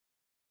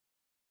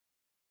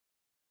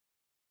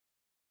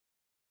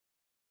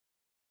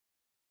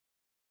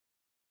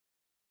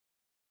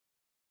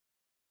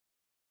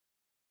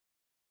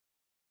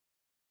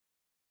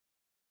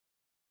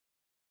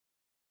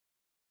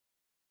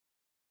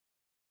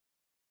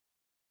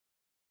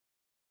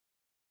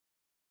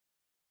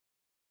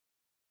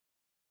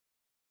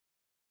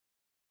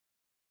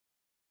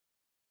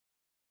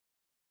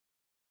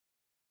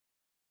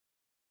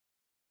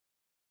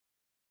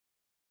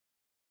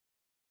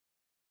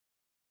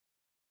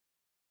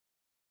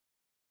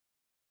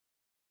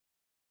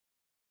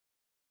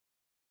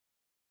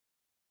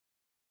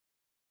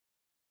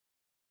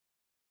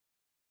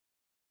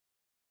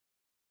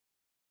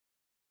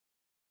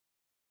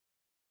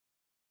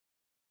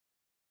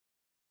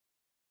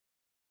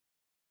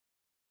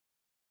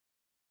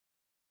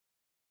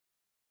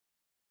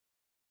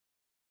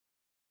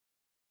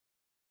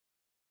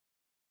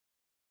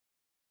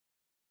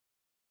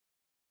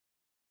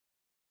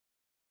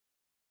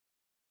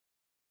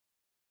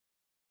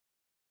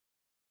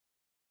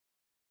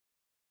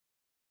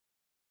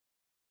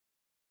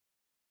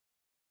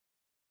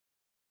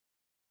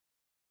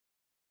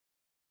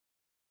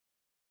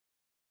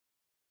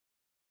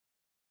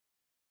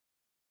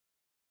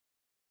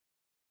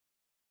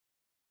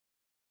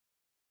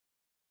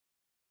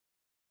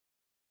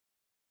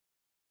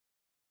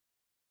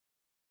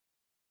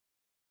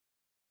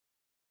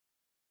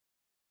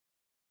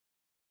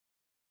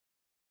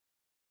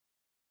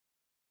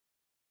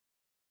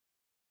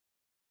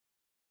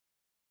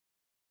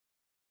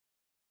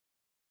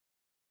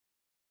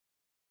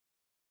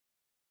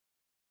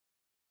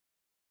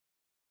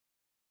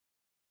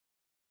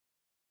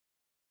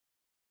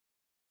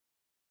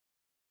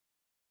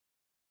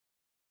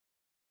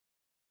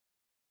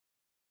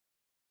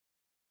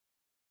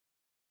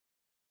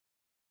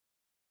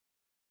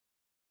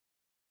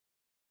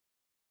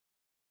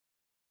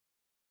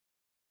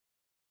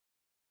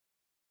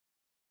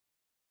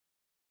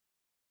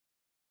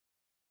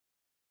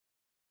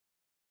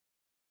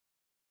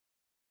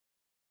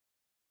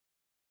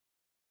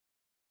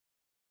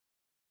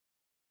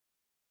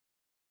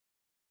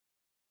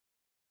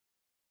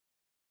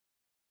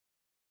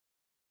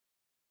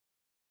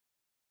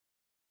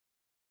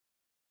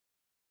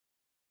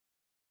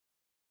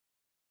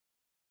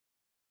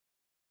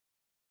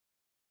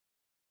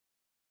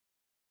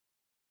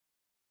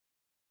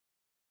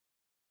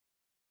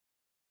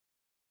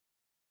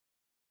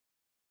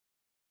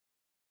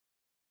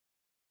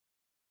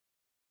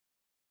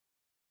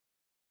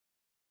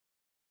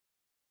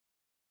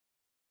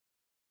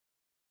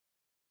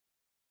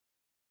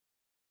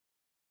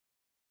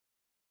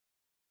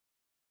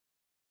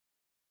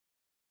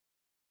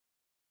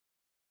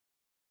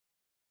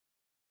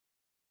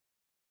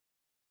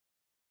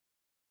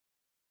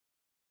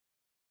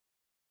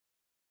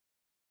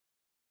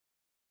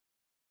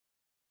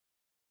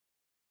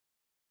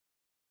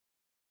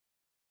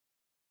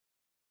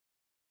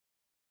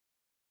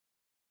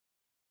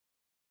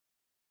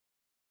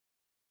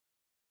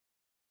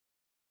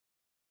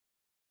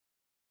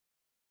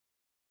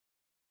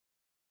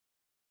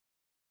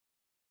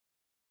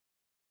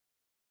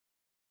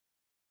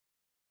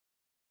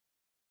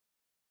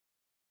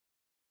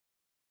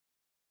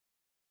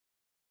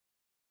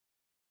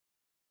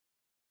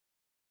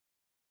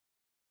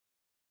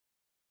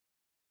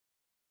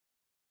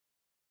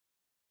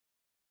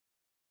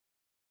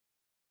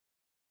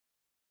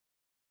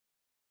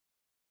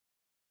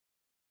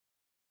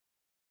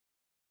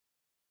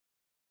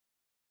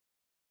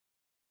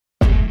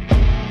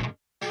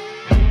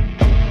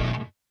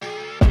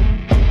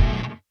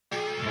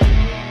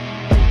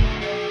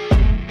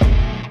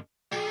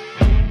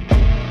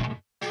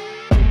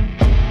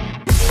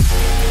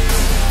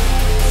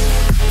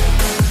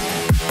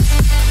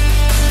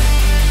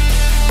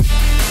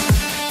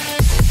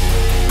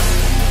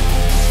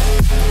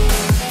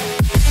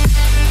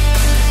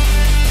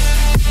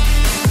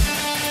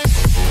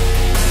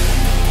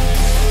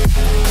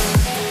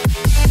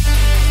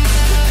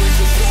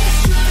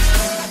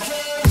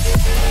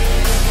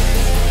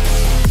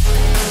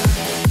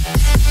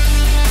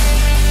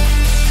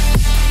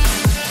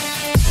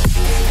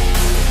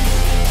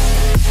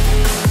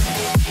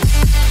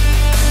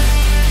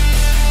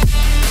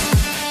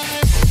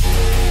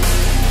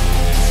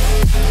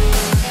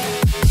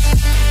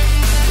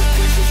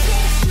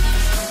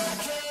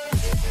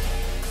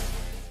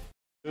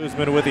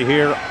Hoffman with you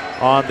here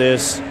on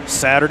this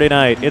Saturday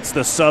night. It's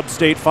the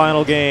Substate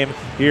final game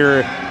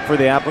here for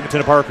the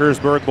Appleton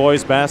Parkersburg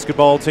boys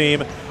basketball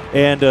team.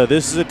 And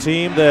this is a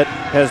team that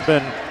has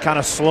been kind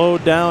of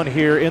slowed down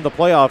here in the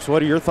playoffs.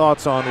 What are your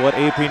thoughts on what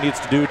AP needs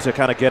to do to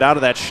kind of get out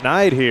of that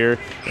schneid here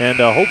and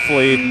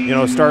hopefully,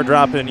 start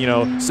dropping,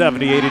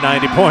 70, 80,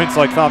 90 points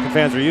like Falcon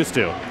fans are used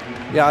to?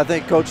 Yeah, I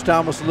think Coach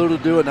Thomas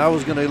alluded to it, and I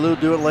was going to allude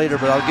to it later,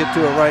 but I'll get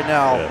to it right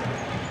now.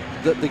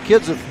 Yeah. The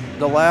kids of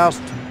the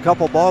last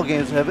couple ball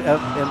games have,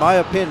 in my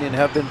opinion,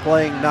 have been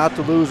playing not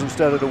to lose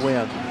instead of to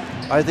win.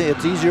 I think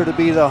it's easier to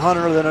be the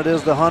hunter than it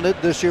is the hunted.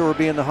 This year we're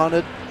being the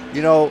hunted.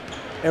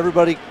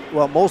 Everybody,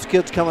 most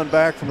kids coming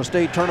back from a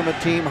state tournament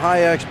team,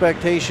 high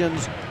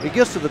expectations. It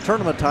gets to the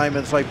tournament time,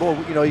 and it's like,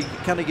 you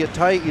kind of get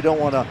tight. You don't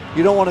want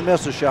to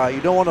miss a shot. You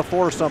don't want to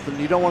force something.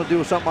 You don't want to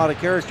do something out of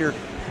character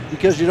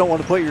because you don't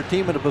want to put your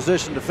team in a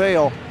position to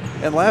fail.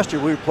 And last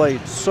year we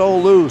played so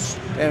loose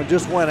and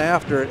just went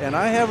after it. And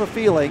I have a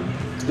feeling,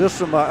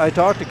 I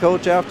talked to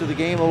Coach after the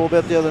game a little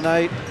bit the other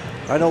night.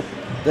 I know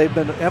they've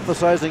been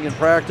emphasizing in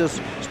practice,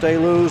 stay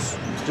loose,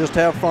 just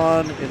have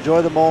fun,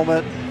 enjoy the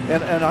moment.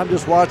 And I'm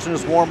just watching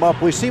us warm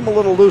up. We seem a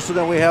little looser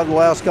than we have the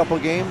last couple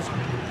of games.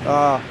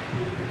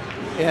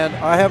 And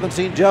I haven't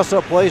seen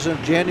Jesup play since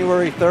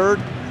January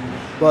 3rd,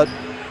 but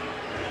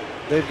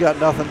they've got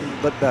nothing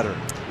but better.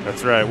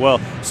 That's right.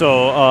 Well,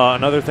 so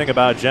another thing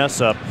about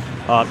Jesup,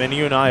 and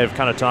you and I have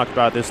kind of talked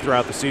about this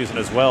throughout the season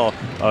as well,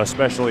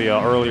 especially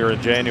earlier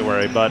in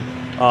January, but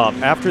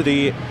after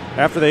they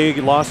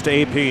lost to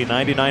AP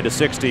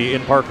 99-60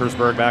 in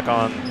Parkersburg back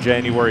on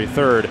January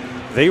 3rd,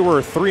 they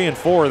were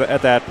 3-4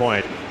 at that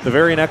point. The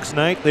very next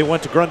night, they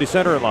went to Grundy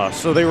Center and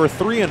lost. So they were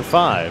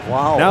 3-5.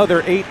 Wow. Now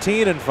they're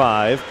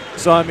 18-5.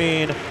 So, I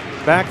mean,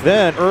 back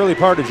then, early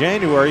part of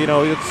January,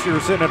 you're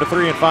sitting at a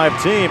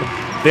 3-5 team.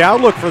 The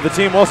outlook for the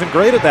team wasn't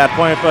great at that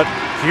point, but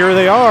here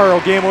they are,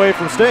 a game away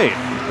from state.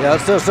 Yeah,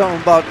 it says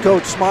something about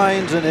Coach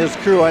Smines and his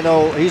crew. I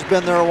know he's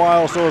been there a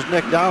while, so is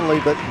Nick Donnelly,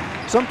 but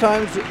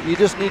sometimes you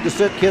just need to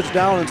sit kids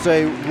down and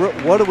say,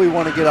 what do we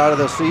want to get out of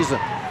this season?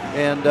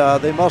 And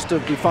they must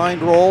have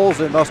defined roles.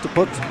 They must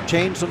have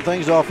changed some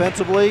things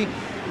offensively.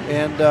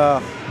 And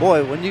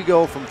boy, when you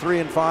go from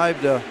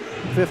 3-5 to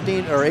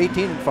 15 or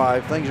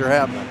 18-5, things are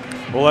happening.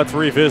 Well, let's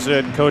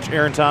revisit Coach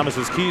Aaron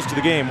Thomas's keys to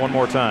the game one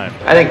more time.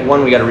 I think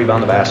we got to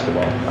rebound the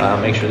basketball.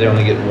 Make sure they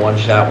only get one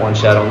shot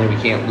only.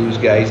 We can't lose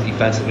guys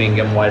defensively and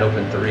give them wide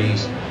open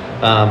threes.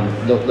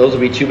 Those will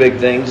be two big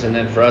things. And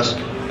then for us,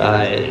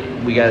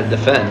 we got to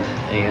defend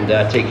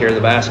and take care of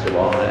the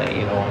basketball.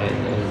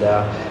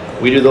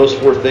 We do those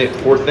four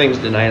things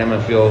tonight. I'm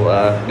going to feel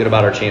good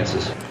about our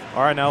chances.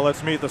 All right, now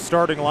let's meet the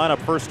starting lineup.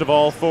 First of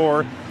all,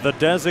 for the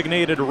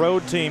designated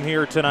road team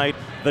here tonight,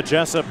 the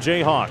Jesup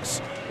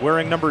Jayhawks.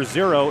 Wearing number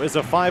 0 is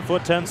a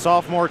 5'10"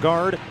 sophomore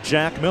guard,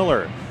 Jack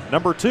Miller.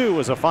 Number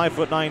 2 is a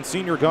 5'9"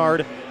 senior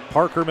guard,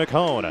 Parker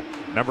McHone.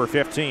 Number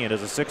 15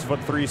 is a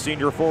 6'3"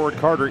 senior forward,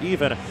 Carter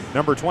Even.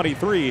 Number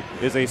 23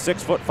 is a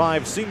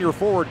 6'5" senior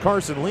forward,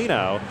 Carson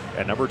Lenow.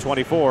 And number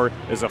 24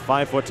 is a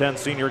 5'10"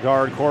 senior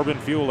guard, Corbin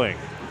Fueling.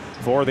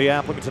 For the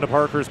Appleton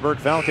Parkersburg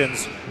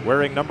Falcons,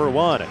 wearing number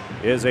 1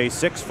 is a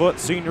 6'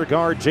 senior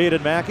guard,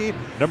 Jaden Mackey.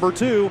 Number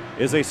 2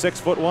 is a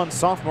 6'1"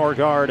 sophomore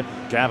guard,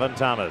 Gavin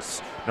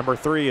Thomas. Number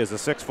 3 is a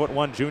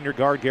 6'1" junior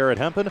guard, Garrett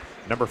Hempen.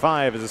 Number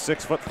 5 is a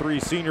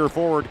 6'3" senior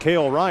forward,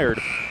 Cale Ryard.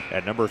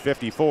 And number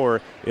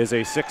 54 is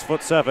a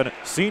 6'7"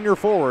 senior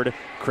forward,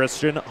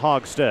 Christian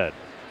Hogstead.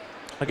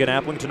 Again,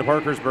 Appleton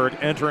Parkersburg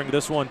entering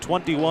this one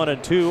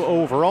 21-2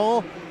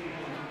 overall.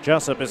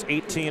 Jesup is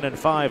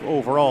 18-5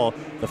 overall.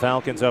 The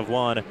Falcons have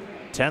won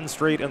 10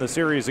 straight in the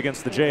series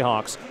against the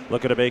Jayhawks,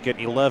 looking to make it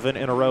 11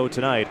 in a row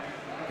tonight.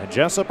 And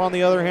Jesup, on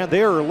the other hand,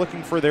 they are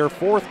looking for their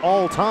 4th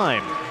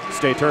all-time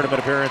state tournament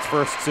appearance,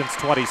 first since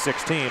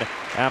 2016.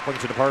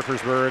 Appleton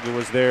Parkersburg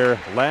was there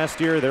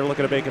last year. They're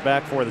looking to make it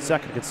back for the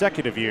 2nd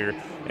consecutive year,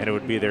 and it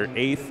would be their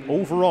 8th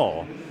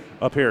overall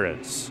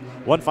appearance.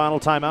 One final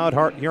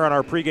timeout here on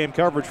our pregame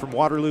coverage from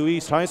Waterloo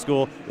East High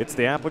School. It's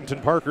the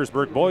Appleton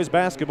Parkersburg boys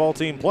basketball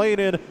team playing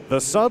in the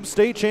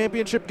Sub-State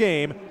Championship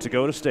game to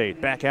go to state.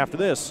 Back after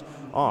this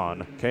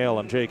on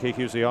KLMJ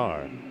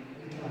KQCR.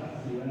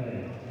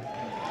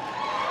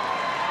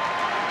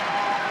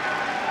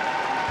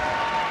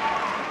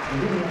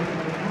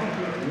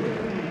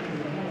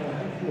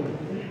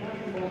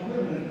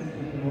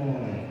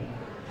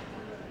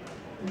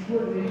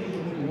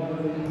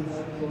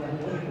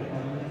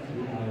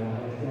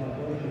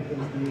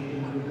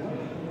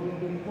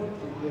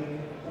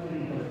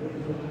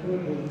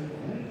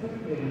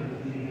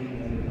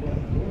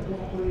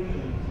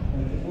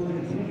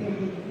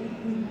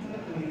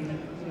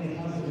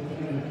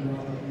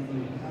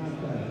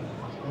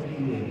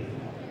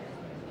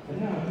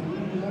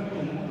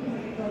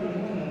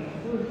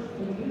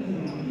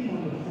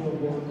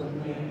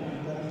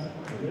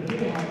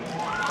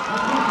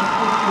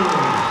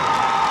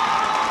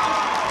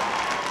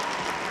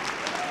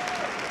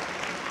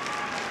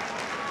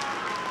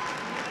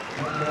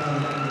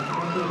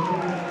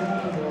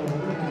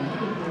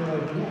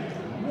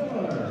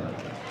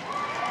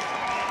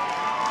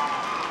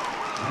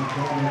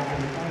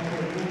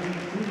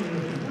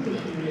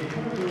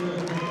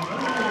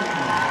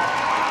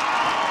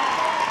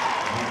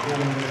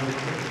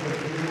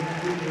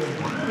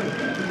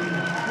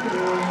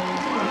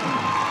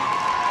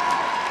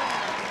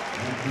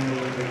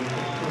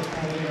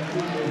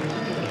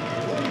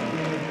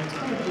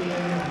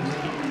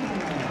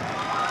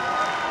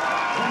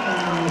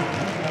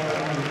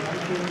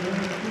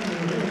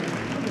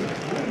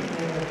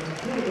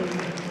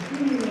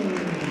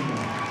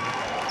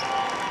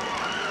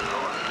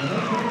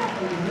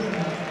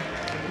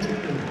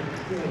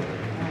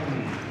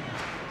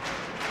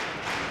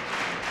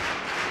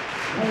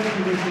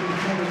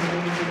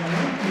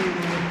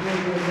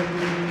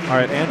 All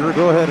right, Andrew,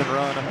 go ahead and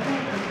run.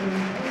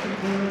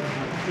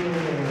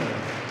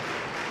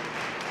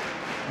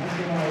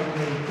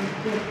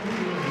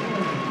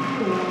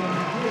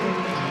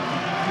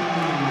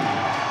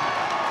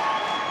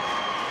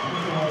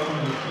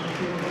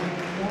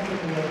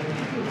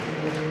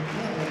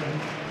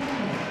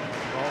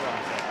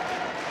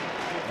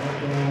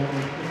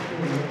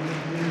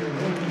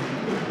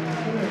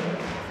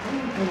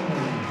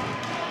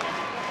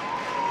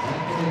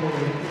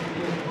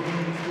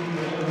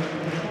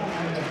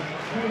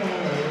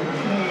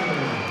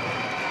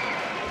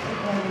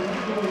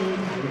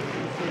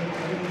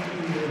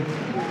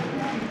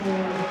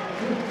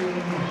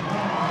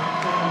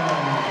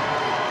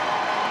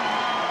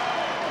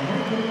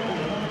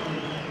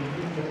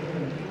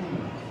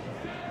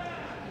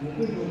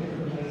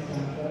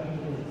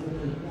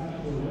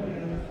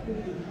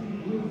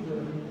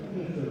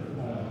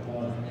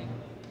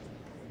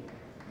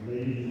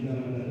 Ladies and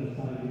gentlemen, at this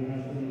time, we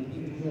ask that you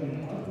please join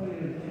our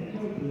players and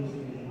coaches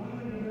in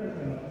honoring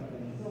America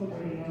and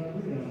celebrating our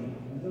freedom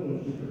and those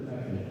who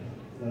protect it.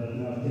 Let us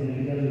now stand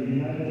together,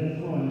 united as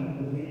one,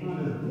 as we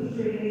honor this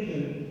great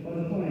nation by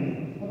the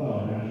playing of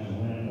our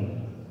national anthem.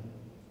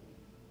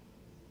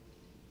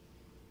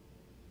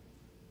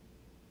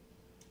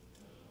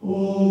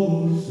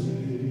 Oh, say,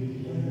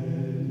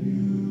 can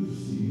you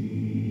see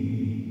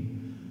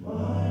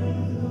by the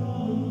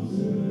dawn's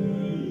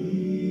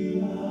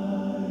early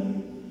light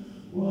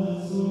what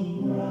so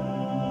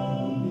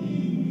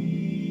proudly we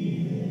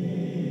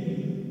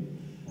hailed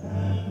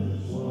at the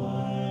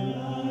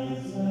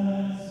twilight's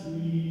last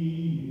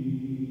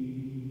gleaming,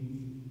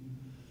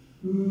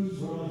 whose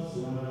broad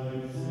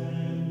stripes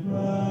and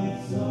bright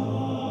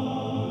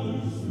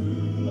stars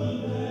through the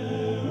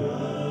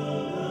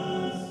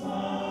perilous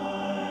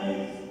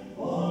fight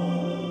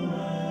o'er the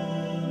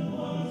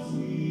ramparts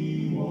we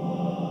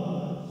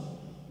watched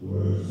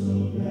were so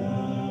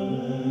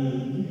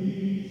gallantly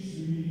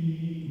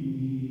streaming,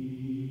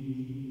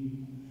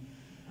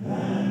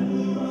 and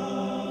the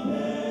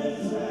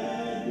rocket's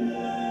red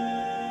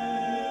glare,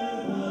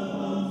 the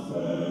bombs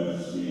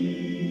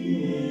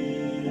bursting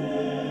in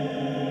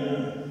air,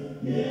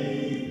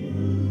 gave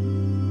proof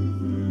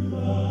through the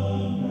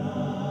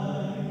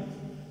night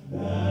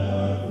that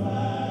our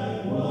flag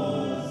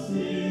was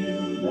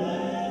still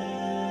there.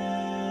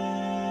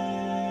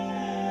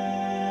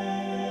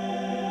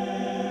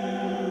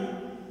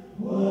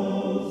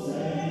 Oh,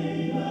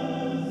 say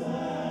does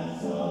that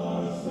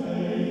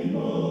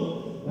star-spangled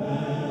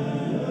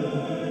banner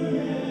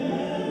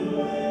yet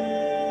wave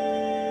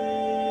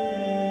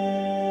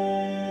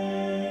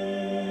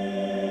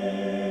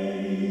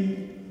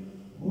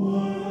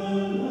o'er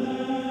the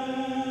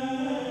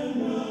land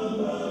of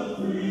the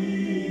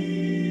free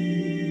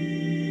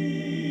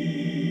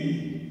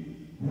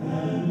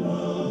and the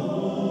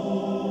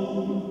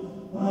home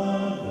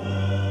of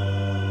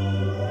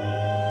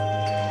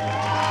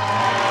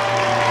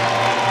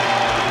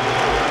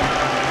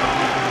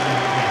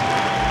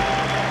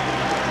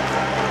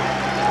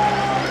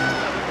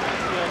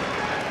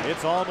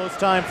It's almost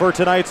time for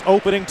tonight's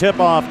opening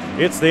tip-off.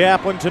 It's the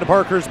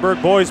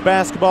Applington-Parkersburg boys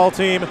basketball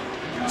team.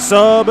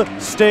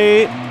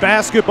 Substate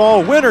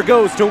basketball winner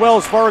goes to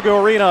Wells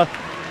Fargo Arena.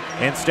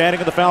 And standing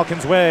in the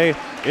Falcons' way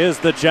is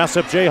the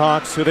Jesup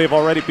Jayhawks, who they've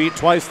already beat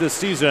twice this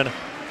season.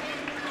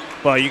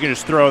 But you can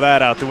just throw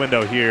that out the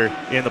window here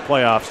in the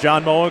playoffs.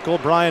 John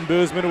Mowinkle, Brian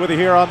Boozman with you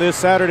here on this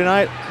Saturday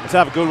night. Let's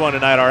have a good one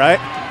tonight, all right?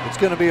 It's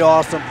going to be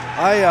awesome.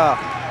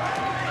 I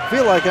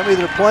feel like I'm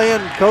either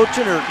playing,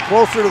 coaching, or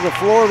closer to the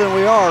floor than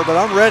we are, but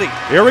I'm ready.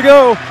 Here we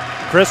go.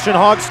 Christian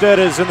Hogstead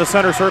is in the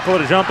center circle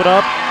to jump it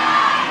up,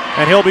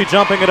 and he'll be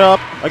jumping it up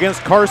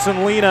against Carson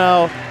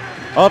Lenau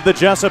of the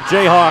Jesup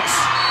Jayhawks.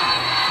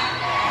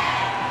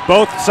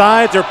 Both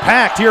sides are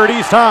packed here at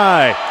East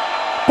High.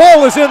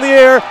 Ball is in the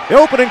air. The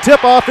opening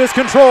tip-off is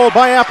controlled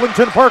by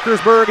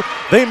Applington-Parkersburg.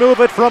 They move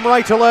it from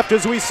right to left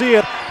as we see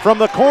it from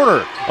the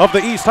corner of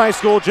the East High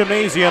School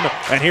Gymnasium.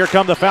 And here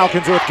come the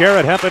Falcons with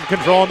Garrett Hempen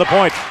controlling the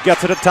point.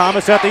 Gets it to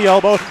Thomas at the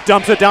elbow.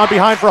 Dumps it down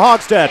behind for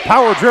Hogstead.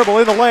 Power dribble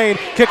in the lane.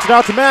 Kicks it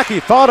out to Mackey.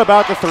 Thought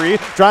about the three.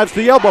 Drives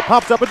to the elbow.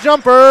 Pops up a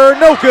jumper.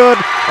 No good.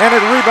 And a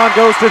rebound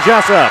goes to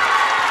Jesup.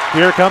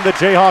 Here come the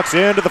Jayhawks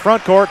into the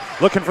front court,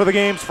 looking for the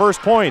game's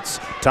first points.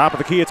 Top of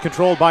the key, it's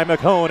controlled by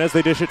McHone as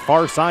they dish it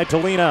far side to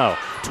Lenau.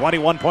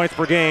 21 points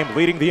per game.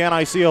 Leading the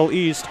NICL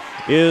East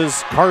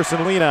is Carson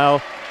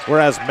Lenau.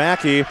 whereas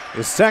Mackey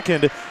is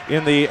second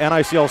in the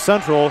NICL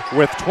Central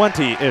with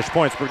 20-ish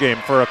points per game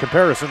for a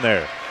comparison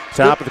there.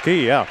 Top of the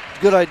key, yeah.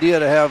 Good idea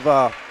to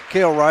have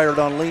Cale Ryard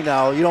on Lee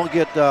now. You don't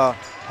get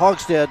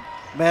Hogstead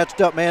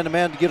matched up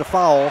man-to-man to get a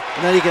foul,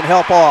 and then he can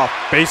help off.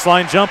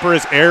 Baseline jumper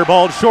is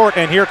airballed short,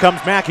 and here comes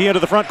Mackey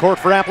into the front court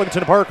for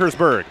Applington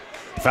Parkersburg.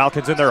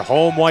 Falcons in their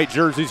home white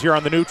jerseys here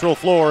on the neutral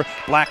floor.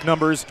 Black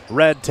numbers,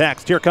 red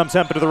text. Here comes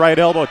Hempen to the right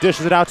elbow.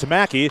 Dishes it out to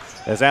Mackey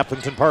as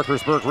Applington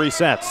Parkersburg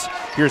resets.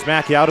 Here's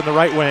Mackey out in the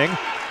right wing.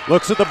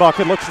 Looks at the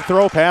bucket, looks to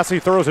throw pass. He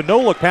throws a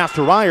no-look pass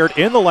to Ryard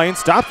in the lane.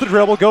 Stops the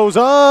dribble, goes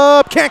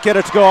up. Can't get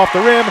it to go off the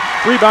rim.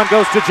 Rebound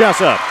goes to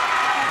Jesup.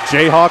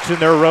 Jayhawks in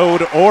their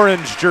road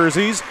orange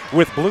jerseys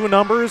with blue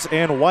numbers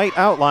and white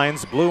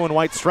outlines, blue and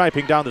white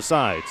striping down the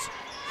sides.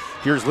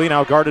 Here's Lee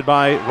now guarded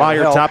by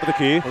Ryard, top of the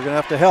key. We're going to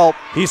have to help.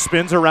 He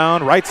spins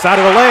around, right side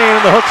of the lane,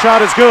 and the hook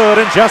shot is good,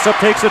 and Jesup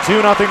takes a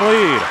 2-0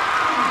 lead.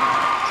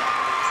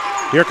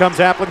 Here comes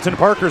Applington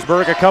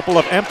Parkersburg, a couple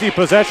of empty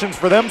possessions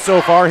for them so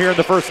far here in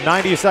the first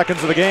 90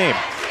 seconds of the game.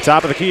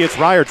 Top of the key, it's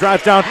Ryard,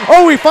 drives down.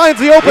 Oh, he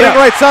finds the opening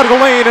right side of the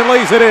lane and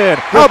lays it in.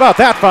 How about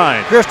that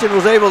find? Christian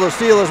was able to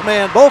steal his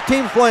man. Both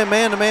teams playing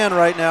man-to-man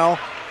right now,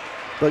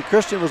 but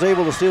Christian was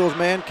able to steal his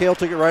man. Cale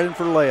took it right in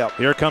for the layup.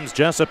 Here comes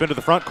Jesup into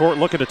the front court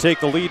looking to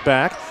take the lead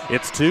back.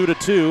 It's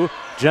 2-2.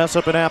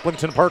 Jesup and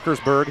Applington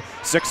Parkersburg.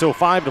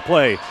 6:05 to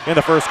play in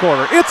the first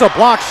quarter. It's a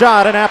block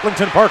shot, and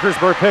Applington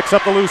Parkersburg picks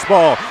up the loose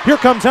ball. Here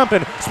comes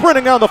Hempen,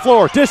 sprinting down the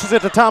floor, dishes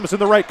it to Thomas in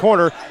the right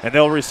corner, and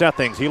they'll reset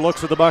things. He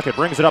looks at the bucket,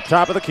 brings it up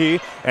top of the key,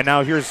 and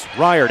now here's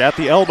Ryard at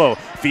the elbow.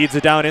 Feeds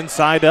it down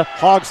inside to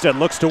Hogstead,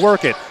 looks to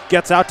work it,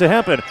 gets out to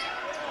Hempen.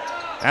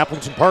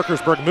 Applington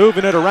Parkersburg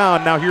moving it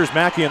around. Now here's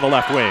Mackey in the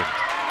left wing.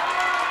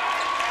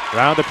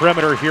 Around the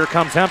perimeter, here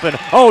comes Hempen.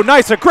 Oh,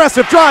 nice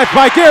aggressive drive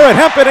by Garrett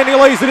Hempen, and he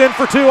lays it in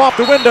for 2 off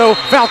the window.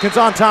 Falcons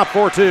on top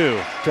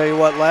 4-2. Tell you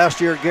what, last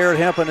year Garrett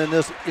Hempen in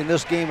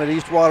this game at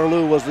East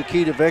Waterloo was the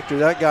key to victory.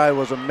 That guy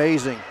was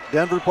amazing.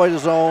 Denver played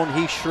his own.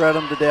 He shred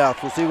him to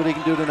death. We'll see what he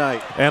can do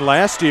tonight. And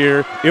last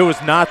year, it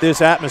was not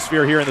this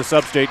atmosphere here in the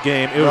Substate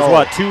game. It was,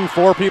 what,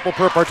 2-4 people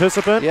per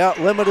participant? Yeah,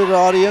 limited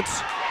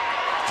audience.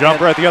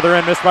 Jumper at the other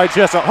end, missed by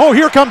Jesup. Oh,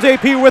 here comes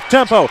AP with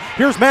tempo.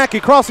 Here's Mackey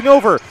crossing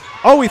over.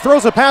 Oh, he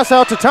throws a pass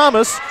out to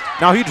Thomas.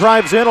 Now he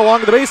drives in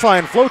along the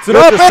baseline, floats it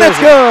up, and it's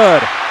good.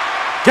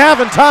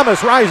 Gavin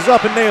Thomas rises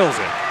up and nails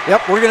it.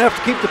 Yep, we're going to have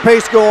to keep the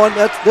pace going.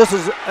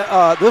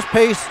 This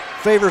pace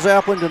favors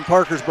Applington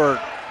Parkersburg.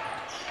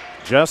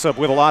 Jesup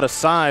with a lot of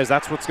size.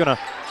 That's what's going to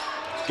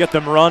get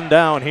them run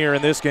down here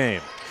in this game.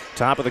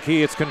 Top of the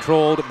key, it's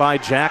controlled by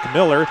Jack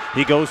Miller.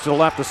 He goes to the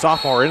left, the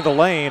sophomore, into the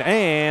lane,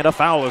 and a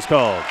foul is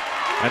called.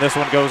 And this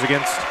one goes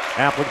against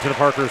Applington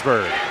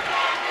Parkersburg.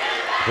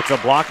 It's a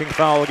blocking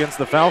foul against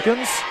the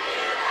Falcons.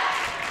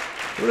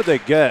 Who did they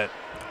get?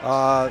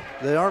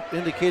 They aren't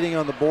indicating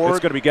on the board. It's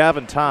going to be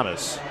Gavin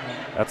Thomas.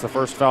 That's the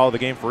first foul of the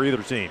game for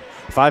either team.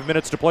 5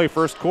 minutes to play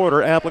first quarter.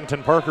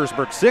 Applington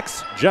Parkersburg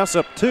 6,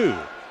 Jesup 2.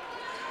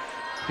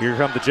 Here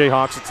come the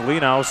Jayhawks. It's Lee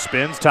now,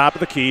 spins top of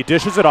the key,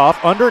 dishes it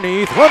off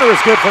underneath. Runner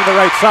is good from the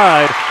right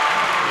side.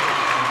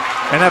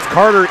 And that's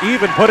Carter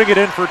even putting it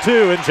in for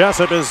 2, and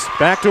Jesup is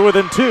back to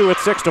within 2 at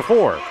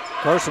 6-4.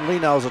 Carson Lee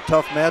now is a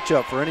tough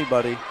matchup for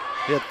anybody.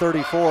 He had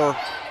 34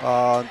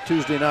 on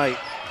Tuesday night.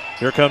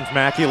 Here comes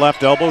Mackey,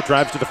 left elbow,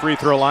 drives to the free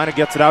throw line and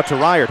gets it out to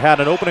Ryard. Had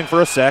an opening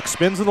for a sec,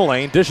 spins in the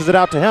lane, dishes it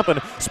out to Hempen,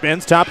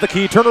 spins top of the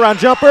key, turnaround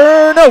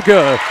jumper, no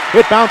good.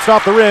 It bounced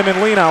off the rim, and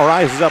Leanow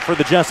rises up for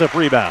the Jesup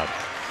rebound.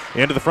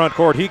 Into the front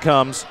court he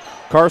comes.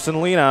 Carson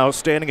Leanow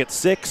standing at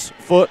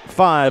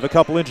 6'5", a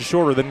couple inches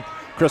shorter than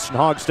Christian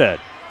Hogstead.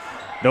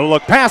 No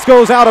look pass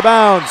goes out of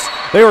bounds.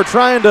 They were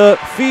trying to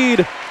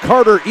feed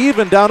Carter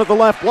even down at the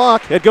left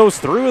block. It goes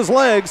through his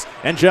legs,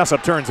 and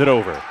Jesup turns it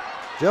over.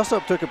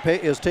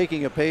 Jesup is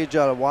taking a page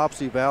out of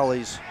Wapsie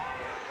Valley's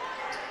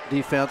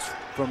defense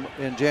from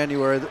in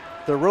January.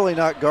 They're really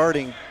not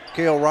guarding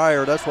Cale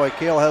Ryard. That's why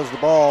Cale has the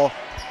ball.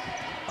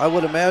 I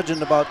would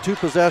imagine about 2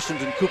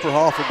 possessions and Cooper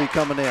Hoff will be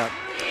coming in.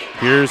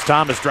 Here's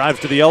Thomas, drives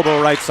to the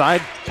elbow right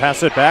side,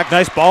 pass it back.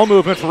 Nice ball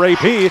movement for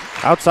AP.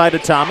 Outside to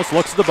Thomas,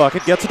 looks at the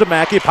bucket, gets it to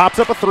Mackey, pops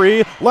up a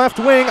 3, left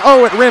wing.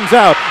 Oh, it rims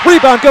out.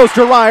 Rebound goes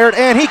to Ryard,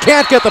 and he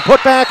can't get the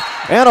putback,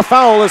 and a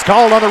foul is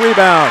called on the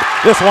rebound.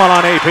 This one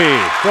on AP.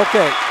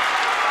 Okay.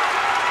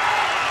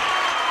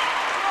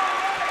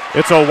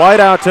 It's a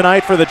whiteout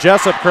tonight for the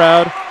Jesup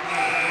crowd.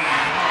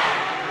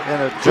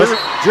 And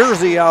a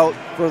jersey out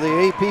for the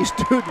AP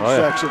student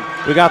section.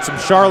 We got some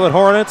Charlotte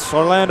Hornets,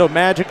 Orlando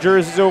Magic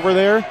jerseys over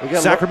there,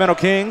 Sacramento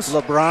Kings.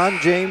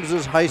 LeBron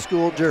James's high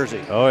school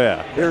jersey. Oh,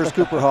 yeah. Here's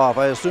Cooper Hoff.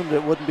 I assumed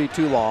it wouldn't be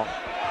too long.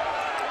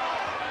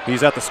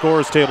 He's at the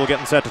scorer's table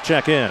getting set to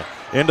check in.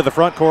 Into the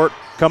front court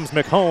comes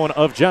McHone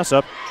of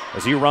Jesup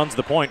as he runs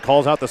the point,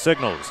 calls out the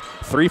signals.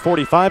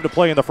 3:45 to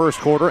play in the first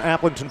quarter.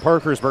 Applington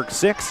Parkersburg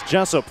 6,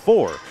 Jesup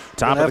 4.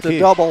 Top of the key.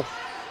 Double.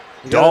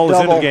 Dahl is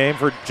in the game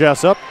for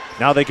Jesup.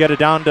 Now they get it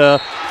down to,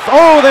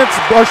 oh, that's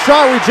a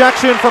shot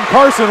rejection from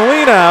Carson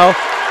Lee now,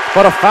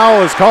 but a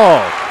foul is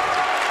called.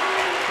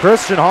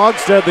 Christian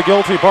Hogstead, the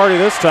guilty party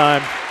this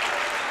time.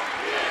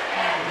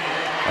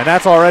 And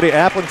that's already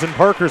Appleton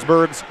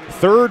Parkersburg's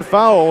third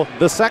foul,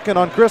 the second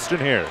on Christian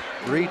here.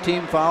 3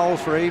 team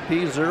fouls for AP,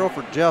 0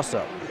 for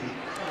Jesup.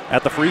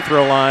 At the free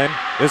throw line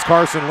is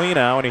Carson Lee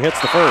now, and he hits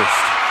the first.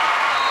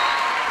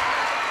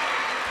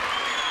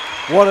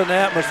 What an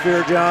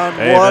atmosphere, John.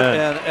 Amen. What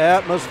an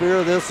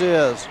atmosphere this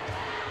is.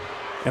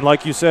 And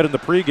like you said in the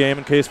pregame,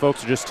 in case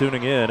folks are just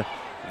tuning in,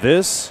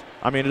 this,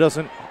 I mean, it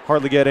doesn't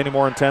hardly get any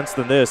more intense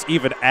than this,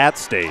 even at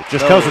State,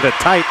 just because of the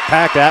tight,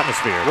 packed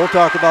atmosphere. We'll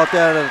talk about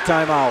that at a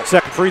timeout.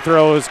 Second free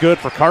throw is good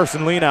for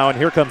Carson Lee now, and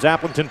here comes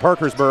Appleton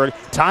Parkersburg.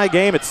 Tie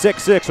game at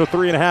 6-6 with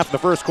 3.5 in the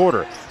first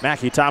quarter.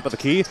 Mackey top of the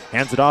key,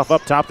 hands it off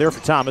up top there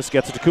for Thomas,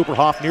 gets it to Cooper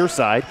Hoff near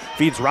side,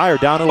 feeds Ryer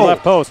down to the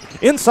left post.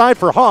 Inside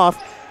for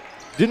Hoff,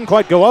 didn't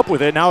quite go up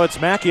with it. Now it's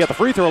Mackey at the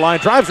free throw line,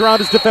 drives around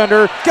his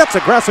defender, gets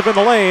aggressive in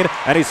the lane,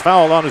 and he's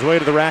fouled on his way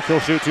to the rack. He'll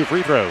shoot 2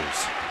 free throws.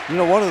 You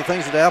know, one of the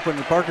things that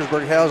Appleton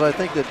Parkersburg has, I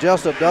think that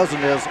Jesup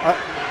doesn't is,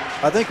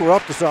 I think we're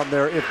up to something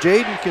there. If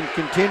Jaden can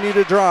continue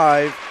to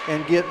drive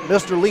and get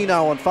Mr. Lee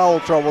now in foul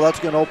trouble, that's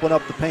going to open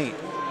up the paint.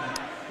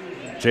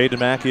 Jaden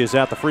Mackey is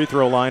at the free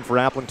throw line for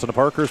Appleton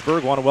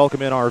Parkersburg. Want to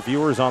welcome in our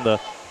viewers on the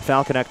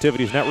Falcon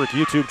Activities Network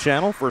YouTube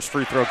channel. First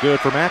free throw good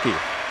for Mackey.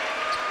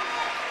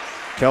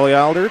 Kelly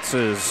Alderts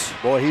is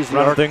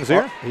running things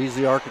here. He's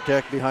the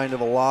architect behind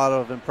of a lot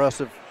of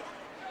impressive,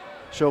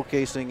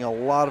 showcasing a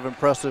lot of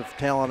impressive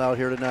talent out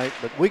here tonight.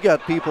 But we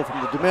got people from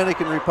the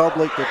Dominican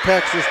Republic to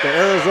Texas to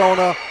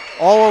Arizona,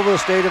 all over the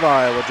state of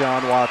Iowa,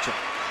 John, watching.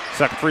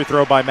 Second free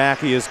throw by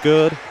Mackey is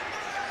good.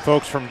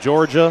 Folks from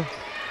Georgia,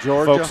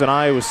 folks in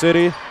Iowa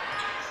City.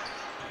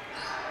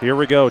 Here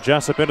we go,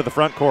 Jesup into the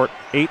front court.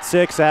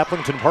 8-6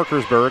 Appleton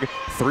Parkersburg,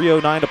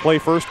 3:09 to play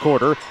first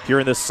quarter here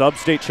in this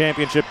Substate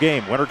championship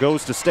game. Winner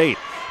goes to State.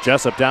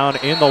 Jesup down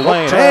in the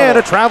lane, and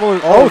a travel,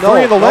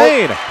 three in the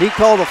lane. He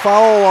called a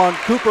foul on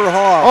Cooper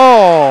Hoff.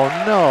 Oh,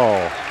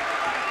 no.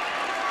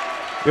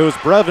 It was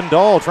Brevin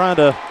Dahl trying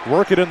to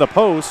work it in the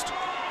post.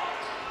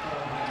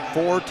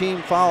 4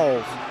 team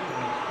fouls.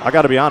 I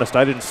got to be honest,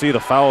 I didn't see the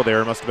foul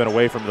there. It must have been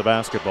away from the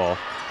basketball.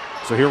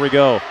 So here we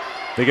go.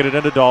 They get it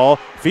into Dahl,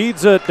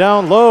 feeds it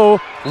down low.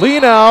 Lee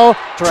now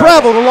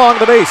traveled along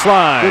the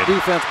baseline. Good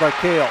defense by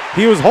Kale.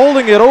 He was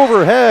holding it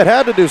overhead,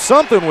 had to do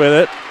something with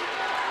it.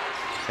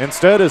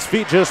 Instead, his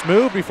feet just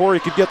moved before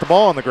he could get the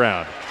ball on the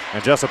ground.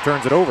 And Jesup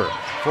turns it over.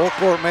 Full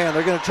court man,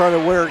 they're going to try to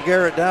wear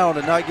Garrett down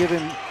and not give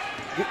him.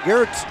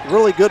 Garrett's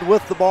really good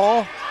with the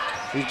ball.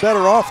 He's better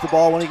off the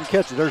ball when he can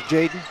catch it. There's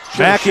Jaden.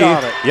 Mackey,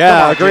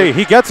 yeah, I agree. Jaden.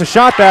 He gets a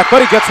shot back,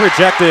 but he gets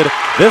rejected.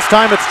 This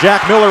time it's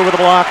Jack Miller with a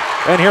block,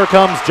 and here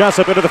comes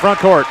Jesup into the front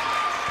court.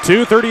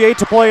 2:38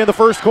 to play in the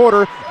first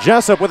quarter.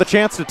 Jesup with a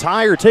chance to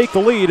tie or take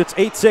the lead. It's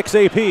 8-6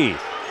 AP.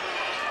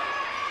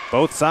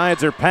 Both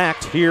sides are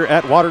packed here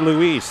at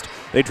Waterloo East.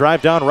 They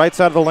drive down right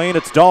side of the lane.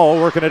 It's Dahl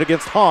working it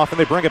against Hoff, and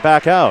they bring it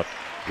back out.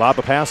 Lob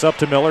a pass up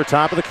to Miller,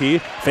 top of the key.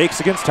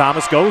 Fakes against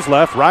Thomas, goes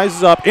left,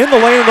 rises up, in the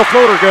lane, and the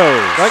floater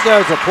goes. That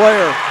guy's a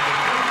player.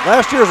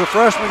 Last year as a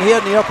freshman, he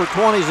had in the upper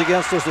 20s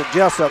against us at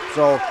Jesup,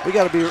 so we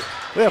have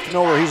to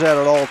know where he's at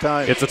all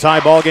times. It's a tie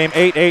ball game,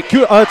 8-8.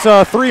 It's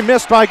a 3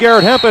 missed by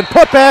Garrett Hempen.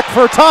 Put back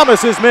for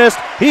Thomas is missed.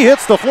 He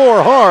hits the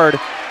floor hard,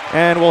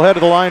 and will head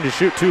to the line to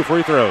shoot 2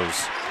 free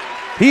throws.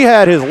 He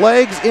had his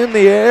legs in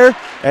the air,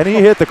 and he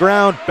hit the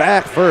ground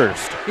back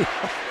first.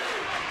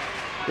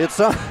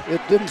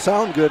 It didn't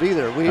sound good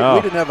either. We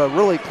didn't have a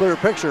really clear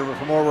picture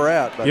from where we're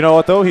at. But you know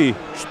what, though? He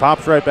just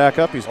pops right back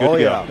up. He's good to go. Oh,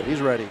 yeah,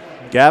 he's ready.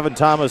 Gavin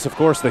Thomas, of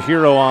course, the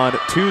hero on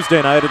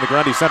Tuesday night in the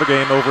Grundy Center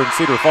game over in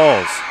Cedar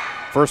Falls.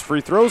 First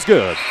free throw's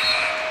good.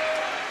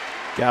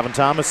 Gavin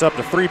Thomas up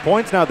to 3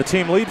 points. Now the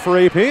team lead for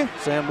AP.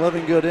 Sam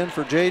Livingood in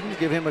for Jaden.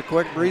 Give him a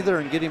quick breather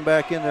and get him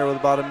back in there with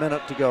about a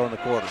minute to go in the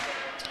quarter.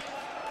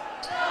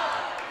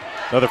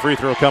 Another free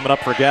throw coming up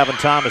for Gavin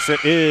Thomas.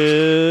 It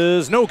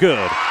is no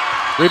good.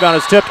 Rebound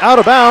is tipped out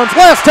of bounds.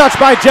 Last touch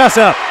by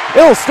Jesup.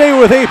 It'll stay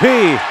with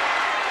AP.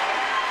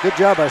 Good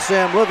job by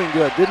Sam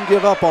Livingood. Didn't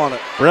give up on it.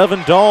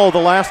 Brevin Dahl, the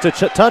last to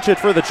touch it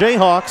for the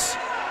Jayhawks.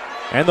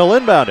 And they'll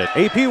inbound it.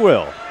 AP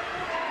will.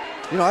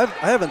 You know, I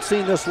haven't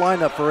seen this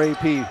lineup for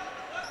AP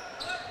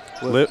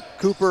with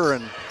Cooper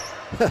and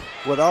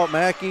without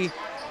Mackey.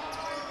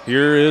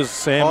 Here is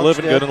Sam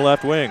Livingood in the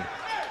left wing.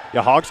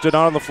 Yeah, Hogsted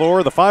on the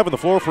floor. The 5 on the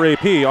floor for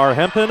AP are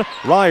Hempen,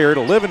 Ryard,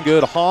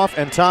 Livingood, Hoff,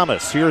 and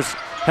Thomas. Here's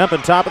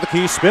Hempen, top of the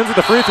key, spins at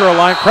the free throw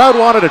line. Crowd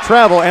wanted to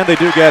travel, and they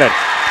do get it.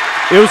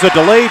 It was a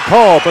delayed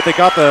call, but they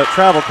got the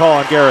travel call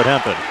on Garrett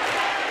Hempen.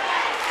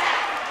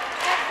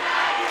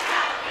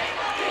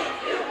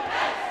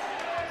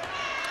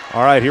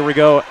 All right, here we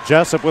go.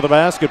 Jesup with a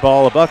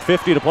basketball.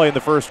 $1:50 to play in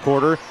the first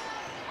quarter.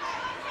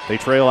 They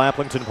trail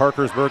Appleton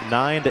Parkersburg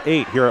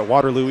 9-8 here at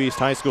Waterloo East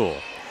High School.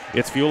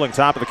 It's Fueling,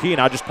 top of the key.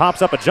 Now just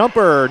pops up a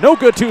jumper. No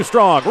good, too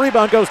strong.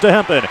 Rebound goes to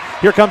Hempen.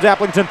 Here comes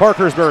Appleton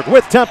Parkersburg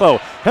with tempo.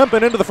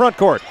 Hempen into the front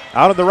court.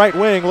 Out on the right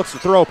wing, looks to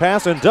throw a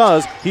pass and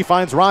does. He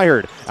finds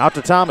Ryard. Out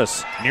to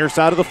Thomas. Near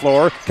side of the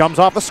floor. Comes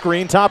off the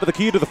screen. Top of the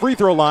key to the free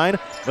throw line.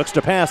 Looks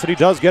to pass, and he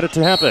does get it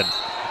to Hempen.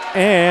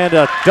 And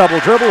a double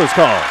dribble is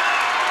called.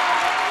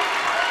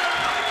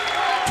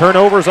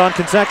 Turnovers on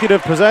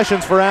consecutive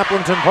possessions for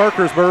Appleton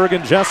Parkersburg,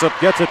 and Jesup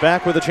gets it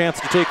back with a chance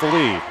to take the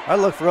lead. I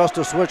look for us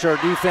to switch our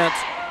defense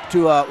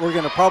to, we're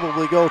going to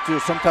probably go to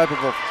some type of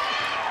a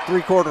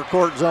three-quarter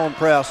court zone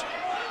press.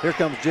 Here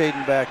comes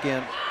Jaden back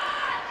in.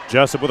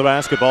 Jesup with the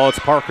basketball. It's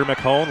Parker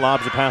McHone.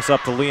 Lobs a pass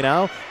up to Lee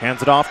now.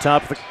 Hands it off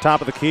top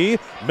of the key.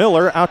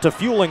 Miller out to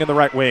Fueling in the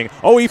right wing.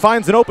 Oh, he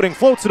finds an opening,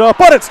 floats it up,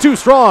 but it's too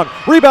strong.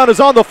 Rebound is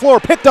on the floor,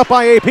 picked up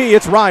by AP.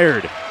 It's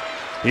Ryard.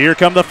 Here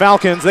come the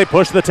Falcons. They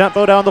push the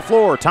tempo down the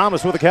floor.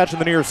 Thomas with a catch on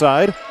the near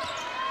side.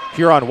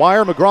 Here on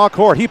Wire, McGraw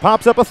court. He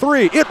pops up a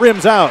three. It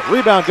rims out.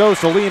 Rebound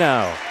goes to Lee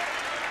now.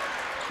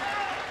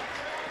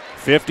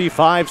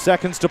 55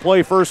 seconds to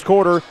play first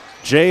quarter.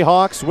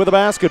 Jayhawks with a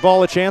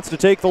basketball, a chance to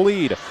take the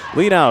lead.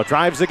 Lee now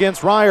drives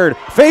against Ryard,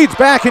 fades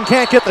back and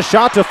can't get the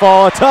shot to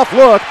fall. A tough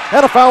look,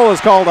 and a foul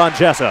is called on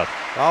Jesup.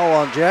 Foul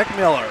on Jack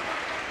Miller.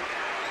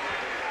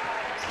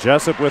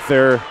 Jesup with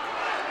their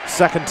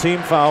second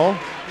team foul.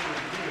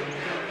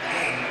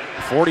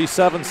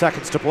 47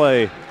 seconds to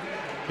play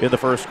in the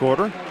first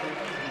quarter.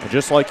 And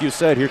just like you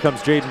said, here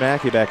comes Jaden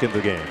Mackey back into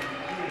the game.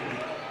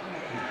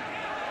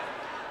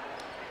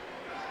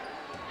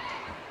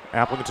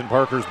 Appleton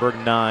Parkersburg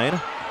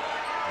 9.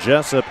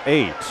 Jesup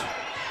 8.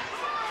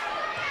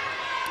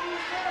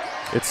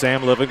 It's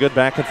Sam Livingood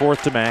back and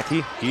forth to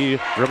Mackey. He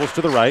dribbles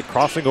to the right,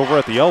 crossing over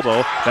at the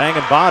elbow,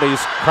 banging bodies.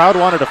 Crowd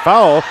wanted a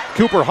foul.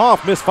 Cooper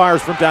Hoff misfires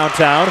from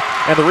downtown,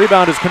 and the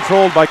rebound is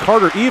controlled by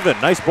Carter Even.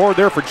 Nice board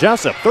there for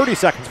Jesup. 30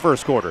 seconds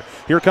first quarter.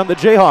 Here come the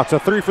Jayhawks, a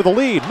three for the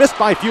lead. Missed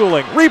by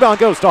Fueling. Rebound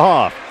goes to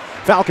Hoff.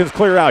 Falcons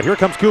clear out. Here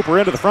comes Cooper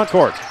into the front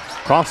court.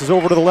 Crosses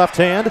over to the left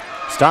hand.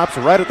 Stops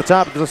right at the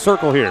top of the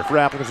circle here for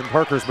Appleton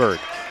Parkersburg.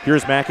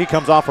 Here's Mackey,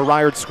 comes off a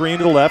Ryard screen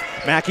to the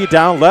left. Mackey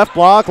down left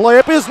block,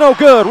 layup is no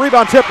good.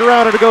 Rebound tipped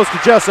around and it goes to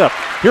Jesup.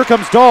 Here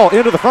comes Dahl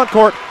into the front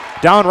court,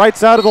 down right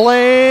side of the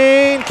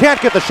lane. Can't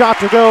get the shot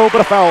to go,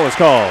 but a foul is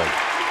called.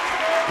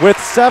 With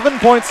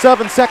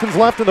 7.7 seconds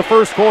left in the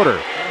first quarter.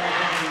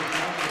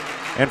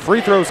 And free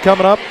throws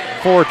coming up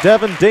for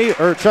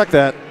check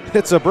that.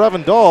 It's a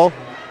Brevin Dahl.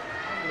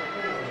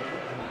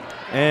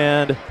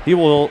 And he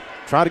will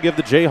try to give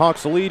the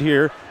Jayhawks a lead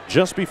here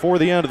just before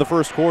the end of the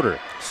first quarter.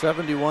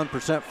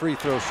 71% free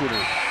throw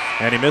shooter.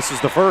 And he misses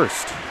the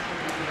first.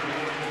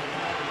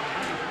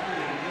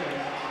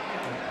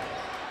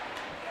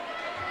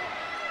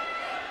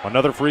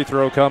 Another free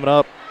throw coming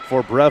up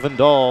for Brevin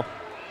Dahl.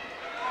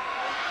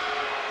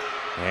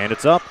 And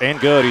it's up and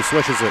good. He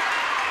swishes it.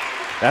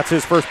 That's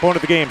his first point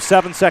of the game.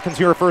 7 seconds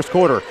here, first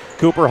quarter.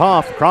 Cooper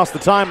Hoff across the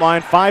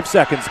timeline, 5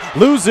 seconds.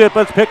 Loses it,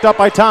 but it's picked up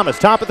by Thomas.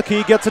 Top of the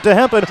key, gets it to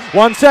Hempen.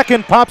 1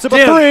 second, pops up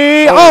a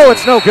three. Oh,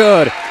 it's no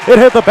good. It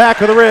hit the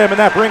back of the rim, and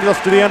that brings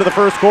us to the end of the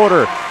first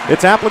quarter.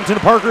 It's Appleton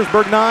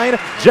Parkersburg 9,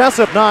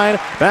 Jesup 9.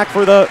 Back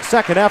for the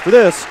second after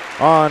this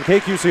on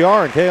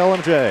KQCR and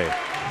KLMJ.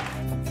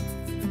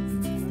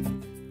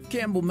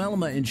 Campbell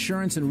Mellema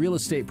Insurance and Real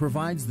Estate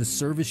provides the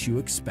service you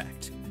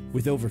expect.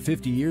 With over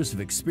 50 years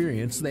of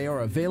experience, they are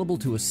available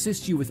to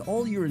assist you with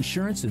all your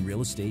insurance and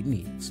real estate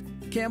needs.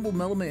 Campbell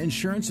Mellema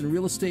Insurance and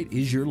Real Estate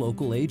is your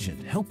local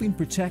agent, helping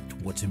protect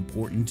what's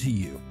important to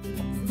you.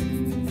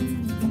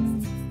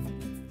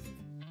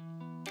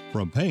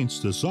 From paints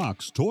to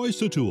socks, toys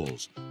to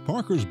tools,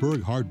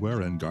 Parkersburg Hardware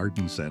and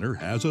Garden Center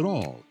has it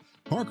all.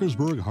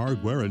 Parkersburg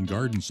Hardware and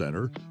Garden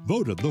Center,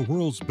 voted the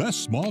world's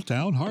best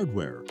small-town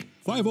hardware.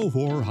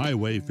 504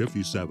 Highway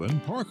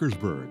 57,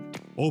 Parkersburg.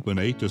 Open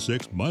 8 to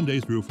 6 Monday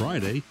through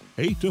Friday,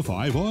 8 to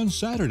 5 on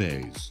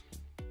Saturdays.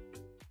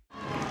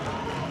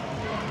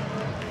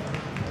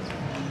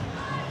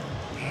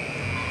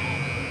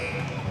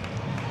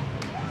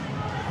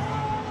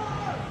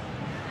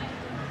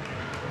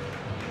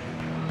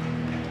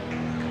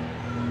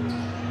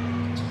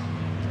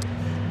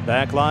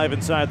 Back live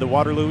inside the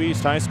Waterloo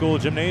East High School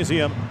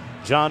Gymnasium.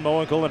 John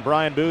Moenkel and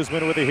Brian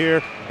Boozman with you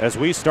here as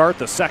we start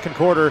the second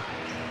quarter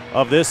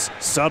of this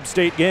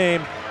Substate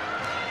game.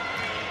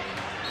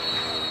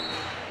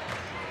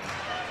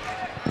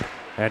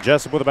 And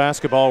Jesup with the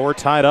basketball. We're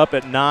tied up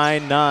at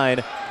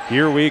 9-9.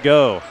 Here we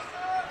go.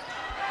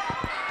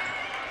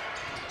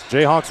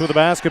 Jayhawks with the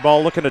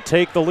basketball looking to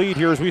take the lead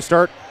here as we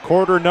start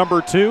quarter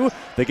number 2.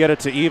 They get it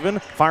to Even,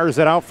 fires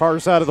it out far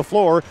side of the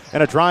floor,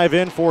 and a drive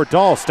in for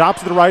Dahl.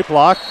 Stops at the right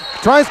block,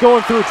 tries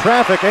going through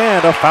traffic,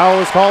 and a foul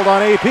is called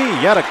on AP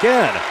yet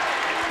again.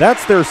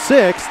 That's their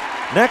 6th.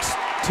 Next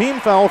team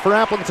foul for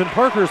Appleton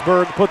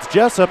Parkersburg puts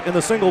Jesup in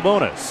the single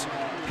bonus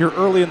here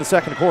early in the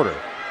second quarter.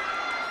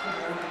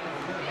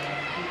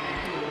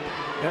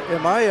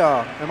 Am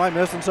I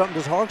missing something?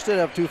 Does Hogstead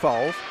have 2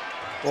 fouls?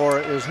 Or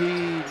is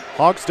he?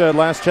 Hogstead,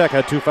 last check,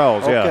 had 2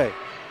 fouls, okay.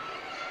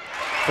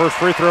 Yeah. First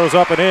free throws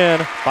up and in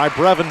by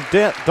Brevin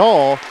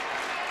Dahl,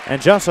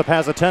 and Jesup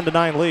has a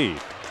 10-9 lead.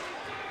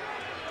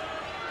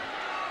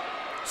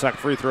 Second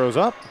free throws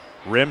up,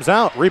 rims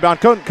out,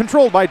 rebound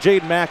controlled by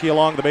Jaden Mackey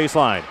along the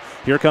baseline.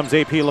 Here comes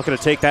AP looking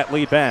to take that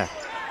lead back.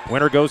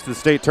 Winner goes to the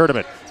state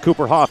tournament.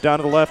 Cooper Hoff down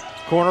to the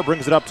left corner,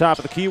 brings it up top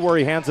of the key where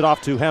he hands it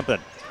off to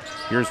Hempen.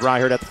 Here's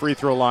Ryhard at the free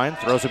throw line,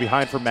 throws it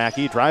behind for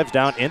Mackey, drives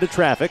down into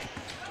traffic.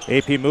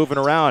 AP moving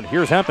around.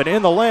 Here's Hempen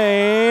in the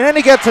lane, and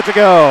he gets it to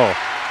go.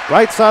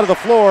 Right side of the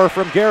floor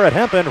from Garrett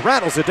Hempen,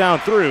 rattles it down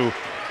through,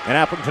 and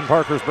Appleton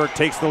Parkersburg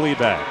takes the lead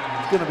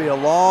back. It's going to be a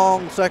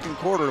long second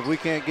quarter if we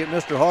can't get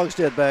Mr.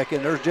 Hogstead back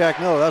in. There's Jack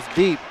Miller. That's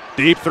deep.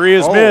 Deep three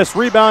is missed.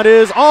 Rebound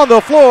is on the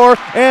floor,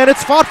 and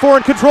it's fought for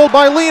and controlled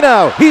by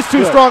Leno. He's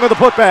too strong on the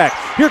putback.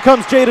 Here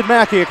comes Jaden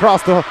Mackey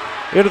across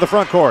into the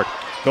front court.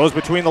 Goes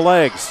between the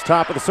legs.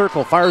 Top of the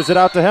circle. Fires it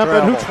out to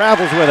Hempen, who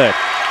travels with it.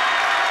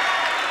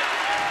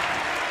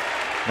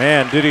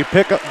 Man, did he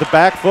pick up the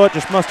back foot?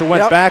 Just must have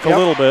went back a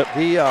little bit.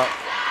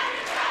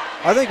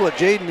 I think what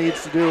Jaden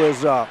needs to do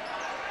is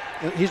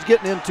he's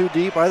getting in too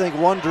deep. I think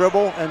one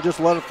dribble and just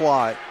let it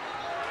fly.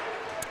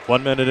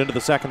 1 minute into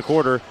the second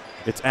quarter.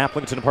 It's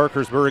Appleton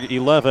Parkersburg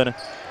 11.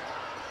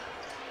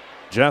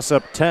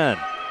 Jesup 10.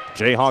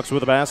 Jayhawks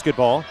with the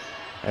basketball.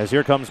 As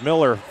here comes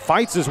Miller.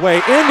 Fights his way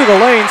into the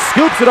lane.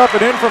 Scoops it up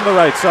and in from the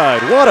right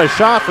side. What a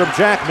shot from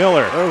Jack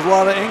Miller. There was a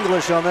lot of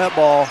English on that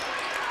ball.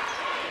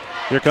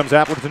 Here comes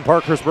Appleton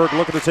Parkersburg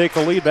looking to take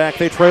the lead back.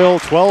 They trail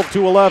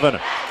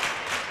 12-11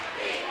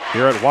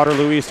 here at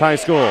Waterloo East High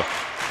School.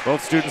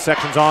 Both student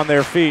sections on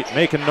their feet,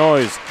 making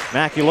noise.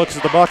 Mackey looks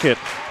at the bucket.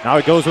 Now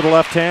he goes with the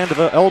left hand to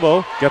the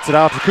elbow. Gets it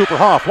out to Cooper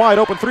Hoff. Wide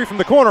open three from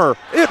the corner.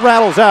 It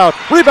rattles out.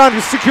 Rebound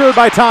is secured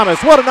by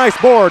Thomas. What a nice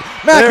board.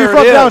 Mackey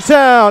from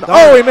downtown.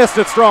 Oh, he missed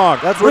it strong.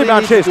 That's what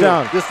rebound chase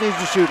down. Just needs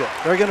to shoot it.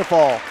 They're going to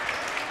fall.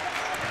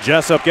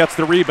 Jesup gets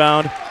the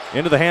rebound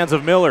into the hands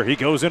of Miller. He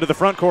goes into the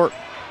front court.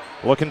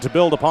 Looking to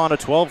build upon a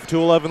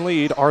 12-11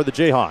 lead are the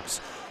Jayhawks.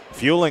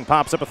 Fueling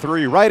pops up a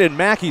three right in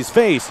Mackey's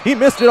face. He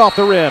missed it off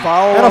the rim.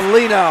 Foul on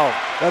Leno.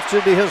 That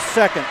should be his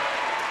second.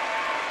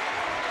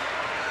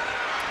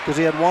 Because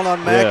he had one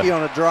on Mackey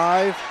on a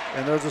drive,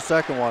 and there's a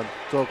second one.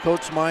 So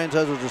Coach Mines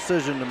has a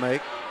decision to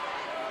make.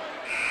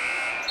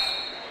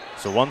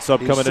 So one sub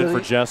coming in for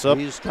Jesup.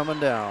 He's coming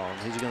down.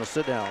 He's going to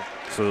sit down.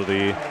 So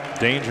the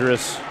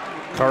dangerous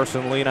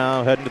Carson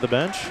Leno heading to the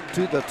bench.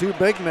 The two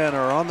big men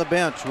are on the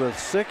bench with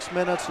 6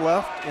 minutes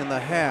left in the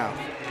half.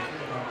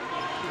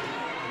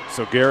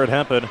 So Garrett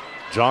Hempen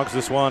jogs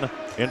this one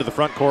into the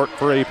front court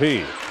for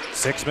AP.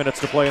 6 minutes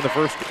to play in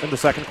the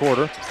second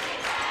quarter.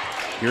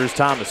 Here's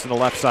Thomas in the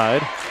left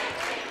side.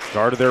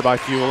 Guarded there by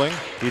Fueling.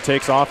 He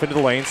takes off into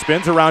the lane,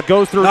 spins around,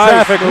 goes through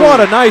traffic. What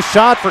a nice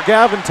shot for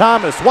Gavin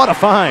Thomas. What a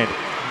find.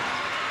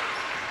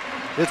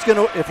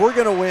 If we're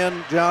gonna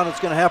win, John, it's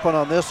gonna happen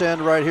on this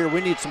end right here.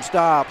 We need some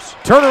stops.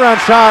 Turnaround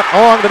shot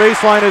along the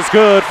baseline is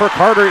good for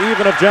Carter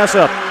Even of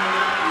Jesup.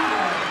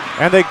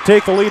 And they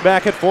take the lead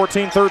back at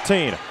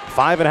 14-13.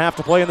 5.5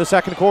 to play in the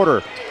second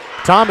quarter.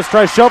 Thomas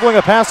tries shoveling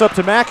a pass up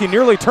to Mackey,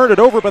 nearly turned it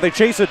over, but they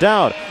chase it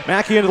down.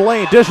 Mackey into the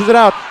lane, dishes it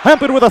out.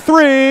 Hempen with a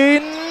three,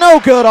 no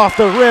good off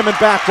the rim and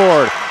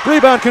backboard.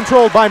 Rebound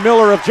controlled by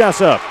Miller of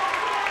Jesup.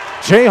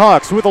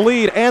 Jayhawks with the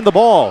lead and the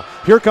ball.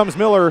 Here comes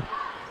Miller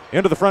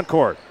into the front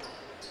court.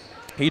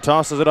 He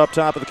tosses it up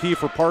top of the key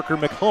for Parker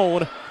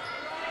McHone,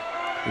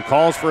 who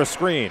calls for a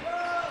screen.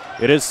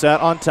 It is set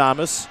on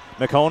Thomas.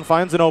 McHone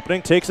finds an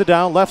opening, takes it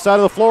down, left side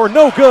of the floor,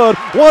 no good.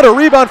 What a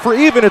rebound for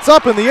Even. It's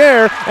up in the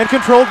air and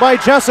controlled by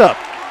Jesup.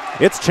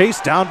 It's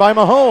chased down by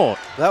Mahone.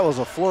 That was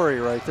a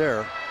flurry right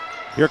there.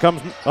 Here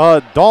comes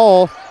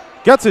Dahl.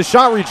 Gets his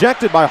shot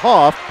rejected by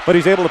Hoff, but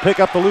he's able to pick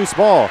up the loose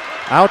ball.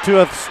 Out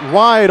to a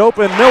wide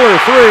open Miller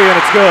three, and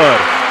it's good.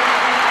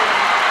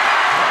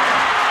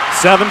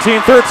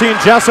 17-13,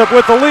 Jesup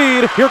with the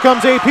lead. Here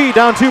comes AP,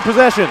 down 2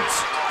 possessions.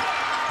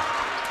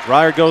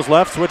 Ryard goes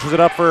left, switches it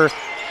up for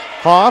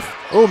Hoff.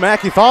 Oh,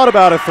 Mackey thought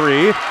about a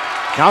three.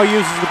 Now he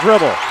uses the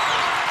dribble.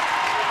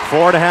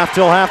 4.5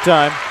 till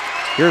halftime.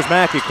 Here's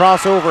Mackey,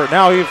 crossover.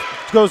 Now he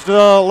goes to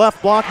the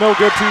left block, no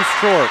good, too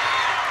short.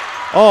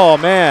 Oh,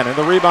 man, and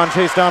the rebound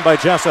chased down by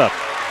Jesup.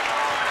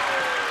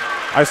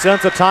 I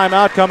sense a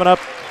timeout coming up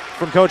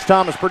from Coach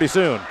Thomas pretty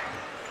soon.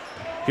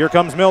 Here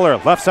comes Miller,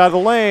 left side of the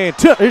lane.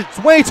 It's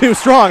way too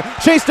strong.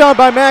 Chased down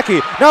by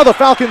Mackey. Now the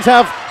Falcons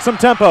have some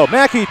tempo.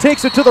 Mackey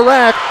takes it to the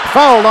rack,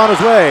 fouled on his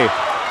way.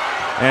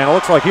 And it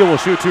looks like he will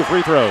shoot 2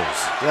 free throws.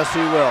 Yes,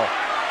 he will.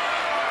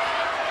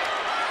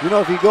 You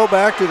know, if you go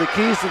back to the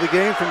keys to the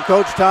game from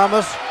Coach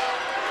Thomas,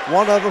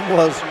 one of them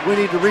was we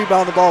need to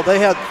rebound the ball. They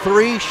had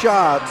 3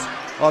 shots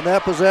on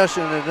that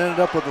possession and it ended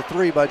up with a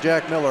 3 by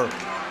Jack Miller.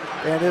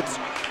 And it's,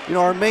 you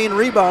know, our main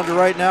rebounder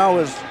right now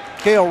is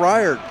Cale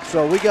Ryard.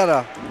 So we've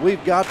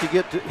got to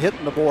get to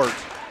hitting the boards.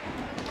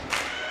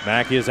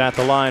 Mackey is at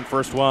the line.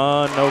 First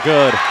one, no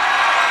good.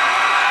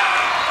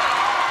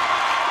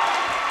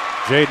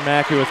 Jaden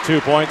Mackey with 2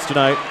 points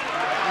tonight.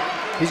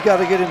 He's got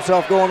to get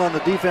himself going on the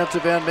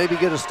defensive end, maybe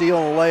get a steal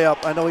and a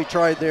layup. I know he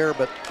tried there,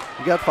 but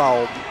he got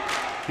fouled.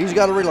 He's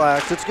got to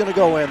relax. It's going to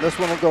go in. This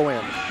one will go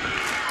in.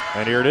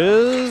 And here it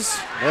is.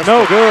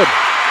 No good.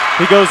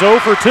 He goes 0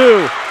 for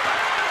 2.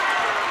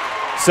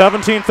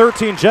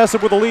 17-13,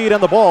 Jesup with the lead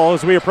and the ball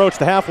as we approach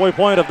the halfway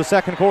point of the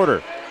second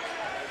quarter.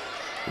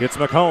 It's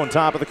McHone,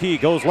 top of the key,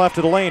 goes left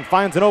to the lane,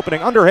 finds an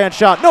opening, underhand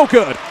shot, no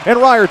good. And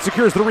Ryard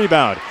secures the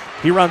rebound.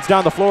 He runs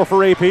down the floor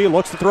for AP,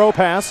 looks to throw a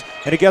pass,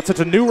 and he gets it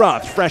to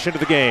Neuroth, fresh into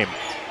the game.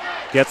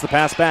 Gets the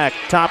pass back,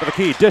 top of the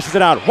key, dishes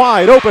it out,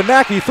 wide open,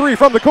 Mackey, 3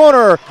 from the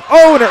corner.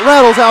 Oh, and it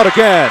rattles out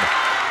again.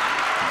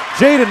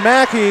 Jaden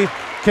Mackey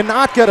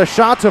cannot get a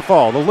shot to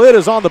fall. The lid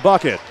is on the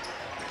bucket.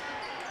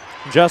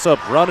 Jesup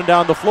running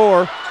down the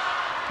floor,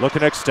 looking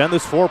to extend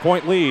this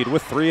 4-point lead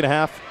with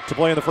 3.5 to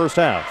play in the first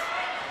half.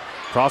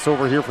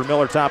 Crossover here for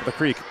Miller, top of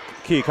the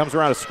key, comes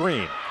around a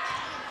screen.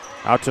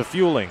 Out to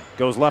Fueling,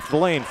 goes left of the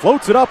lane,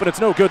 floats it up, and it's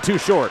no good, too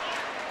short.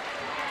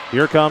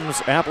 Here comes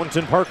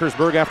Applington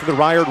Parkersburg after the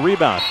Ryard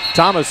rebound.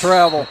 Thomas.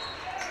 Travel.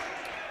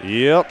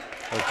 Yep.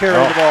 Carry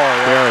the ball.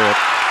 Yeah. Carry it.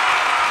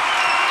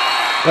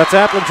 That's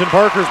Applington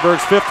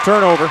Parkersburg's 5th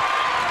turnover.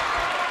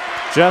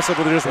 Jesup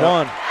with just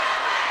one.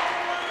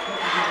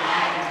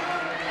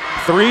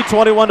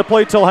 3:21 to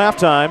play till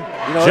halftime.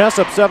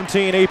 Jesup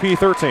 17, AP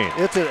 13.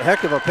 It's a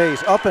heck of a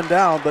pace, up and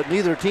down, but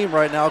neither team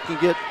right now can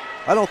get,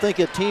 I don't think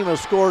a team has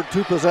scored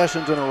 2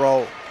 possessions in a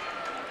row,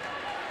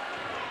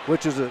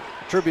 which is a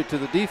tribute to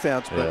the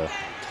defense, but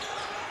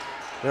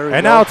there we go.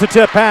 And now it's a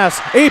tip pass.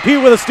 AP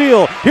with a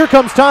steal. Here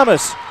comes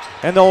Thomas,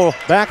 and they'll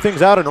back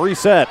things out and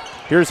reset.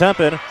 Here's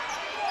Hempen.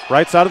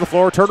 Right side of the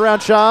floor,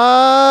 turnaround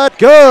shot,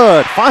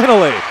 good,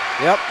 finally.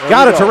 Yep.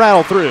 Got it to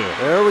rattle through.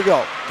 There we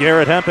go.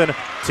 Garrett Hempen,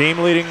 team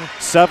leading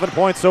 7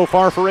 points so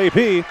far for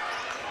AP.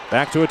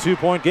 Back to a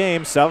 2-point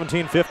game,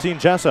 17-15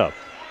 Jesup.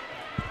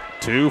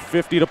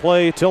 2:50 to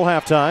play till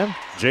halftime.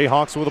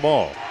 Jayhawks with the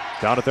ball.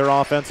 Down at their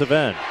offensive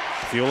end.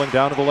 Fueling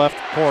down to the left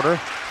corner.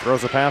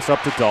 Throws a pass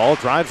up to Dahl,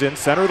 drives in,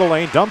 center of the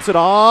lane, dumps it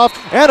off,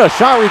 and a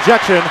shot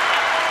rejection.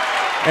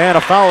 And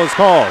a foul is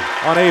called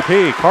on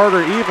AP.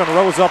 Carter even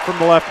rose up from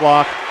the left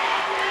block.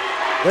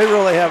 They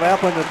really have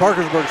Applington and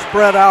Parkersburg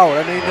spread out.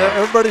 I mean,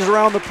 everybody's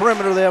around the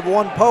perimeter. They have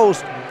one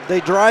post. They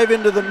drive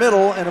into the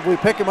middle, and if we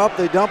pick them up,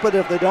 they dump it.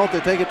 If they don't,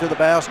 they take it to the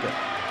basket.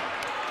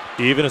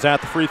 Even is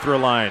at the free throw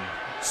line.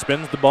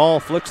 Spins the ball,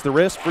 flicks the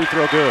wrist, free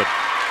throw good.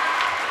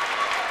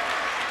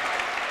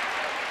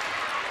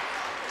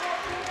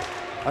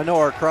 I know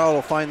our crowd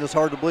will find this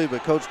hard to believe,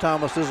 but Coach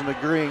Thomas isn't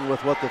agreeing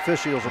with what the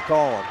officials are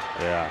calling.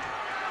 Yeah.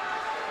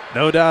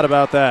 No doubt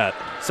about that.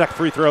 Second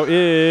free throw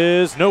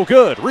is no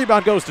good.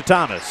 Rebound goes to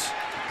Thomas.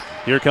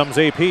 Here comes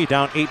AP,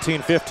 down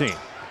 18-15.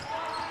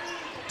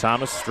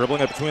 Thomas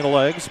dribbling it between the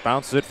legs,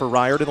 bounces it for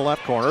Ryard in the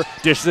left corner,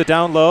 dishes it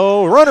down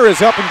low. Runner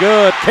is up and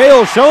good.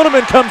 Cale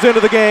Schoeneman comes into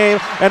the game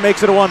and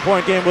makes it a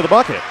 1-point game with a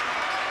bucket.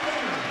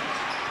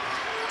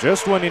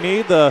 Just when you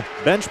need the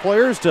bench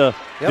players to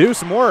do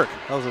some work.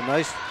 That was a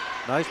nice.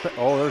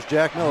 Oh, there's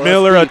Jack Miller.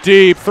 Miller, a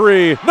deep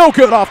 3. No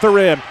good off the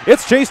rim.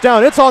 It's chased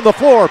down. It's on the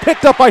floor.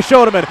 Picked up by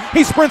Schoeneman.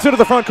 He sprints into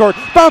the front court.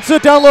 Bounces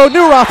it down low.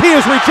 Neuroth, he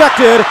is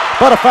rejected,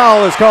 but a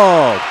foul is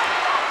called.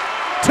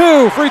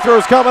 2 free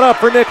throws coming up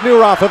for Nick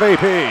Neuroth of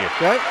AP.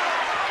 Okay.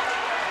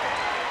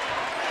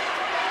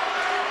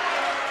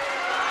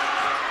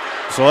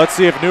 So let's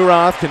see if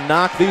Neuroth can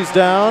knock these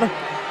down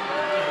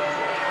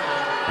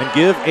and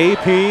give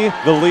AP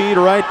the lead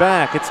right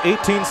back. It's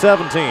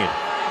 18-17.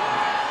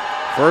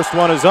 First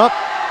one is up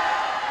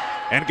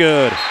and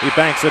good. He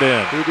banks it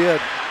in. He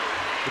did.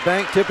 The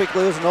bank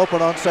typically isn't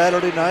open on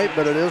Saturday night,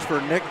 but it is for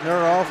Nick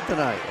Neuroth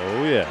tonight.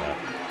 Oh, yeah.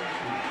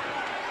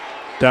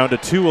 Down to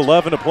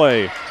 2:11 to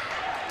play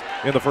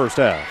in the first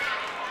half.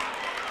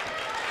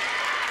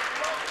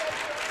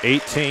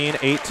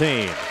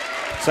 18-18.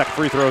 Second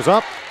free throw's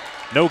up.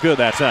 No good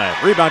that time.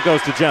 Rebound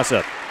goes to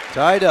Jesup.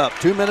 Tied up.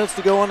 2 minutes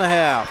to go in the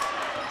half.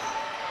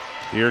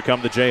 Here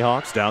come the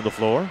Jayhawks down the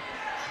floor.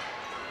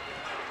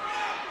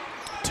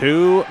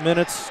 2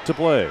 minutes to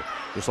play,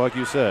 just like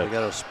you said. They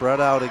got to spread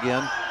out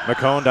again.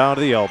 McCone down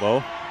to the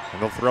elbow,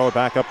 and they'll throw it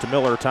back up to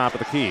Miller, top of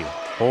the key.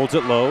 Holds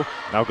it low,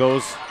 now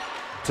goes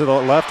to the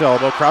left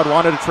elbow. Crowd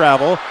wanted to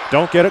travel,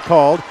 don't get it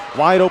called.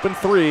 Wide open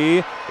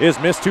 3 is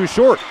missed too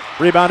short.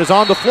 Rebound is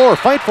on the floor,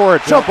 fight for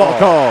it, jump ball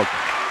called.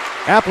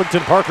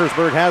 Applington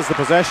Parkersburg has the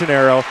possession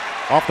arrow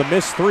off the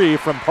missed 3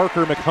 from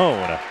Parker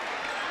McCone.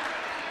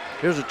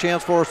 Here's a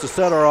chance for us to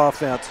set our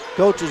offense.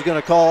 Coach is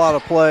going to call out a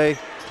play.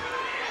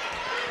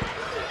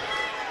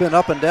 Been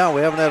up and down.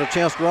 We haven't had a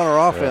chance to run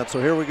our offense, so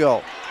here we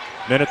go.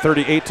 Minute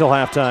 38 till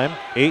halftime,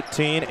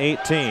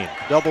 18-18.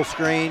 Double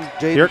screen.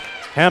 Here,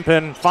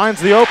 Hempen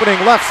finds the opening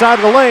left side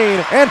of the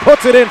lane and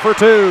puts it in for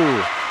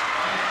 2.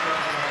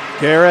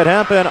 Garrett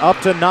Hempen up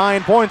to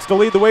 9 points to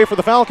lead the way for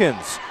the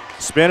Falcons.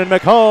 Spinning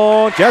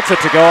McCone gets it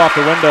to go off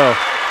the window.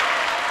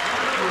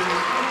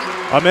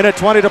 A minute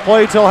 20 to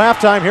play till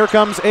halftime. Here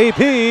comes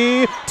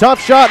AP.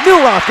 Tough shot.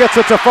 Neuroth gets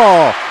it to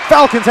fall.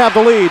 Falcons have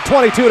the lead,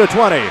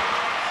 22-20.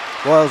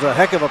 Well, it was a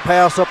heck of a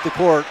pass up the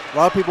court. A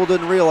lot of people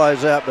didn't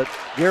realize that, but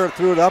Garrett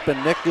threw it up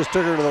and Nick just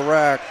took her to the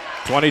rack.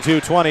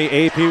 22-20,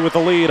 AP with the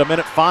lead. A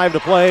minute 5 to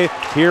play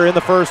here in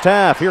the first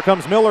half. Here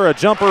comes Miller, a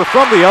jumper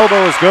from the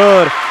elbow is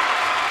good.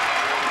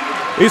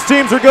 These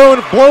teams are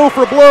going blow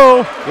for blow.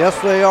 Yes,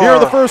 they are. Here in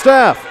the first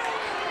half.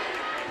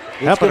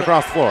 Hempen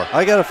across the floor.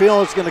 I got a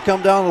feeling it's going to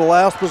come down to the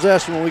last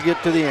possession when we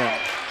get to the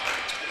end.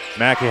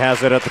 Mackey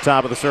has it at the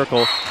top of the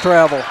circle.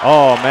 Travel.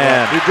 Oh,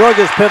 man. Yeah, he drug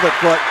his pivot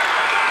foot.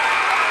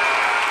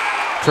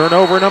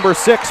 Turnover number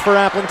 6 for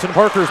Appleton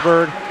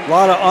Parkersburg. A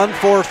lot of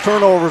unforced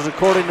turnovers,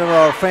 according to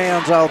our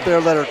fans out there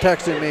that are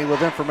texting me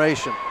with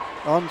information.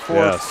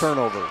 Unforced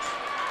turnovers.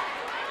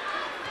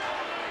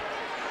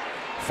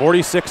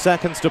 46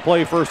 seconds to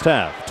play first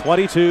half.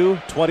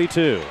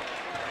 22-22.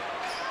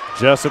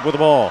 Jesup with the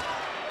ball.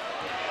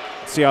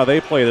 See how they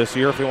play this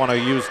year, if they want to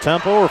use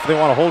tempo or if they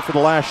want to hold for the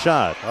last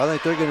shot. I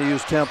think they're going to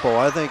use tempo.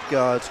 I think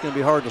it's going to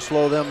be hard to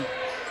slow them.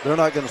 They're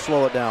not going to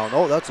slow it down.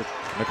 Oh, that's a...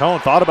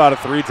 McCone thought about it.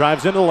 3,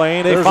 drives into the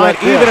lane. They There's find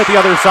that even kick. at the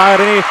other side,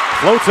 and he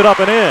floats it up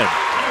and in.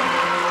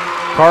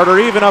 Carter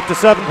even up to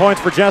 7 points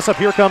for Jesup.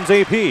 Here comes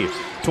AP.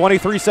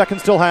 23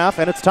 seconds till half,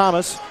 and it's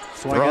Thomas.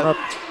 Thrown up.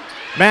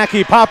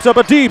 Mackey pops up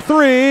a deep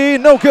 3.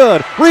 No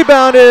good.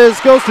 Rebound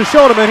goes to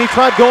Schoeneman. He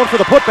tried going for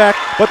the putback,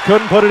 but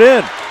couldn't put it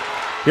in.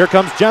 Here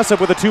comes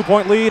Jesup with a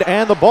 2-point lead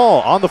and the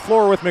ball on the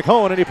floor with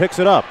McCone, and he picks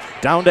it up.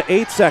 Down to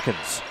 8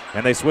 seconds.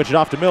 And they switch it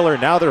off to Miller.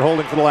 Now they're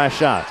holding for the last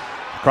shot.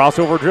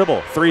 Crossover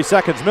dribble. 3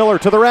 seconds. Miller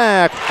to the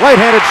rack.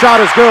 Right-handed shot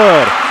is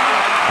good.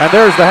 And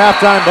there's the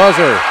halftime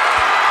buzzer.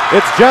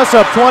 It's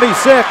Jesup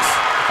 26.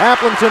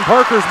 Appleton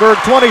Parkersburg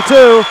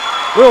 22.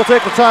 We'll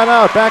take the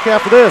timeout. Back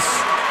after this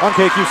on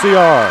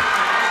KQCR.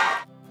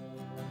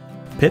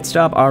 Pit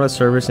Stop Auto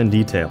Service and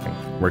Detailing.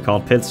 We're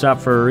called Pit Stop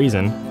for a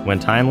reason. When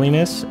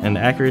timeliness and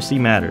accuracy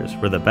matters,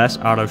 we're the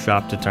best auto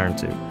shop to turn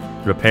to.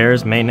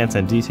 Repairs, maintenance,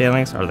 and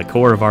detailings are the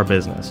core of our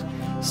business.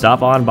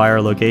 Stop on by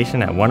our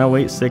location at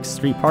 108 6th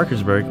Street,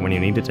 Parkersburg when you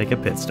need to take a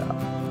pit stop.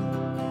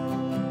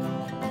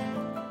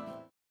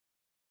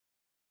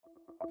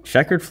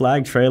 Checkered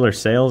Flag Trailer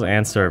Sales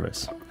and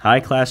Service.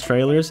 High-class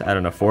trailers at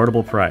an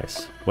affordable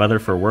price. Whether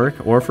for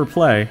work or for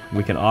play,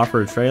 we can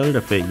offer a trailer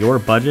to fit your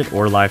budget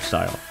or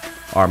lifestyle.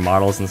 Our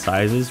models and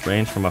sizes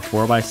range from a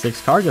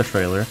 4x6 cargo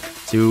trailer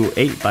to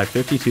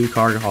 8x52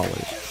 cargo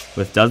haulers,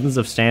 with dozens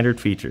of standard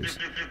features.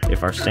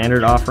 If our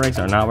standard offerings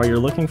are not what you're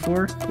looking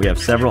for, we have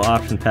several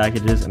option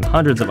packages and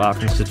hundreds of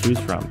options to choose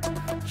from.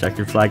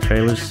 Checkered Flag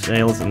Trailers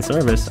Sales and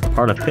Service, a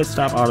part of Pit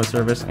Stop Auto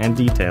Service and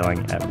Detailing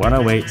at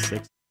 108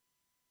 6th.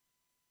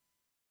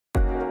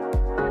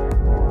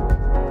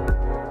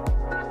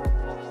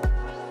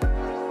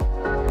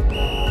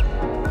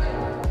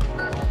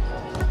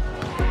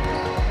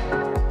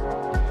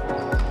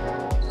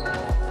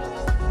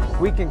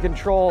 We can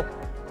control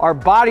our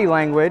body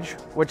language,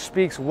 which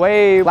speaks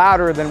way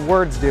louder than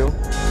words do.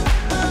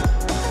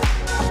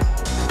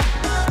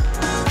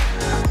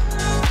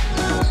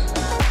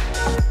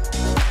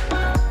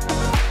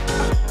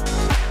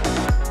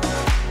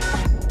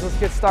 Let's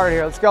get started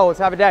here. Let's go. Let's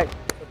have a day.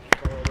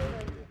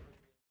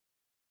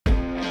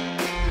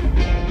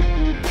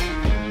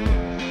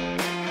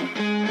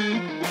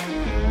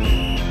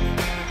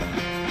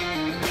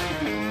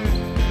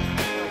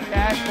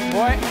 Okay,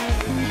 boy.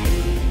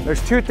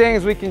 There's 2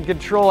 things we can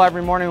control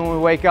every morning when we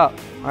wake up.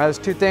 All right, those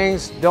 2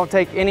 things don't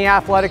take any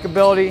athletic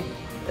ability.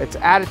 It's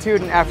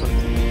attitude and effort.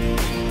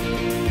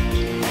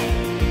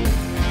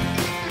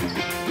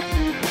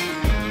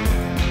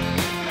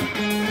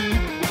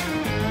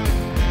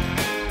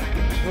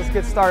 Let's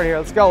get started here.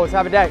 Let's go. Let's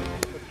have a day.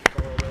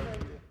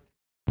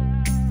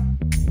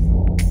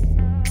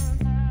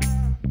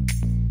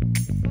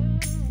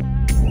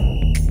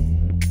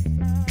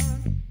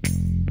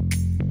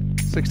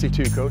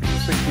 .62, Coach.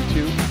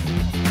 62.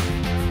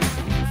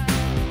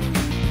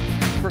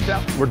 First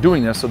down. We're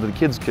doing this so that the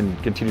kids can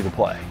continue to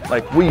play.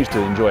 Like we used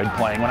to enjoy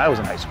playing when I was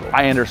in high school.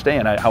 I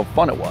understand how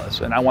fun it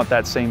was, and I want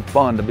that same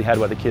fun to be had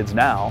by the kids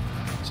now.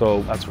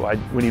 So that's why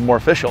we need more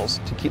officials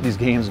to keep these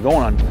games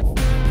going on.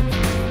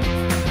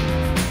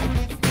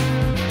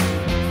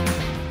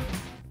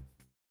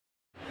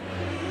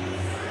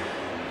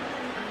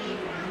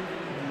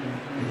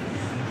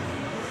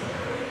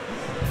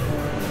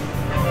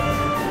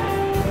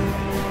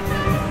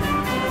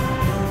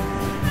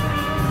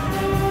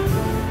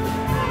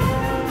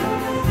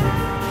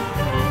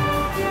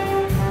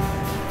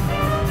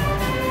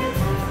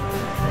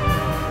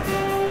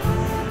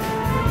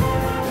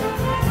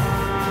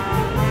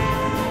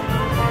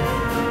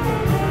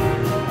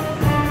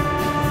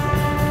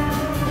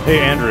 Hey,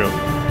 Andrew.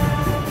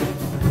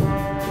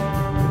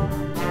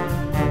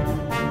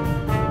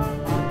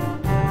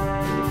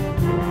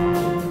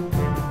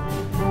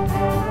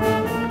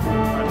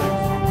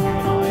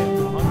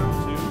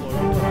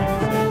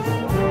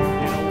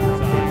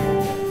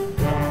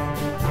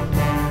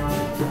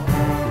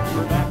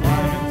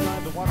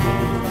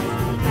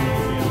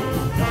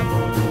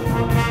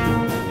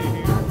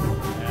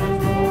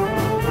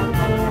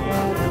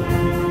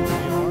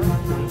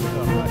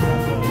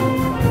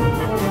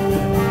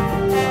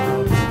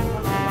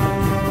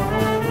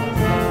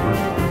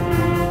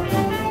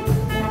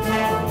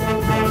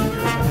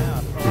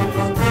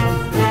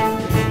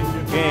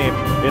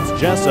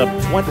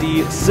 Jesup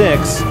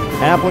 26,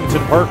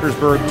 Appleton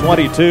Parkersburg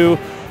 22.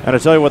 And I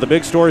tell you what, the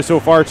big story so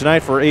far tonight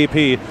for AP,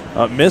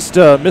 missed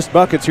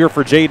buckets here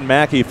for Jaden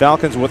Mackey.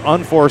 Falcons with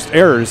unforced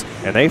errors,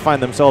 and they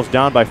find themselves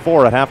down by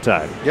 4 at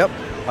halftime. Yep,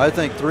 I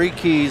think 3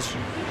 keys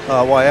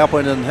why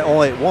Appleton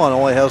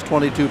only has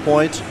 22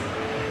 points,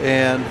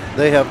 and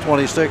they have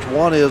 26.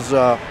 One is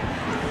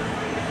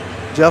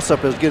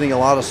Jesup is getting a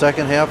lot of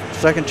second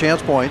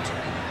chance points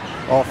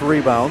off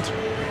rebounds.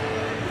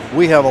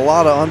 We have a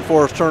lot of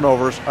unforced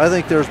turnovers. I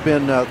think there's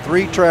been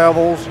 3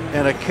 travels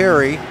and a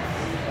carry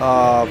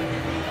that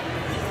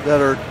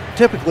are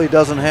typically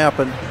doesn't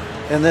happen,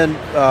 and then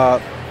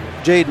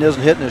Jaden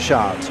isn't hitting his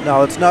shots.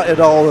 Now it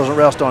all doesn't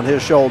rest on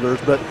his shoulders,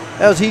 but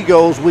as he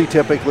goes, we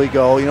typically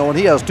go. You know, when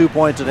he has 2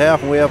 points at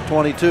half and we have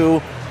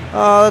 22,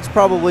 that's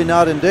probably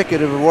not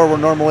indicative of where we're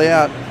normally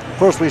at. Of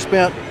course, we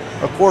spent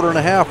a quarter and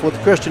a half with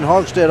Christian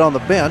Hogstead on the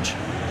bench.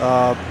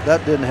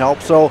 That didn't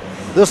help. So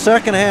this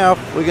second half,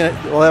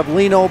 we'll have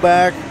Lino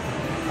back,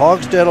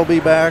 Hogstead will be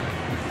back.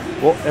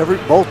 Well,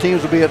 both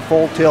teams will be at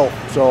full tilt,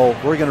 so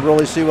we're going to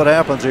really see what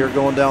happens here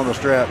going down the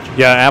stretch.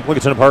 Yeah,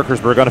 Appleton and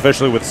Parkersburg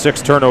unofficially with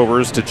 6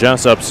 turnovers to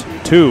Jesup's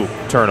 2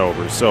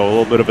 turnovers, so a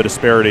little bit of a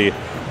disparity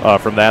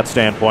from that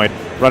standpoint.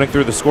 Running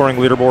through the scoring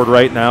leaderboard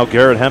right now,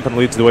 Garrett Hempen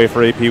leads the way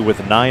for AP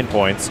with 9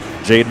 points.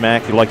 Jaden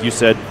Mack, like you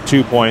said,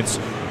 2 points.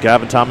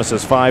 Gavin Thomas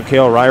has 5.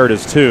 Cale Ryard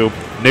has 2.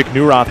 Nick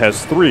Neuroth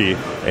has 3.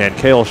 And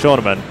Cale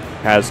Schoeneman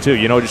has 2.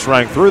 You know, just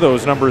running through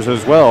those numbers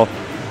as well,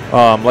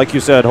 like you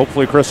said,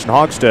 hopefully Christian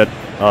Hogstead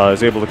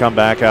is able to come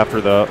back after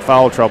the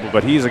foul trouble,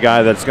 but he's a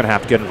guy that's going to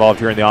have to get involved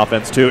here in the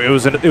offense too. It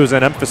was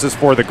an emphasis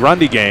for the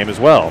Grundy game as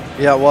well.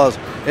 Yeah, it was.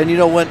 And you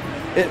know,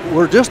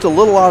 we're just a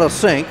little out of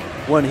sync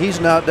when he's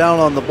not down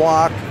on the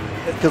block,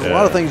 because a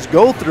lot of things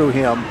go through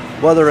him,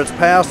 whether it's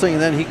passing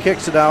and then he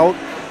kicks it out,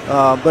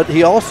 but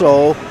he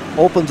also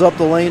opens up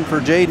the lane for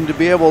Jaden to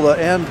be able to,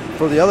 and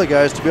for the other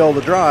guys to be able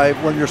to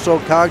drive when you're so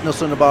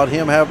cognizant about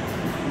him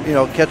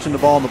catching the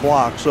ball on the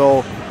block.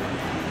 So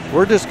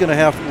we're just going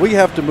to we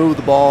have to move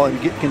the ball and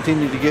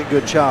continue to get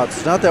good shots.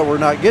 It's not that we're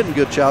not getting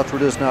good shots, we're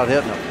just not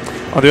hitting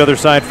them. On the other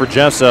side for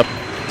Jesup,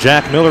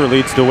 Jack Miller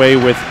leads the way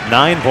with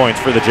 9 points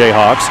for the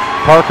Jayhawks.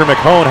 Parker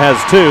McHone has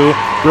 2,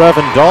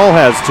 Brevin Dahl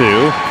has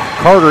 2,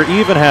 Carter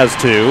Even has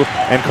 2,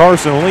 and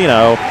Carson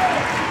Lino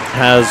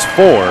has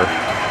 4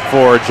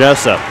 for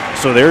Jesup.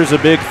 So there's a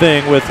big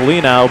thing with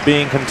Lino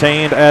being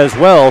contained as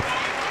well.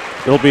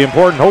 It'll be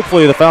important.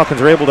 Hopefully the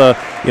Falcons are able to,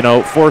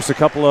 force a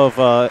couple of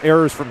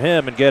errors from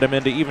him and get him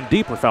into even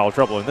deeper foul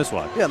trouble in this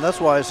one. Yeah, and that's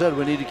why I said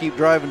we need to keep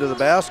driving to the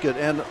basket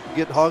and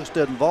get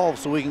Hogstead involved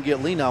so we can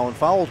get Lino in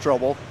foul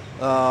trouble,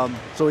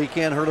 so he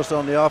can't hurt us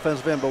on the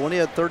offensive end. But when he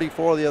had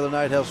 34 the other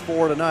night, has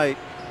 4 tonight,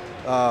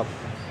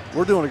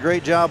 we're doing a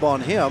great job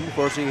on him. Of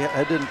course, he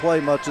didn't play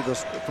much of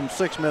this from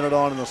 6 minutes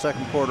on in the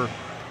second quarter.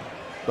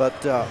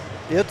 But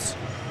it's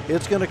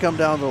going to come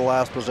down to the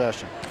last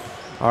possession.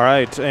 All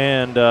right,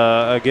 and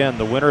again,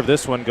 the winner of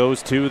this one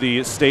goes to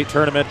the state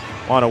tournament.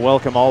 Want to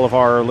welcome all of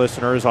our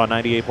listeners on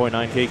 98.9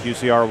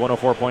 KQCR,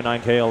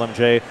 104.9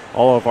 KLMJ,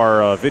 all of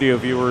our video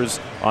viewers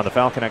on the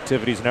Falcon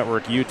Activities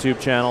Network YouTube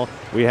channel.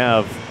 We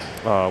have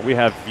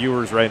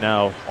viewers right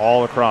now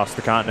all across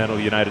the continental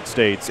United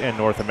States and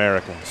North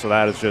America, so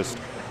that is just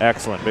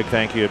excellent. Big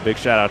thank you, big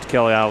shout out to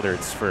Kelly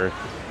Alderts for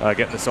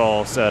getting this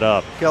all set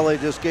up. Kelly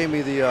just gave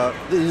me these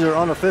are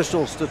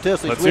unofficial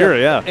statistics. Let's hear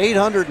it, yeah.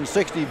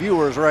 860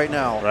 viewers right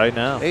now.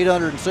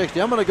 860.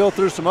 I'm going to go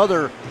through some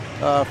other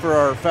for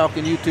our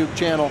Falcon YouTube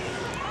channel.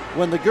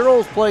 When the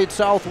girls played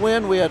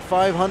Southwind, we had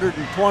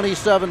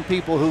 527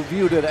 people who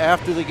viewed it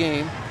after the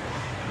game.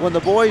 When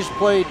the boys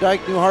played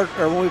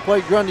when we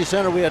played Grundy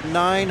Center, we had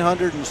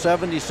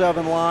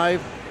 977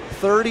 live.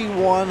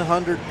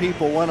 3,100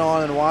 people went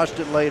on and watched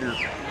it later.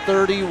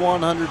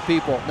 3,100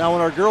 people. Now, when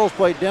our girls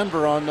played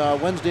Denver on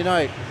Wednesday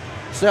night,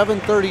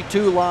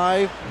 732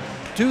 live,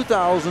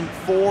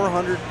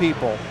 2,400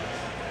 people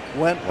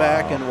went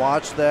back and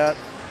watched that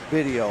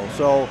video.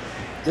 So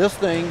this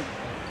thing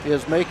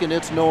is making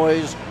its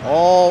noise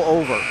all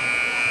over.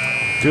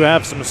 To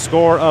have some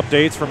score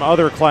updates from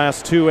other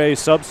Class 2A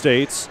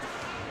substates,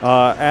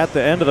 at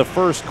the end of the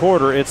first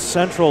quarter, it's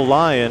Central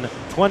Lyon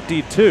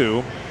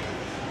 22,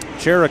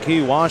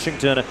 Cherokee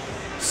Washington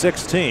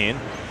 16.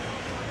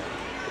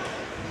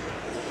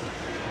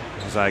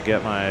 As I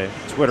get my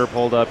Twitter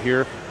pulled up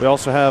here, we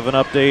also have an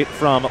update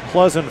from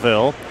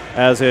Pleasantville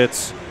as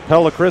it's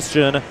Pella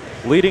Christian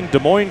leading Des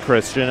Moines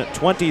Christian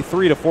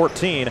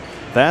 23-14.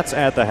 That's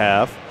at the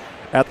half.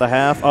 At the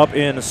half, up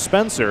in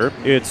Spencer,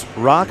 it's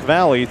Rock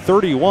Valley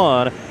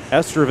 31,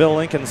 Esterville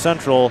Lincoln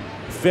Central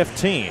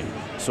 15.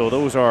 So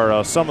those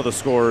are some of the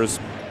scores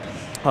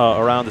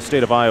around the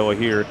state of Iowa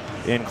here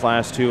in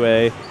Class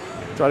 2A.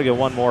 Try to get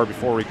one more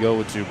before we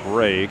go to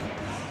break.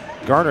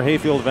 Garner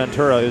Hayfield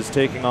Ventura is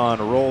taking on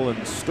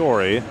Roland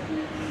Story.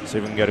 See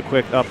if we can get a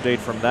quick update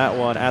from that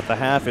one. At the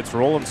half, it's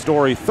Roland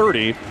Story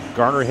 30,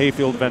 Garner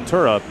Hayfield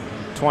Ventura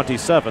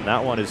 27.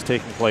 That one is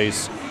taking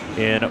place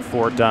in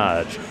Fort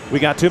Dodge. We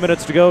got 2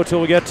 minutes to go till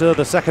we get to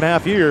the second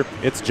half here.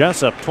 It's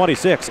Jesup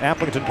 26,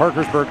 Appleton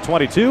Parkersburg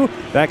 22.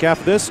 Back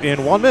after this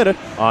in 1 minute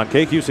on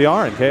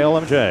KQCR and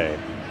KLMJ.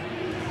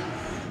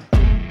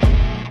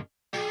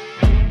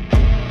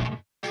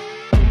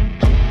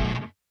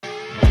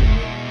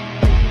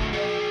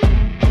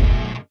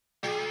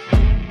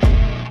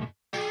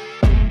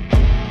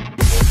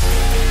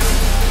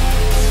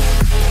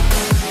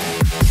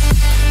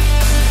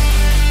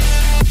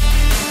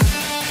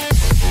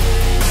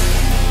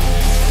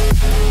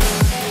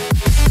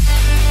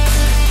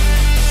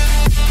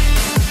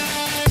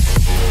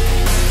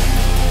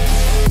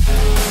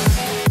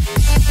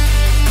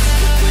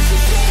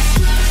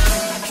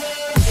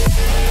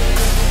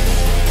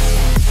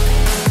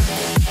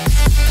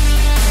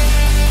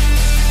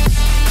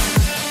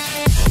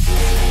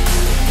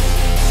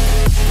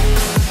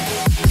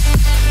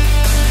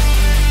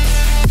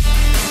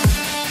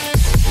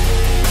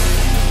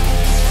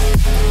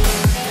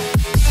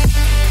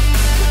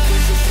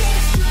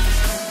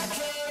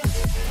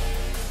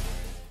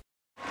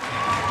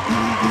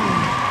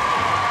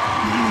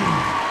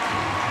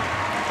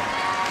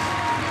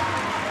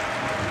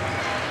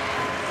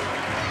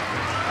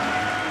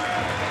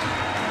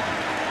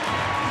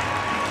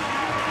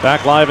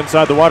 Back live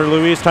inside the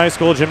Waterloo East High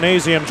School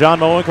Gymnasium.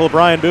 John Mowinkle,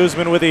 Brian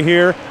Boozman with you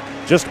here.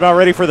 Just about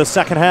ready for the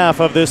second half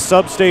of this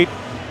Substate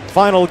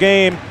final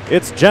game.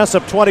 It's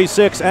Jesup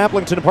 26,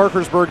 Appleton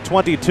Parkersburg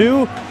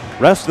 22.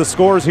 Rest of the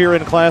scores here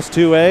in Class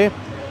 2A.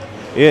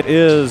 It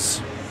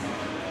is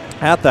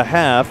at the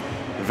half,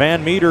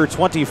 Van Meter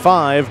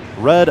 25,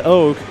 Red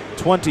Oak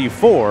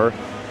 24.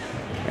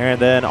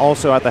 And then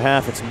also at the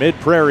half, it's Mid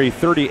Prairie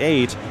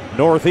 38,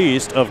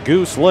 northeast of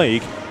Goose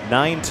Lake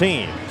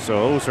 19.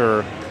 So those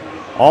are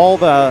all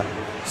the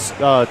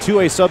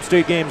 2A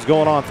Substate games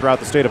going on throughout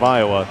the state of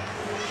Iowa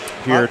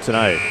here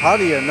tonight. How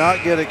do you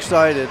not get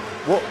excited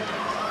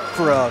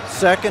for a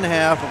second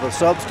half of a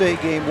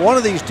Substate game? One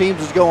of these teams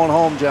is going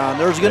home, John.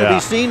 There's going to be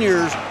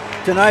seniors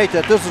tonight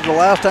that this is the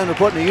last time they're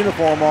putting a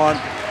uniform on,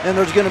 and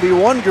there's going to be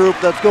one group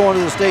that's going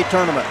to the state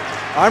tournament.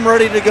 I'm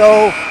ready to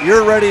go.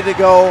 You're ready to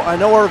go. I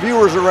know our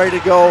viewers are ready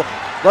to go.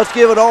 Let's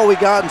give it all we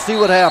got and see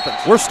what happens.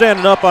 We're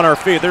standing up on our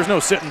feet. There's no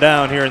sitting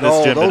down here in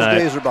this gym tonight.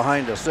 Those days are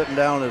behind us. Sitting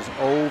down is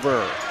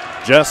over.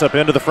 Jesup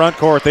into the front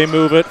court. They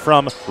move it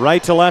from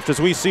right to left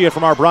as we see it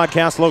from our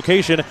broadcast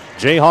location.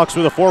 Jayhawks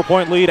with a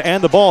 4-point lead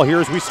and the ball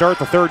here as we start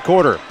the third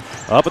quarter.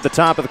 Up at the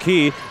top of the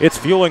key, it's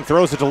Fueling,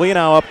 throws it to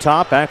Lenau up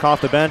top, back off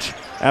the bench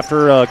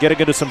after getting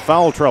into some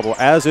foul trouble,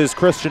 as is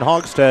Christian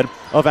Hogstead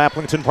of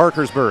Appleton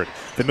Parkersburg.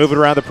 They move it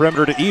around the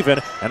perimeter to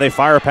Even, and they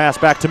fire a pass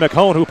back to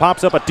McHone, who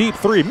pops up a deep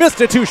three.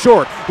 Missed it too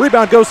short.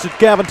 Rebound goes to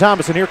Gavin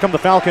Thomas, and here come the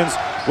Falcons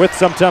with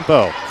some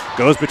tempo.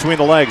 Goes between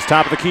the legs,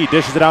 top of the key,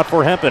 dishes it out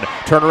for Hempen.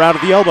 Turn around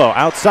at the elbow,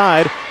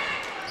 outside.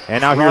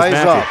 And now here's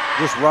Mackey.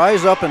 Just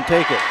rise up and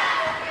take it.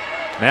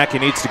 Mackey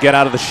needs to get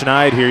out of the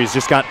schneid here. He's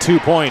just got 2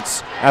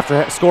 points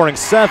after scoring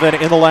 7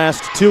 in the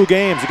last 2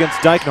 games against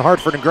Dike and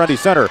Hartford and Grundy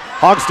Center.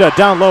 Hogstead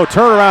down low,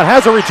 turnaround,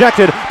 has it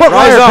rejected, but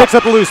Ryard picks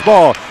up the loose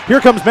ball. Here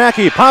comes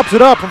Mackey, pops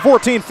it up from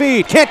 14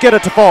 feet, can't get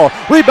it to fall.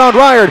 Rebound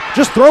Ryard,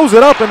 just throws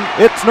it up and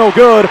it's no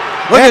good.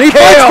 And he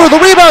fights for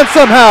the rebound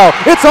somehow.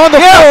 It's on the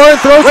floor and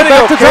throws it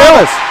back to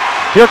Thomas.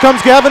 Here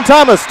comes Gavin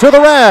Thomas to the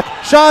rack.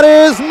 Shot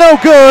is no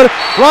good.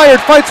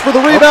 Ryard fights for the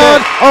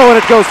rebound. Oh, and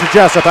it goes to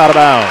Jesup out of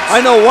bounds. I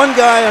know one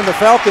guy on the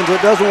Falcons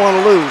that doesn't want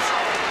to lose.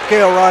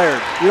 Cale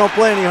Ryard. You don't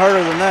play any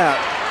harder than that.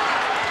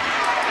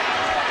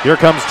 Here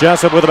comes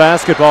Jesup with a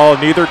basketball.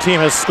 Neither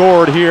team has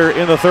scored here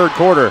in the third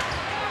quarter.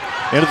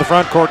 Into the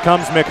front court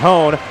comes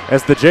McHone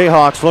as the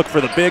Jayhawks look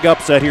for the big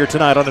upset here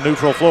tonight on the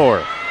neutral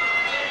floor.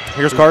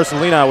 Here's Carson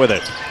Lenau with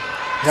it.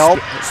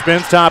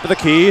 Spins top of the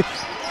key.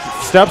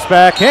 Steps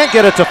back, can't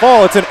get it to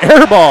fall. It's an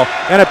air ball,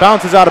 and it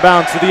bounces out of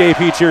bounds to the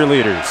AP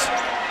cheerleaders.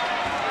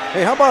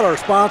 Hey, how about our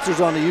sponsors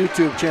on the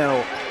YouTube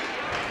channel?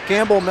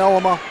 Campbell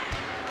Melima,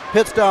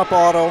 Pit Stop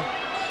Auto,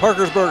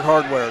 Parkersburg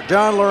Hardware,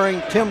 John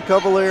Luring, Tim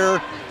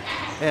Cavalier,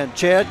 and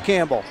Chad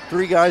Campbell.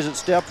 3 guys that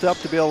stepped up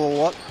to be able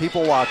to let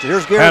people watch it.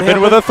 Here's Garrett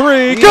Hempen with a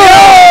 3. Go!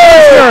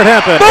 Garrett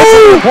Hempen. It's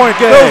a 2-point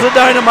game. Goes the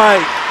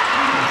dynamite.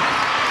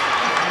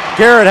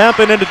 Garrett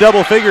Hempen into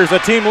double figures, a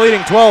team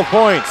leading 12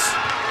 points.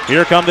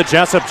 Here come the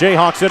Jesup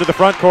Jayhawks into the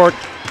front court.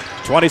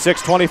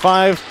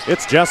 26-25.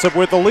 It's Jesup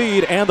with the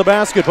lead and the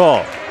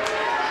basketball.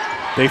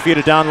 They feed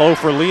it down low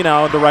for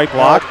Lenau in the right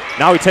block.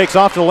 Now he takes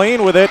off the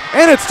lane with it,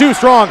 and it's too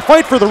strong.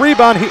 Fight for the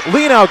rebound.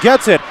 Lenau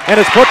gets it, and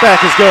his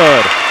putback is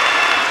good.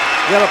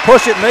 You got to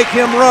push it, make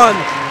him run.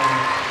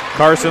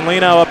 Carson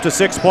Lenau up to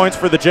 6 points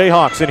for the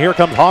Jayhawks, and here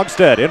comes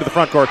Hogstead into the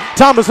front court.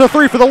 Thomas a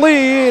 3 for the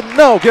lead.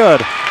 No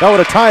good. That would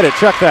have tied it.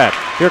 Check that.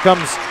 Here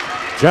comes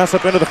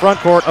Jesup into the front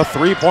court, a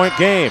 3-point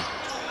game.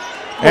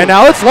 And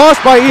now it's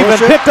lost by Even,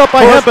 picked up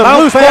by Hempen,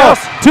 loose ball,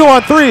 2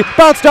 on 3,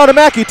 bounced down to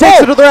Mackey,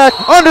 takes it to the rack,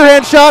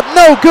 underhand shot,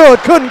 no good,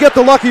 couldn't get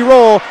the lucky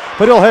roll,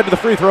 but he'll head to the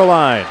free throw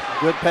line.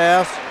 Good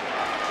pass.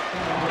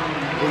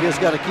 We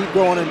just got to keep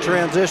going in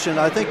transition.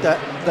 I think that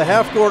the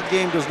half-court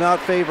game does not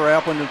favor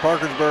Appleton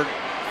Parkersburg.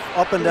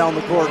 Up and down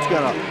the court,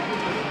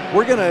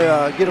 we're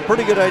gonna get a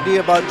pretty good idea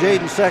about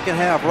Jaden's second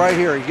half right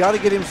here. He's got to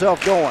get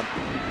himself going.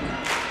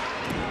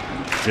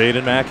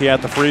 Jaden Mackey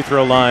at the free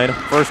throw line.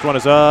 First one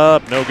is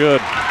up, no good.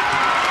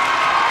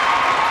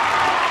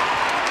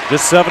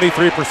 Just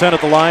 73%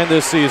 at the line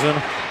this season.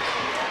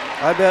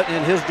 I bet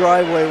in his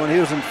driveway when he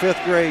was in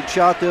 5th grade,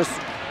 shot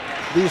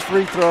these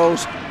free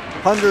throws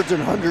hundreds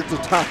and hundreds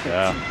of times.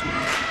 Yeah.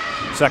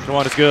 Second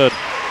one is good.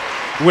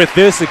 With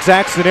this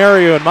exact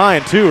scenario in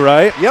mind too,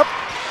 right? Yep.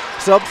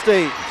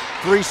 Substate,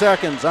 3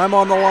 seconds. I'm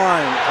on the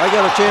line. I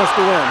got a chance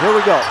to win. Here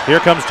we go. Here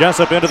comes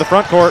Jesup into the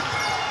front court.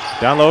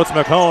 Down low, it's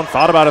McHone.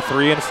 Thought about a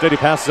 3, and instead he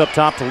passes up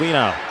top to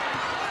Lenau.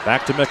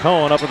 Back to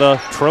McHone, up with the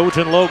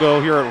Trojan logo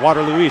here at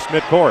Waterloo East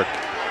midcourt.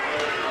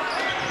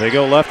 They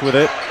go left with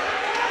it.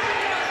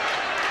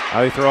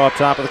 Now they throw up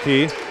top of the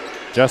key.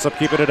 Jesup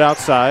keeping it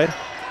outside.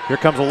 Here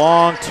comes a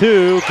long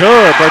 2.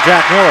 Good by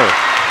Jack Miller.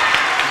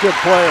 Good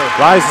player.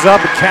 Rises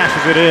up and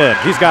cashes it in.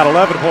 He's got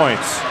 11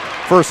 points.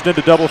 First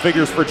into double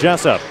figures for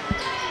Jesup.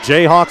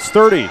 Jayhawks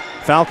 30,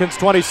 Falcons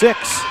 26.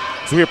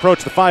 So we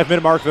approach the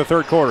 5-minute mark of the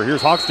third quarter.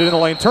 Here's Hogstead in the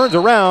lane, turns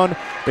around.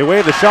 They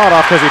wave the shot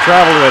off because he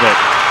traveled with it.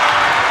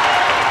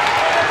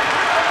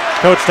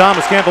 Coach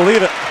Thomas can't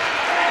believe it.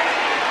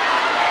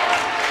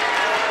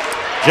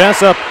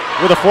 Jesup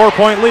with a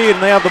 4-point lead,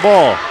 and they have the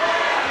ball.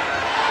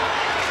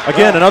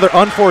 Again, another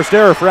unforced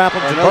error for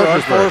Appleton Parkersburg.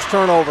 Unforced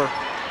turnover.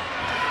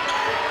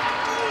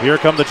 Here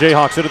come the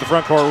Jayhawks into the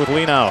front court with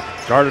Lenau.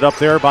 Guarded up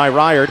there by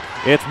Ryard.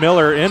 It's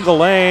Miller in the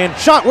lane.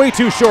 Shot way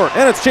too short,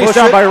 and it's chased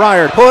down by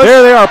Ryard.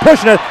 There they are,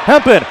 pushing it.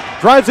 Hempen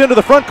drives into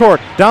the front court,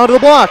 down to the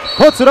block,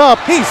 puts it up.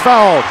 He's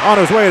fouled on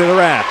his way to the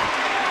rack.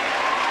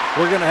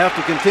 We're going to have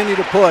to continue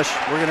to push.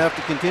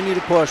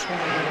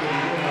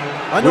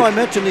 I know I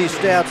mentioned these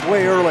stats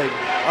way early.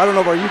 I don't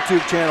know of our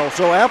YouTube channel.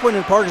 So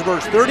Appleton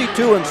Parkersburg's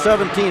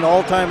 32-17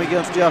 all-time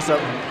against Jesup.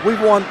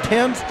 We've won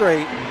 10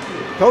 straight.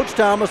 Coach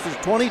Thomas is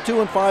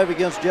 22-5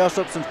 against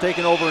Jesup since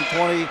taking over in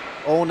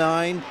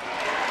 2009.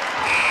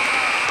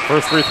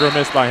 First free throw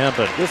missed by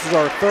Hempen. This is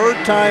our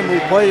third time we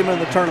played him in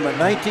the tournament.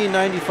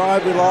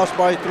 1995 we lost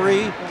by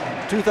 3.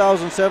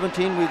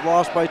 2017 we've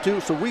lost by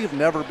 2. So we've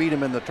never beat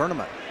him in the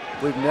tournament.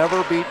 We've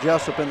never beat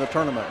Jesup in the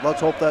tournament.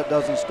 Let's hope that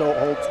doesn't still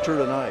hold true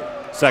tonight.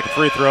 Second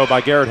free throw by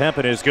Garrett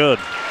Hempen is good.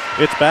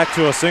 It's back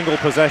to a single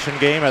possession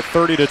game at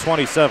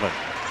 30-27.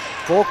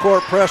 Full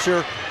court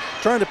pressure.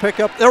 Trying to pick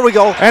up. There we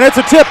go. And it's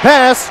a tip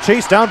pass.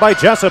 Chased down by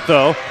Jesup,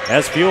 though,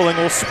 as Fueling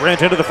will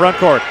sprint into the front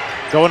court.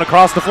 Going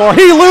across the floor.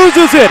 He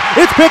loses it.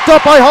 It's picked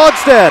up by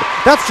Hogstad.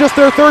 That's just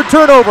their third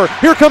turnover.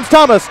 Here comes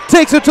Thomas.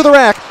 Takes it to the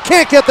rack.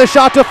 Can't get the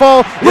shot to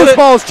fall. Loose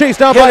ball is chased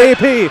down by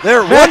AP.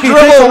 There, Mackey one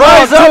dribble,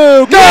 rise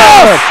up.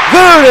 Yes!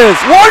 There it is.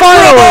 One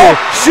Finally. dribble,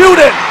 shoot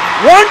it.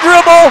 One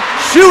dribble,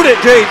 shoot it,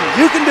 Jaden.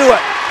 You can do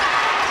it.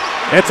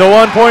 It's a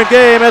one-point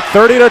game at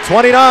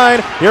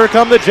 30-29. Here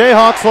come the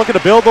Jayhawks looking to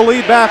build the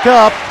lead back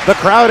up. The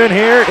crowd in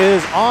here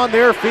is on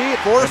their feet.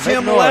 Force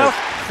him left.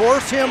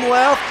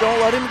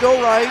 Don't let him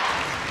go right.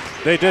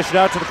 They dish it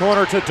out to the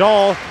corner to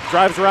Dahl.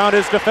 Drives around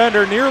his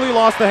defender. Nearly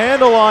lost the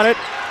handle on it.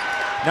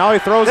 Now he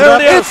throws it up.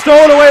 It's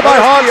stolen away by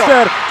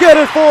Hogstad. Get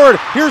it forward.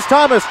 Here's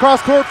Thomas.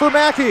 Cross court for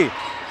Mackey.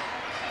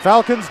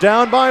 Falcons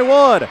down by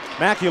 1.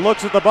 Mackey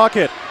looks at the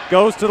bucket.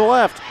 Goes to the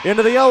left.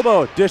 Into the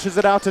elbow. Dishes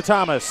it out to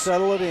Thomas.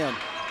 Settle it in.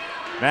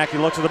 Mackey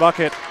looks at the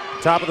bucket,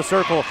 top of the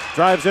circle,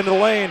 drives into the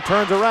lane,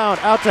 turns around,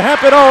 out to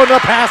Hempen. Oh, and the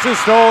pass is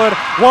stolen.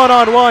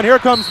 One-on-one. Here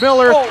comes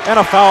Miller, and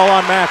a foul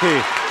on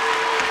Mackey.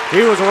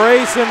 He was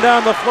racing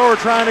down the floor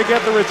trying to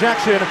get the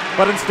rejection,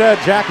 but instead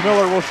Jack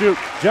Miller will shoot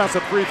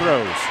Jesup free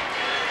throws.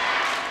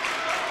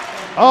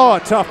 Oh, a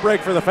tough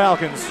break for the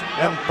Falcons,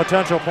 and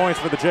potential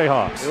points for the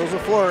Jayhawks. It was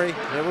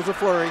a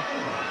flurry.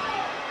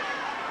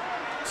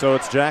 So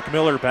it's Jack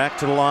Miller back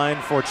to the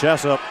line for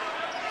Jesup.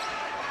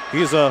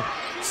 He's a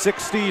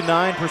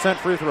 69%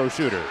 free throw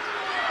shooter.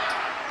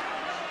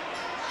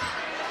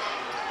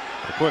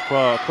 A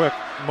quick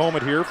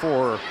moment here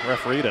for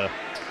referee to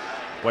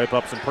wipe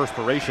up some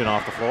perspiration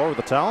off the floor with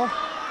a towel.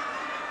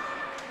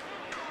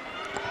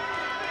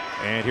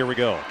 And here we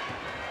go.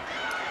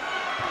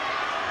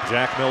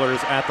 Jack Miller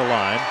is at the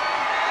line,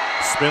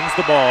 spins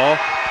the ball,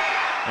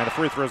 and the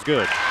free throw is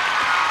good.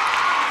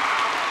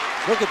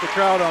 Look at the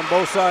crowd on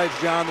both sides,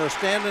 John. They're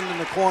standing in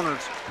the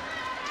corners.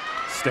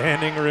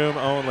 Standing room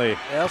only.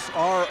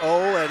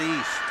 SRO at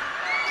East.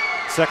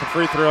 Second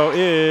free throw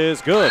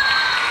is good.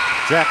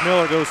 Jack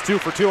Miller goes 2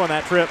 for 2 on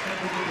that trip.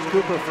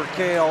 Cooper for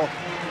Kale.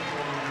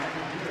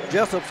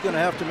 Jessup's going to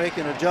have to make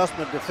an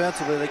adjustment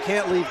defensively. They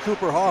can't leave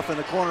Cooper Hoff in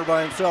the corner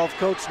by himself.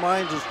 Coach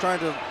Smines is trying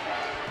to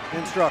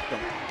instruct them.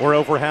 We're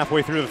over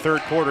halfway through the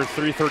third quarter,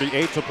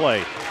 3:38 to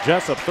play.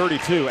 Jesup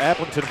 32,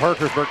 Appleton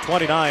Parkersburg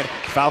 29.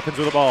 Falcons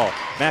with the ball.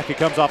 Mackey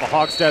comes off a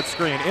Hogstad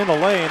screen in the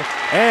lane,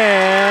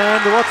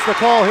 and what's the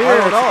call here? I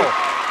don't know.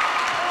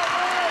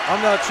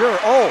 I'm not sure.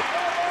 Oh,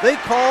 they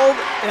called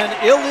an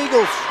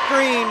illegal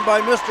screen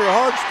by Mr.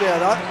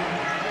 Hogstad.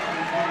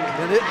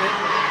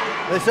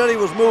 They said he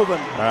was moving.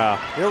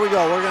 Here we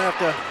go. We're going to have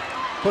to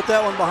put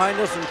that one behind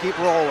us and keep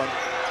rolling.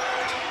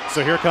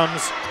 So here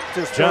comes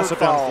Jesup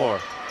down the floor.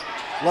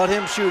 Let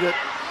him shoot it.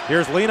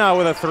 Here's Lenau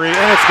with a 3,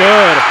 and it's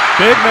good.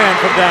 Big man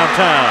from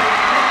downtown.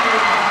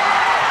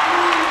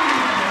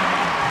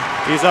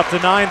 He's up to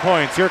 9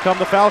 points. Here come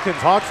the Falcons.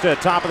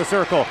 Hogstad, top of the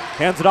circle.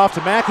 Hands it off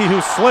to Mackey,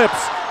 who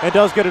slips and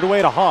does get it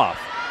away to Hoff.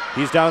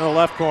 He's down in the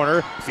left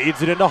corner,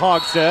 feeds it into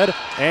Hogstad,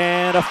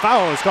 and a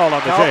foul is called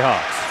on the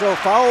Jayhawks. So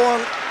foul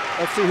on,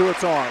 let's see who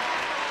it's on.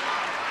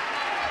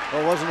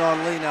 Well, it wasn't on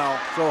Lenau.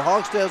 So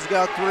Hogstad's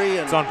got 3.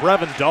 And it's on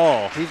Brevin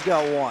Dahl. He's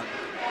got 1.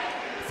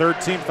 Third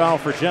team foul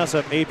for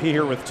Jesup. AP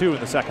here with 2 in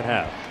the second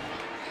half.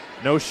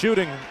 No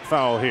shooting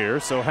foul here,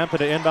 so Hempen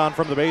to inbound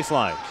from the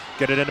baseline.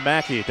 Get it into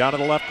Mackey, down to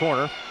the left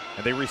corner,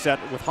 and they reset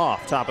with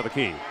Hoff, top of the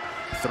key.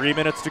 3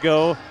 minutes to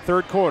go,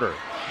 third quarter.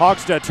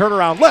 Hogstad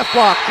turnaround, left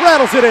block,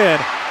 rattles it in,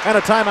 and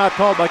a timeout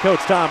called by Coach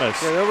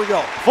Thomas. Yeah, there we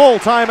go. Full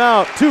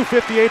timeout,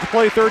 2:58 to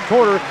play third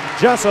quarter.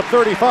 Jesup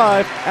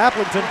 35,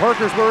 Appleton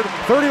Parkersburg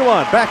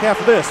 31. Back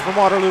after this from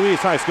Waterloo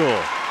East High School.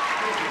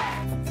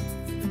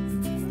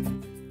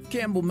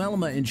 Campbell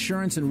Mellema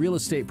Insurance and Real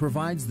Estate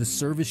provides the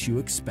service you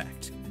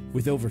expect.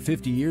 With over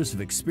 50 years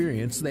of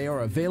experience, they are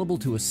available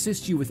to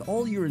assist you with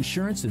all your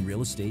insurance and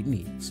real estate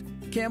needs.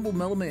 Campbell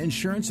Mellema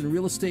Insurance and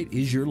Real Estate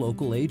is your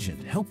local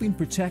agent, helping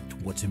protect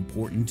what's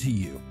important to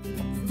you.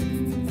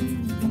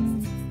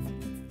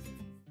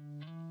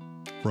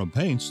 From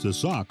paints to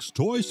socks,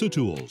 toys to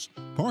tools,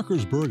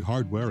 Parkersburg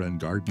Hardware and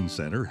Garden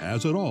Center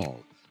has it all.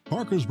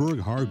 Parkersburg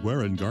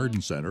Hardware and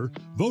Garden Center,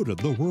 voted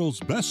the world's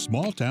best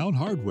small town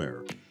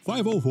hardware.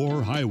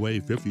 504 Highway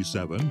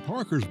 57,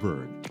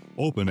 Parkersburg.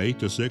 Open 8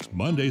 to 6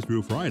 Monday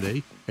through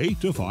Friday,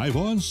 8 to 5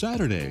 on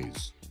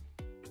Saturdays.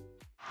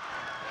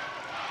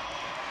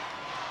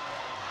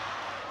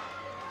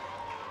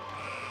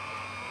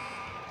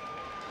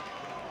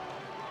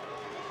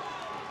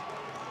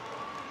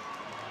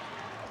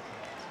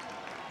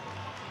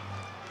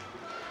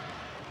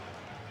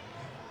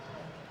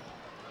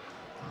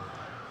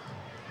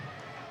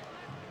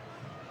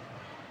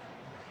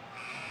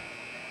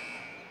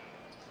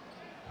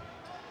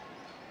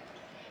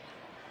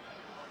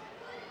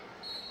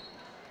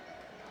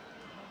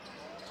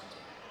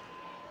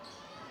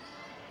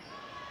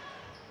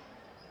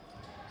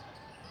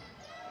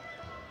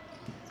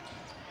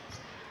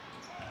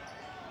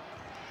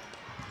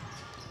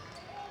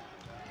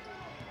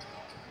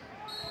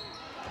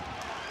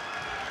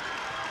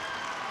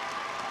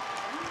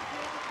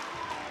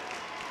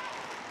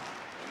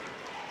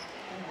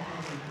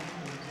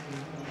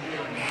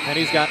 And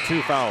he's got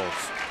 2 fouls.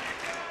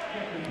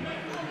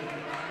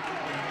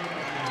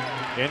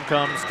 In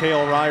comes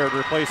Cale Ryard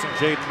replacing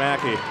Jaden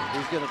Mackey.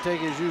 He's going to take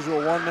his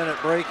usual 1-minute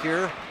break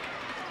here.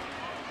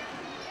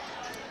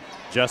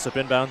 Jesup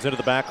inbounds into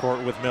the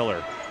backcourt with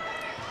Miller.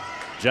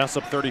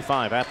 Jesup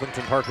 35,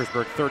 Aplington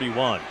Parkersburg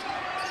 31.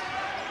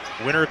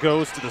 Winner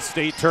goes to the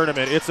state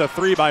tournament. It's a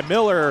 3 by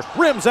Miller.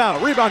 Rims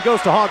out. Rebound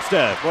goes to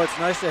Hogstead. Boy, it's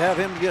nice to have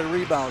him get a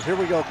rebound. Here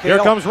we go, Cale. Here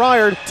comes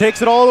Ryard.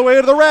 Takes it all the way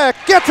to the rack.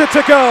 Gets it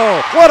to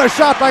go. What a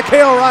shot by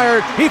Cale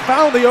Ryard. He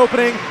found the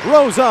opening,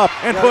 rose up,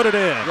 and put it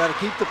in. You got to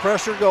keep the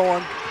pressure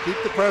going.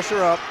 Keep the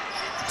pressure up.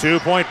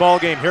 2-point ball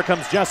game. Here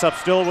comes Jesup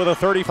still with a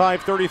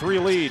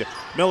 35-33 lead.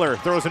 Miller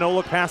throws an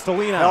no-look pass to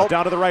Lena.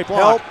 Down to the right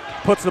block.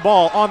 Puts the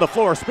ball on the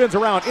floor. Spins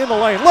around in the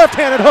lane.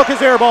 Left-handed hook is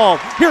airballed.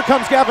 Here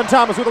comes Gavin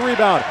Thomas with a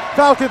rebound.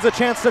 Falcons a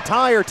chance to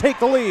tie or take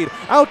the lead.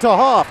 Out to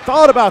Hoff.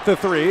 Thought about the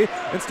 3.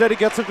 Instead he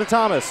gets it to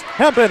Thomas.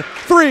 Hempen,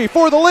 3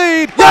 for the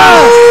lead.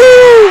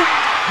 Yes!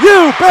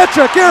 You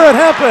betcha, Garrett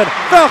Hempen.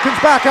 Falcons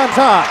back on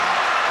top.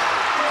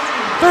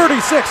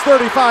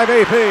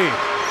 36-35 AP.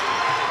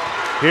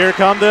 Here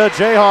come the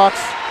Jayhawks.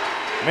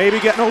 Maybe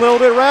getting a little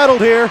bit rattled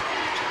here.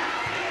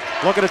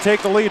 Looking to take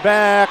the lead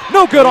back.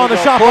 No good on the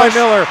shot by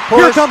Miller.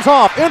 Here comes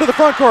Hoff into the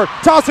front court.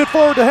 Toss it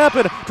forward to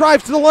Hempen.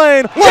 Drives to the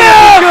lane.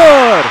 Yes!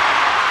 Good.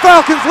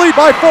 Falcons lead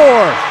by 4.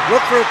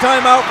 Look for a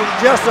timeout from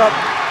Jesup.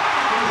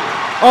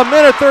 A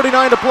minute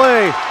 39 to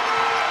play.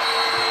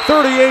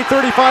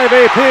 38-35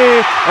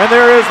 AP. And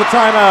there is the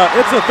timeout.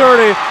 It's a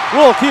 30.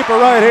 We'll keep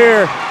it right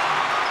here.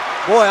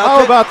 Boy,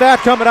 how about that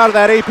coming out of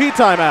that AP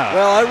timeout?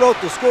 Well, I wrote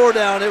the score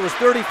down. It was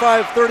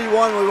 35-31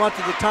 when we went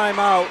to the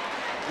timeout.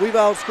 We've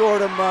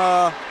outscored them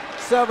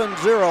 7-0,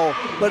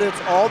 but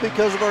it's all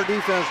because of our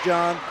defense,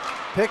 John.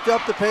 Picked up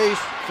the pace,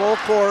 full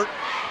court.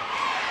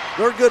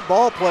 They're good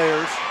ball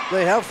players.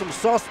 They have some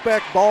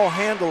suspect ball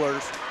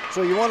handlers,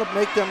 so you want to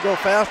make them go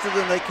faster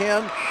than they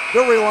can.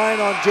 They're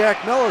relying on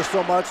Jack Miller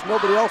so much.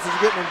 Nobody else is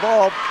getting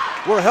involved.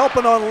 We're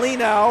helping on Lee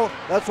now.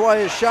 That's why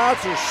his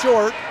shots are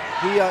short.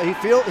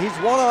 He's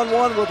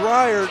one-on-one with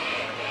Ryard.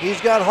 He's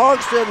got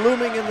Hogstead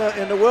looming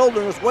in the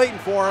wilderness waiting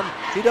for him.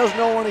 He doesn't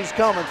know when he's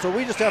coming, so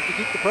we just have to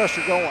keep the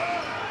pressure going.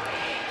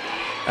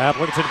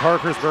 Aplington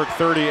Parkersburg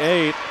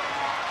 38,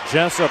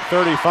 Jesup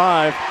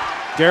 35.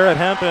 Garrett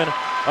Hempen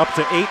up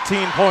to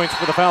 18 points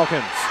for the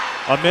Falcons.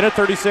 A minute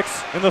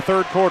 36 in the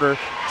third quarter.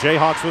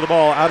 Jayhawks with the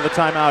ball out of the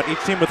timeout.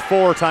 Each team with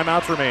 4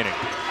 timeouts remaining.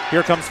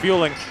 Here comes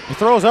Fueling. He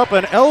throws up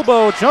an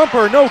elbow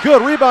jumper. No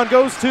good. Rebound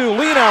goes to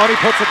Lenow, and he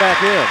puts it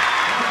back in.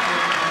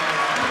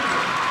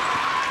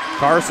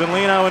 Carson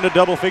Lenow into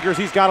double figures.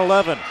 He's got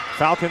 11.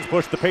 Falcons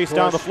push the pace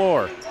down the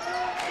floor.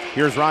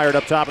 Here's Ryard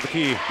up top of the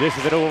key.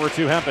 Dishes it over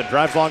to Hempen.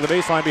 Drives along the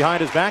baseline behind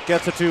his back.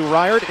 Gets it to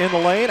Ryard in the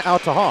lane.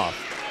 Out to Hoff.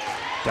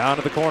 Down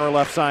to the corner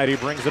left side. He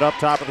brings it up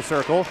top of the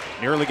circle.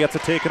 Nearly gets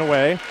it taken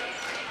away.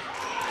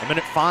 A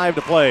minute 5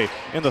 to play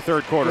in the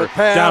third quarter.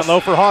 Down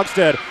low for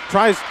Hogstead.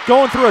 Tries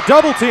going through a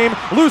double team.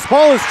 Loose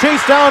ball is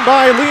chased down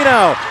by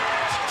Lenow.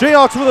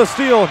 Jayhawks with a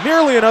steal.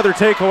 Nearly another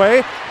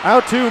takeaway.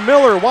 Out to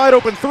Miller. Wide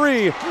open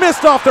 3.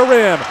 Missed off the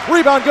rim.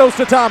 Rebound goes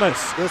to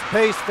Thomas. This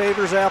pace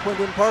favors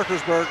Aplington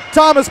Parkersburg.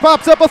 Thomas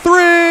pops up a 3.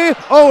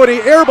 Oh, and he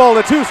airballed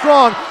it too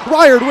strong.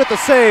 Ryard with the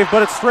save,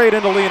 but it's straight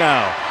into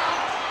Lenow.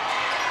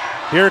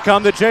 Here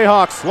come the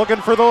Jayhawks looking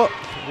for the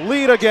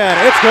lead again.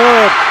 It's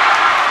good.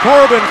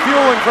 Corbin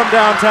Fueling from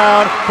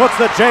downtown puts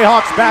the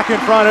Jayhawks back in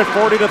front at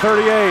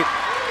 40-38.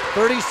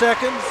 30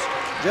 seconds.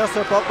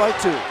 Jesup up by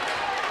 2.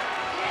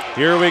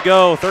 Here we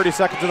go. 30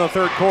 seconds in the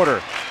third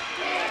quarter.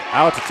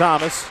 Out to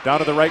Thomas, down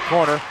to the right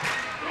corner.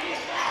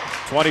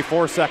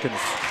 24 seconds.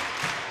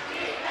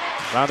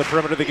 Around the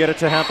perimeter to get it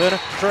to Hempen.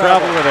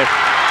 Travel with it.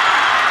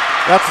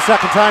 That's the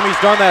second time he's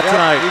done that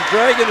tonight. He's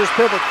dragging his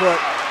pivot foot.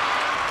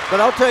 But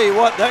I'll tell you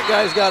what, that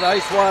guy's got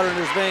ice water in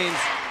his veins.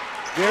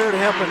 Garrett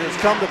Hempen has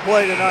come to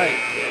play tonight.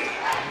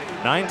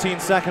 19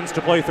 seconds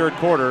to play third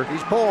quarter.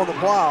 He's pulling the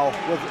plow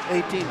with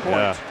 18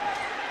 points. Yeah.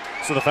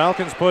 So the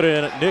Falcons put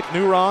in Nick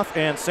Newroth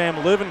and Sam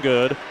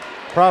Livengood,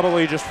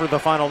 probably just for the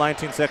final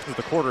 19 seconds of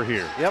the quarter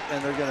here. Yep,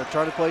 and they're going to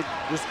try to play.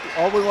 Just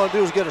all we want to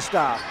do is get a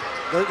stop.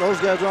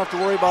 Those guys don't have to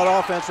worry about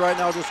offense right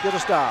now. Just get a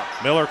stop.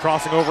 Miller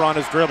crossing over on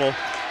his dribble.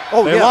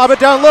 Oh, they lob it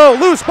down low.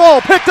 Loose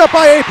ball picked up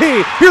by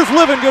AP. Here's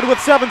Livengood with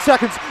 7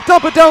 seconds.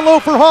 Dump it down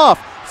low for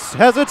Hoff.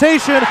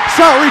 Hesitation.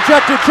 Shot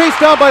rejected. Chased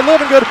down by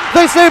Livengood.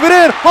 They save it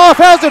in. Hoff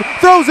has it.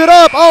 Throws it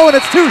up. Oh, and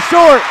it's too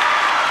short.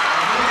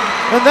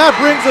 And that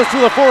brings us to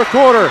the fourth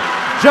quarter.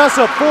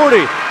 Jesup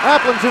 40.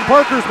 Appleton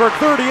Parkersburg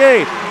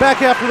 38.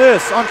 Back after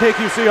this on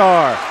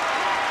KQCR.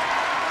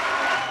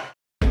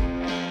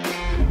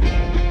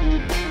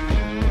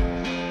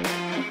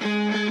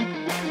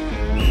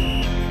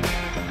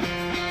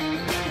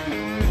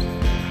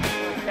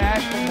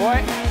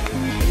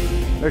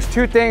 There's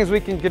two things we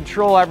can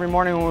control every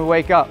morning when we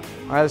wake up.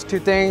 All right, those two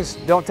things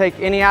don't take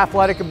any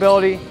athletic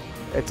ability.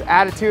 It's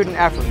attitude and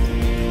effort.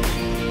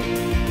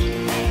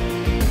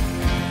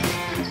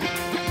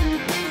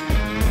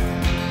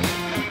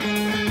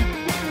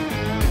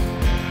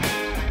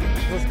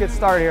 Let's get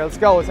started here. Let's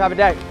go. Let's have a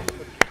day.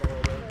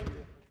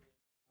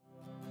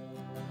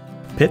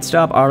 Pit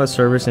Stop Auto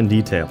Service and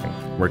Detailing.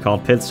 We're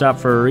called Pit Stop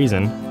for a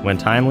reason. When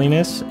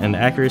timeliness and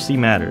accuracy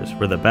matters,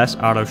 we're the best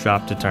auto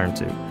shop to turn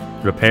to.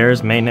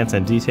 Repairs, maintenance,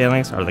 and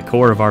detailings are the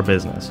core of our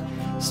business.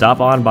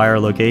 Stop on by our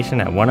location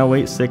at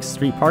 108 6th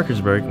Street,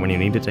 Parkersburg when you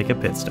need to take a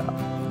pit stop.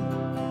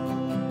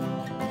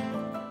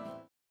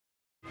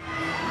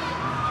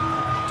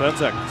 10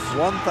 seconds.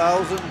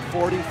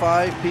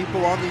 1,045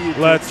 people on the YouTube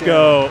Let's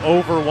channel. go.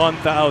 Over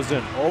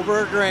 1,000.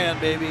 Over $1,000,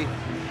 baby.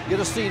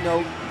 Get a C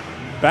note.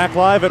 Back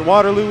live at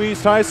Waterloo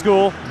East High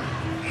School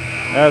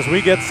as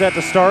we get set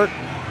to start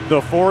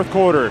the fourth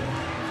quarter.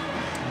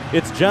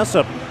 It's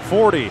Jesup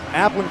 40,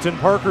 Appleton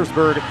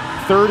Parkersburg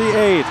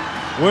 38.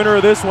 Winner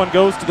of this one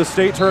goes to the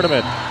state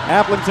tournament.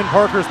 Appleton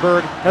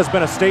Parkersburg has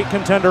been a state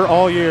contender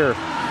all year.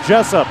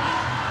 Jesup,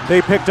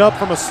 they picked up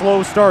from a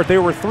slow start. They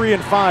were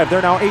 3-5.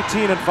 They're now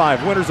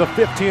 18-5. Winners of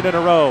 15 in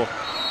a row.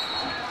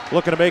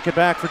 Looking to make it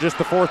back for just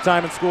the fourth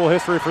time in school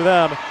history for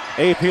them.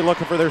 AP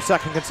looking for their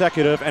second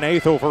consecutive and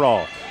 8th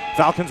overall.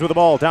 Falcons with the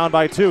ball, down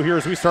by 2 here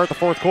as we start the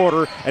fourth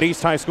quarter at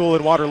East High School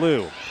in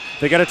Waterloo.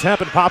 They get a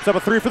temp and pops up a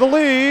 3 for the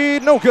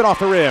lead. No good off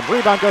the rim.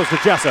 Rebound goes to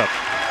Jesup.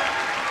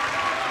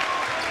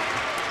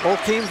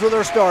 Both teams with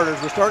their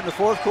starters. We're starting the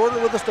fourth quarter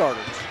with the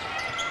starters.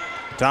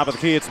 Top of the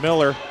key, it's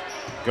Miller.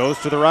 Goes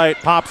to the right,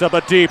 pops up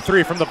a deep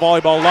 3 from the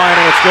volleyball line,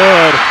 and it's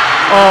good.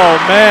 Oh,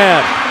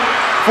 man.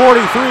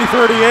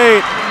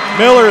 43-38.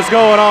 Miller's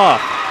going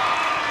off.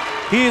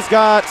 He's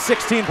got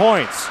 16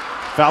 points.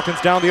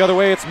 Falcons down the other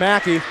way, it's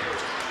Mackey.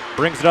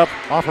 Brings it up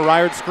off a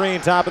Ryard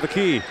screen, top of the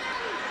key.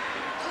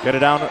 Get it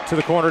down to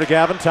the corner to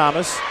Gavin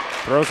Thomas.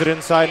 Throws it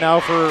inside now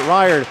for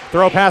Ryard.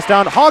 Throw pass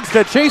down.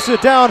 Hogstead chases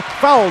it down.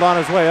 Fouled on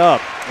his way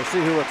up. Let's see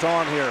who it's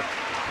on here.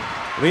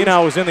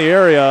 Lenow was in the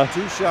area.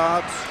 2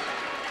 shots.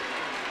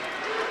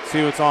 See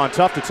who it's on.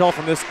 Tough to tell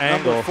from this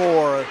angle.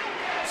 Number 4.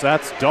 So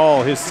that's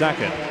Dahl, his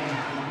second.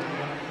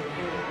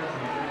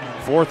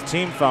 4th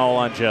team foul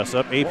on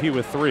Jesup. AP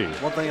with 3.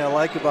 One thing I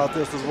like about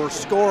this is we're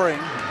scoring.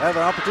 Have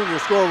an opportunity to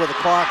score with a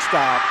clock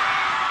stop.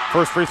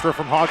 First free throw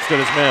from Hogstead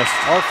is missed.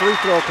 Our free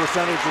throw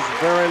percentage is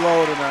very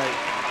low tonight.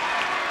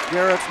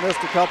 Garrett's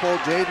missed a couple.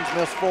 Jaden's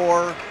missed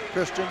 4.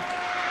 Christian.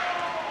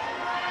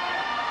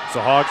 So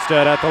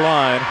Hogstead at the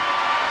line.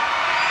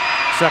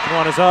 Second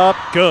one is up.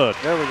 Good.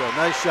 There we go.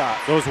 Nice shot.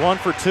 Goes 1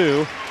 for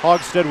 2.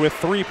 Hogstead with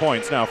 3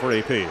 points now for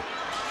AP.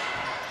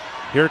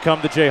 Here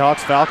come the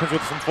Jayhawks. Falcons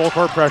with some full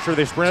court pressure.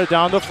 They sprint it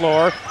down the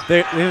floor.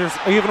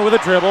 Even with a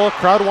dribble.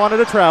 Crowd wanted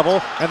to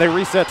travel, and they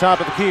reset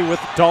top of the key with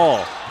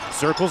Dahl.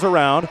 Circles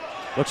around.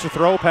 Looks to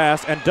throw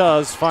pass and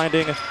does,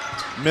 finding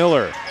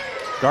Miller.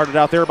 Guarded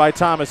out there by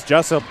Thomas.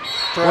 Jesup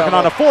working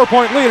on a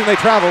 4-point lead, and they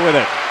travel with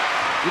it.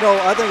 You know,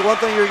 I think one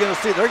thing you're going to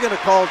see, they're going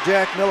to call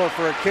Jack Miller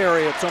for a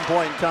carry at some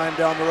point in time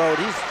down the road.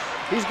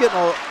 He's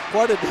getting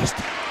quite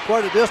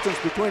a distance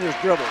between his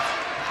dribbles.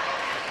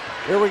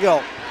 Here we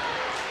go.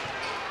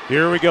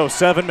 Here we go.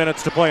 7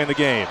 minutes to play in the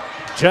game.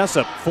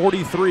 Jesup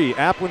 43,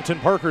 Appleton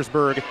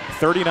Parkersburg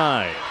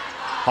 39.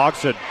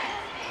 Hogstead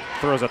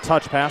throws a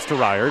touch pass to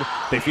Ryard.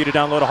 They feed it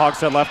down low to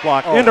Hogstead, left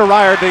block. Into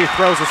Ryard, he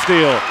throws a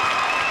steal.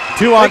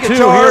 2 on 2,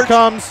 here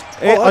comes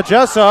a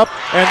Jesup,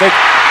 and they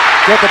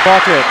get the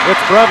bucket. It's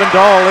Brevin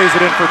Dahl, lays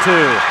it in for 2.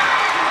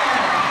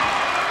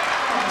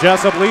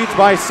 Jesup leads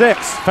by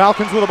 6.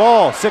 Falcons with the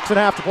ball,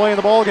 6.5 to play in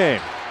the ball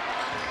game.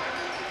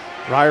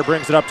 Ryard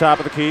brings it up top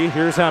of the key.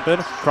 Here's Hempen,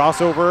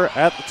 crossover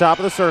at the top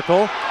of the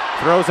circle.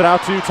 Throws it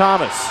out to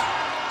Thomas.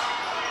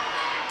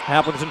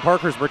 Appleton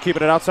Parkersburg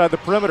keeping it outside the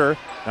perimeter.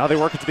 Now they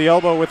work it to the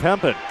elbow with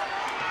Hempen.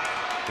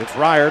 It's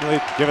Ryard, and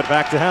they give it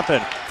back to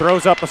Hempen.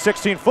 Throws up a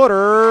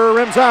 16-footer,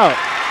 rims out.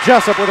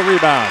 Jesup with a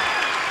rebound.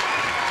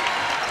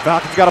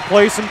 Falcons got to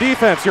play some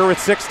defense here with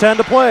 6:10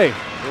 to play.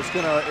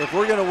 If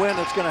we're gonna win,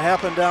 it's gonna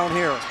happen down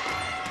here.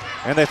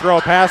 And they throw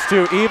a pass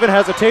to even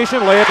hesitation.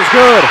 Layup is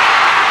good.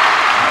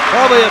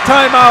 Probably a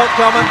timeout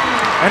coming.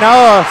 And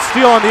now a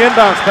steal on the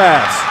inbounds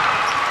pass.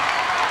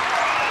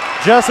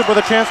 Jesup with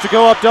a chance to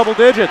go up double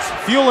digits.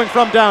 Fueling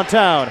from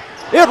downtown.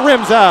 It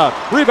rims out.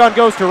 Rebound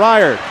goes to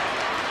Ryard.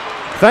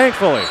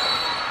 Thankfully.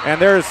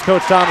 And there's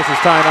Coach Thomas's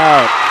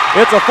timeout.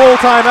 It's a full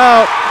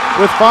timeout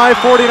with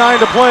 5:49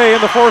 to play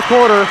in the fourth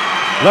quarter.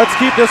 Let's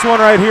keep this one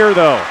right here,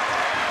 though.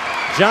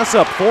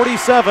 Jesup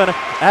 47,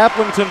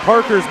 Appleton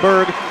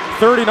Parkersburg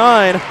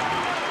 39.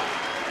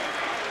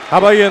 How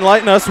about you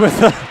enlighten us with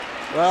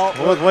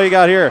what you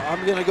got here?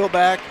 I'm going to go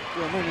back.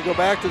 I'm going to go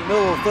back to the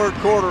middle of the third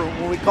quarter.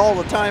 When we called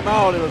the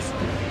timeout, it was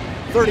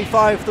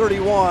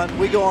 35-31.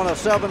 We go on a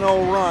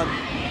 7-0 run.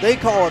 They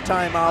call a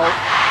timeout,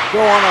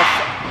 go on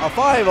a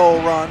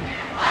 5-0 run,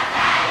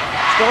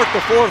 start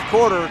the fourth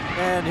quarter,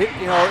 and it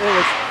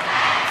was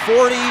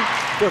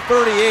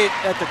 40-38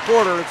 at the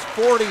quarter. It's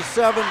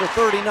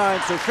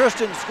 47-39. So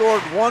Christian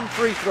scored one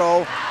free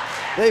throw.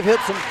 They've hit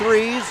some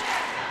threes.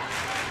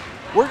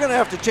 We're going to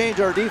have to change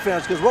our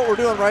defense because what we're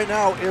doing right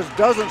now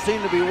doesn't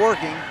seem to be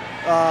working.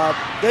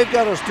 They've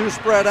got us too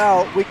spread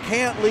out. We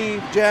can't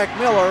leave Jack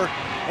Miller,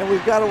 and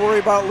we've got to worry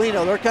about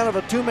Lino. They're kind of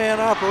a two-man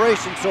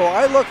operation. So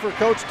I look for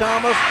Coach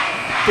Thomas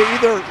to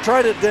either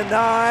try to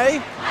deny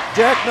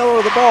Jack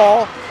Miller the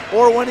ball,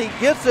 or when he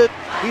gets it,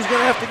 he's going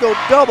to have to go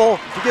double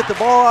to get the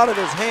ball out of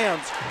his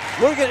hands.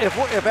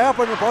 If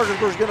Appleton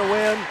Parkersburg is going to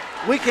win,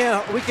 we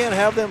can't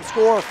have them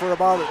score for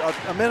about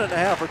a minute and a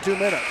half or 2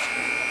 minutes.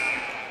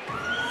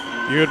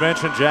 You had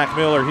mentioned Jack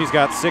Miller. He's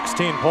got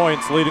 16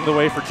 points, leading the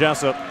way for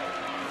Jesup.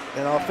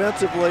 And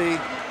offensively,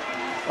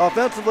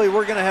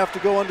 we're going to have to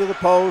go into the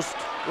post.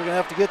 We're going to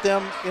have to get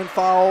them in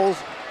fouls,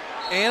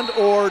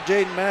 or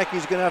Jaden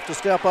Mackey's going to have to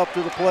step up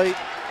to the plate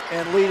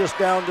and lead us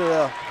down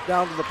to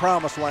the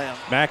promised land.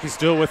 Mackey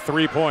still with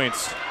 3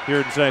 points here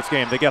in tonight's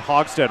game. They get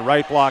Hogstead,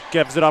 right block,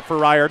 gives it up for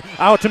Ryard.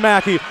 Out to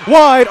Mackey,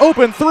 wide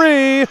open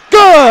three,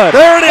 good!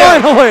 There it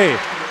is! Finally!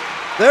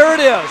 There it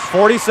is.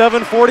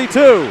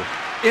 47-42.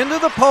 Into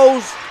the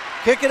post,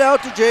 kick it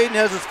out to Jaden,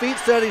 has his feet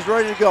set, he's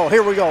ready to go.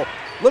 Here we go.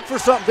 Look for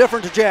something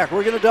different to Jack.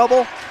 We're going to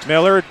double.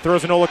 Miller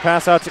throws a no-look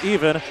pass out to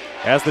Even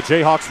as the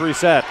Jayhawks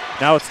reset.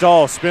 Now it's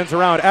Dahl, spins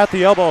around at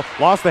the elbow,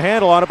 lost the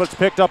handle on it, but it's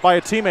picked up by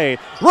a teammate.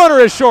 Runner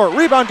is short,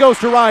 rebound goes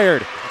to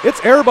Ryard.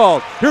 It's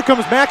airballed. Here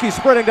comes Mackey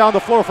spreading down the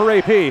floor for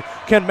AP.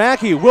 Can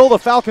Mackey will the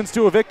Falcons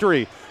to a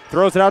victory?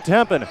 Throws it out to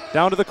Hempen,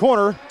 down to the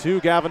corner to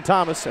Gavin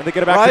Thomas, and they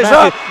get it back to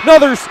Mackey.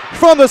 Another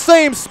from the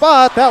same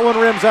spot. That one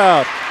rims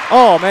out.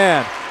 Oh,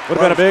 man. Would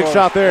have been a big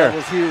shot there. That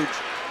was huge.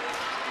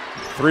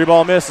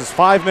 3-ball misses.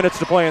 5 minutes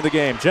to play in the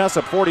game.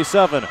 Jesup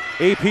 47,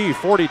 AP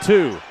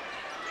 42.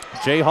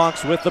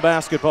 Jayhawks with the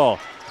basketball.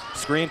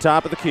 Screen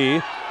top of the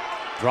key.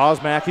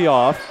 Draws Mackey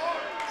off.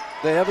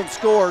 They haven't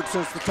scored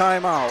since the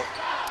timeout.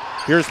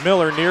 Here's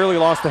Miller, nearly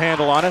lost the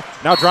handle on it.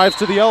 Now drives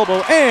to the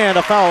elbow, and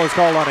a foul is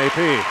called on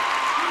AP.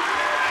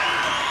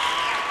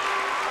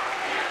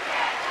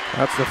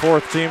 That's the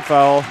fourth team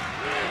foul.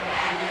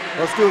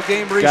 Let's do a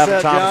game reset,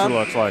 Gavin Thomas, John. it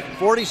looks like.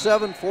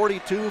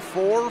 47-42,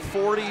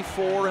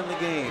 4:44 in the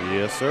game.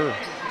 Yes, sir.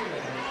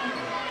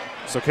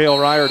 So Cale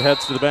Ryard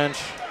heads to the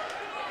bench.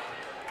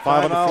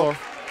 5 on the floor.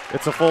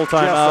 It's a full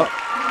timeout.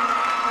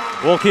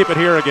 We'll keep it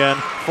here again.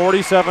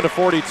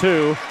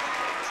 47-42.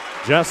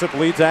 Jesup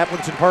leads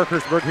Appleton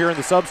Parkersburg here in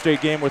the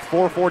Substate game with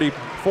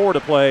 4:44 to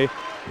play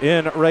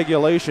in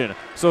regulation.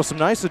 So some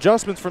nice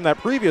adjustments from that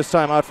previous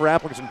timeout for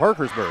Appleton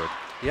Parkersburg.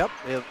 Yep,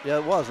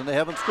 it was, and they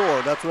haven't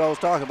scored. That's what I was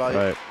talking about.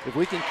 Right. If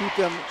we can keep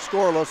them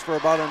scoreless for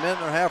about a minute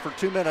and a half or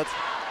 2 minutes,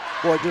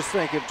 boy, just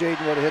think if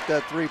Jaden would have hit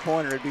that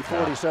three-pointer, it'd be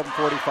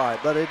 47-45.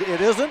 But it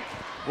isn't.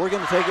 We're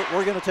going to take it.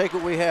 We're going to take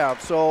what we have.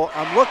 So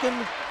I'm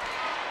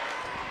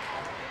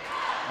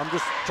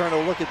just trying to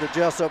look at the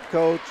Jesup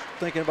coach,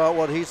 thinking about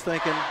what he's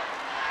thinking.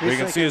 We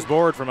can see his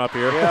board from up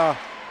here. Yeah,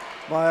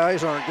 my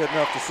eyes aren't good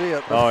enough to see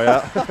it. Oh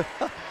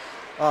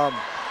yeah.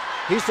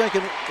 He's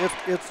thinking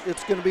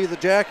it's going to be the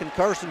Jack and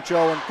Carson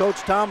show, and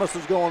Coach Thomas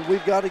is going,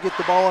 we've got to get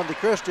the ball into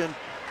Christian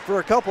for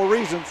a couple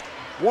reasons.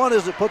 One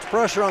is it puts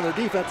pressure on the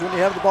defense when you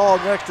have the ball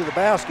next to the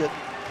basket.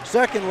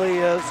 Secondly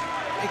is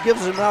it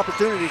gives them an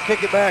opportunity to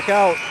kick it back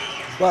out.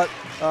 But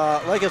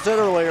like I said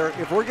earlier,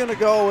 if we're going to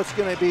go, it's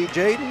going to be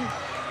Jaden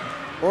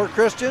or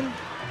Christian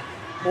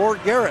or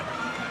Garrett.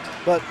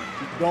 But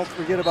don't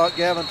forget about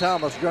Gavin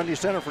Thomas. Grundy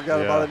Center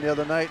forgot about him the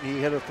other night, and he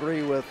hit a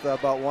three with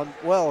about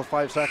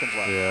 5 seconds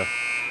left. Yeah.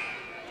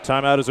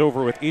 Timeout is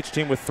over with each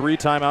team with 3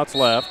 timeouts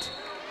left.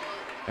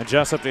 And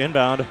Jesup to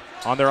inbound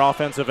on their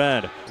offensive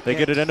end. They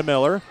get it into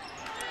Miller,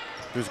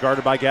 who's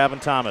guarded by Gavin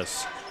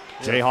Thomas.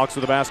 Jayhawks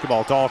with the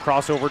basketball. Dahl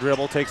crossover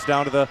dribble, takes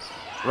down to the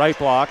right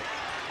block.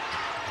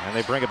 And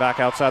they bring it back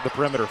outside the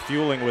perimeter,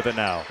 fueling with it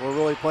now. We're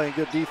really playing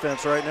good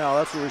defense right now.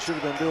 That's what we should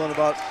have been doing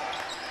about.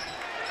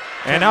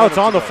 And now it's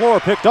on the floor,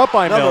 picked up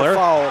by Miller. Another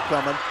foul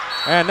coming.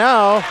 And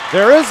now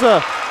there's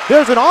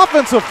an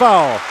offensive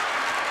foul.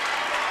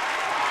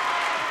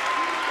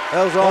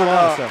 That was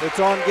on. It's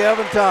on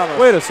Gavin Thomas.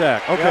 Wait a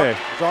sec. Okay. Yep,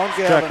 it's on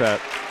Gavin. Check that.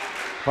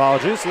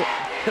 Apologies.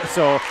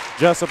 So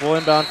Jesup will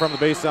inbound from the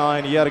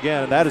baseline yet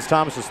again, and that is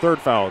Thomas's 3rd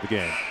foul of the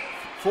game.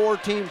 4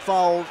 team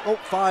fouls.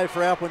 5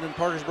 for Appleton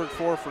Parkersburg,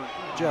 4 for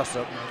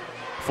Jesup.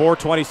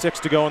 4:26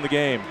 to go in the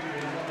game.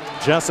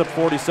 Jesup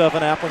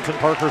 47, Appleton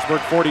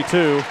Parkersburg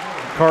 42.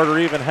 Carter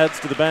even heads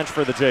to the bench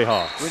for the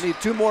Jayhawks. We need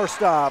 2 more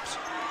stops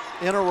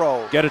in a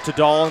row. Get it to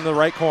Dahl in the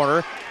right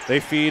corner. They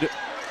feed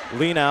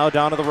Lee now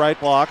down to the right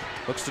block.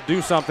 Looks to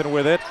do something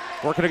with it.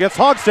 Working against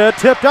Hogstead.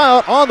 Tipped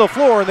out on the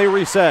floor, and they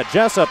reset.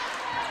 Jesup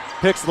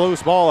picks the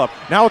loose ball up.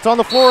 Now it's on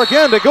the floor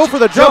again. They go for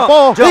the jump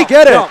ball. They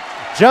get it.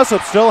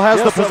 Jesup still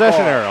has the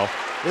possession arrow.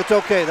 It's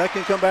okay. That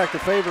can come back to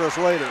favor us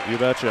later. You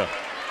betcha.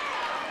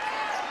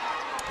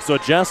 So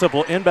Jesup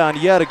will inbound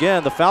yet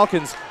again. The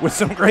Falcons with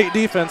some great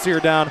defense here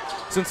down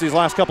since these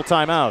last couple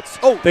timeouts.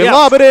 Oh, they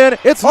lob it in.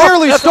 It's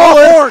nearly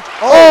stolen.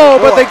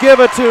 But they give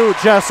it to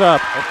Jesup.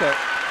 Okay.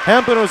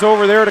 Hempen was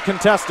over there to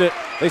contest it.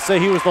 They say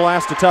he was the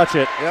last to touch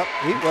it. Yep.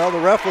 Well, the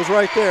ref was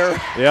right there.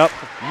 Yep.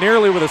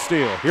 Nearly with a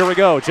steal. Here we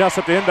go.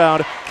 Jesup to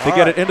inbound to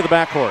get it into the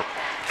backcourt.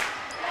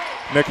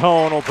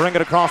 McHone will bring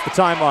it across the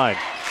timeline.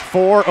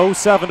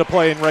 4:07 to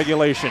play in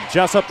regulation.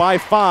 Jesup by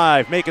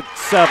 5. Make it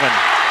 7.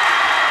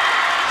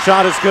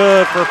 Shot is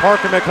good for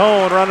Parker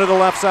McHone, run to the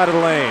left side of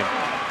the lane.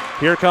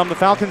 Here come the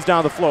Falcons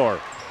down the floor.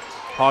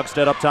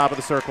 Hogstead up top of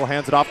the circle,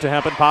 hands it off to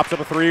Hempen, pops up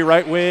a 3,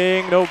 right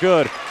wing, no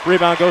good.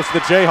 Rebound goes to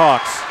the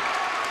Jayhawks.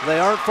 They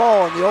aren't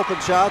falling. The open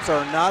shots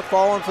are not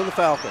falling for the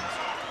Falcons.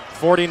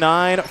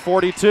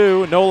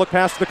 49-42, no look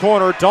pass to the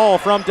corner. Dahl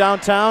from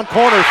downtown,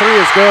 corner 3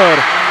 is good.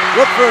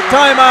 Look for a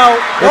timeout.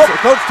 Nope,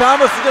 Coach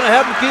Thomas is going to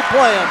have them keep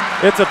playing.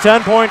 It's a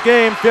 10-point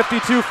game,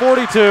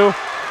 52-42.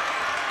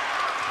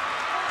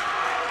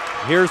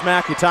 Here's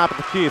Mackey, top of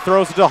the key,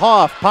 throws it to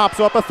Hoff, pops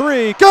up a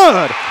 3,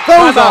 good!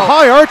 That was a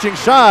high-arching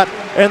shot,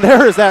 and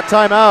there is that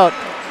timeout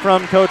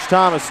from Coach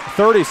Thomas,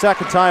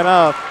 30-second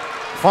timeout.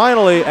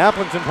 Finally,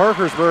 Appleton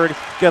Parkersburg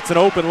gets an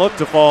open look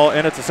to fall,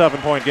 and it's a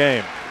 7-point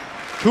game.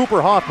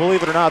 Cooper Hoff,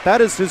 believe it or not, that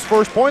is his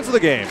first points of the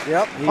game.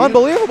 Yep.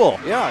 Unbelievable.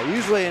 Yeah,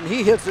 usually, and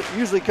he hits it,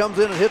 usually comes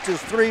in and hits his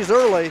 3s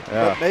early,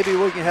 but maybe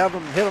we can have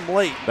him hit them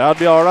late. That would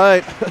be all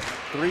right.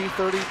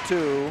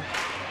 3:32.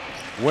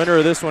 Winner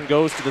of this one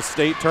goes to the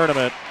state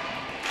tournament.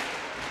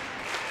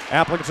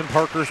 Appleton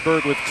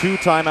Parkersburg with 2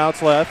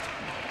 timeouts left.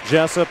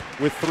 Jesup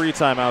with 3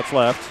 timeouts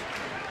left.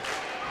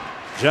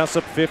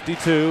 Jesup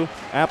 52,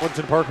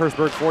 Appleton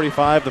Parkersburg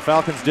 45. The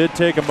Falcons did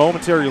take a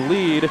momentary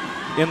lead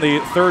in the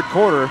third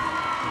quarter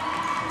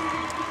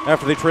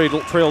after they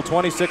trailed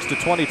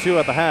 26-22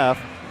 at the half.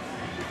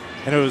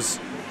 And it was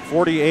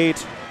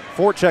 40-38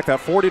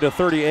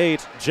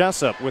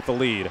 Jesup with the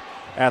lead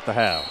at the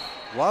half.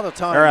 A lot of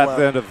time left. At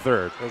the end of the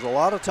third. There's a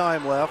lot of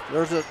time left.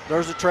 There's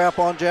a trap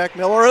on Jack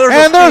Miller.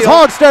 There's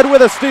Hogstead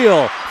with a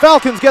steal.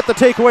 Falcons get the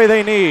takeaway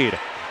they need.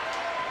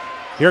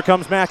 Here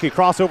comes Mackey.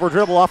 Crossover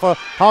dribble off a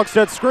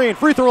Hogstead screen.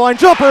 Free throw line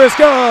jumper is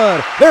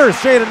good. There's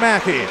Jaden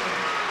Mackey.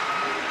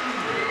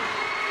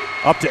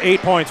 Up to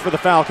 8 points for the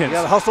Falcons. You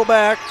got to hustle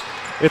back.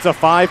 It's a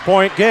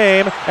 5-point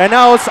game, and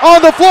now it's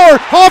on the floor.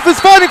 Hoff is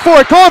fighting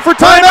for it. Calling for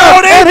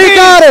timeout, and he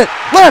got it.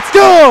 Let's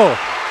go.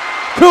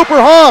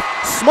 Cooper Hoff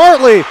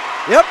smartly.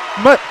 Yep.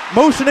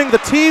 Motioning the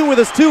T with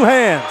his 2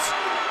 hands.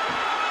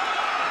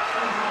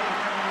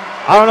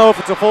 I don't know if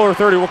it's a full or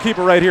 30. We'll keep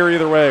it right here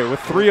either way with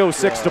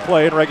 3:06 to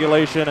play in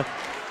regulation.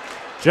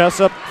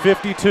 Jesup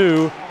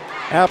 52,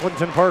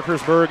 Appleton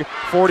Parkersburg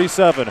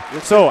 47.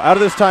 So out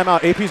of this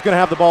timeout, AP's going to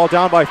have the ball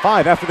down by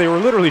 5 after they were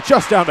literally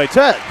just down by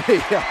 10.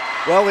 Yeah.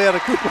 Well, we had a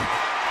Cooper.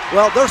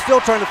 Well, they're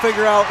still trying to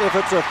figure out if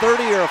it's a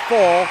 30 or a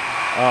full.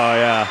 Oh,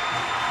 yeah.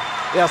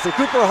 Yeah, so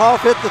Cooper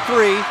Hoff hit the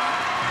 3.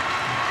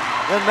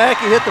 Then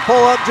Mackey hit the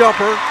pull-up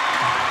jumper.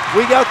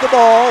 We got the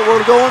ball.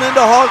 We're going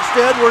into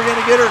Hogstead. We're going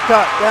to get her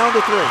cut down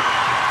to 3.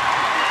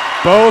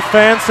 Both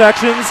fan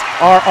sections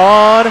are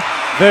on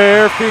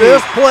their feet.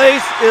 This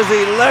place is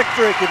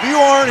electric. If you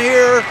aren't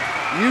here,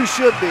 you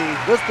should be.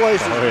 This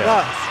place is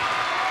nuts.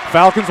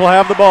 Falcons will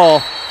have the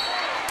ball.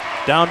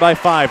 Down by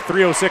 5,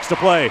 3:06 to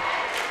play.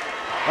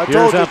 I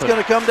told you it's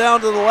going to come down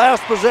to the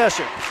last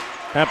possession.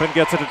 Hempen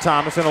gets it to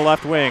Thomas in the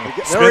left wing.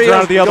 Spins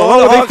around to the other.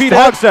 Oh, they feed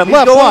Hogstead.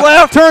 Left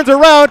block. Turns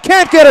around.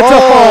 Can't get it to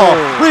fall.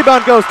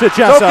 Rebound goes to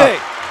Jesup. Okay.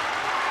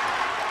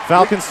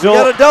 Falcons still.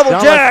 You got to double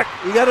Jack.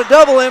 You got to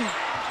double him.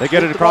 They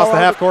get it across the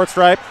half-court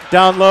stripe.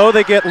 Down low,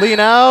 they get Lee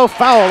now.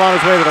 Foul on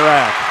his way to the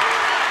rack.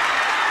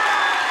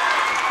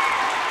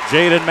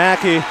 Jaden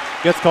Mackey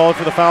gets called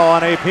for the foul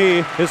on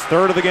AP, his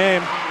 3rd of the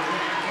game.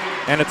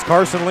 And it's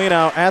Carson Lee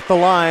now at the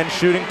line,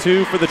 shooting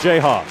 2 for the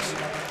Jayhawks.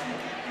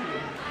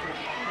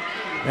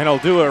 And he'll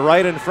do it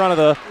right in front of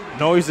the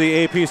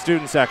noisy AP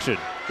student section.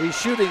 He's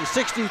shooting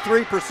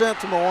 63%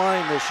 from the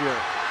line this year.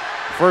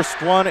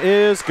 First one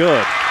is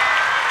good.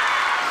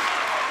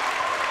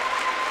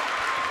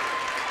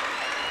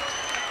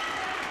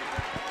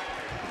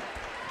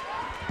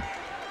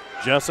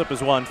 Jesup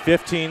has won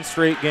 15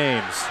 straight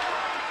games.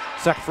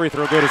 Second free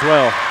throw good as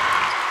well.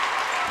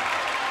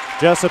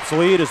 Jesup's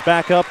lead is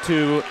back up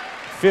to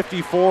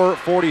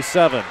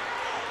 54-47.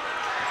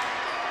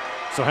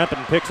 So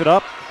Hempen picks it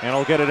up and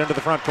he'll get it into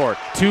the front court.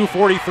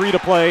 2:43 to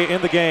play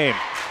in the game.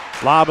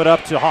 Lob it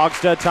up to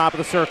Hogstead, top of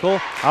the circle.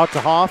 Out to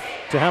Hoff,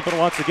 to Hempen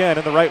once again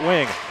in the right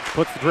wing.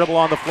 Puts the dribble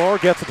on the floor,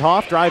 gets it to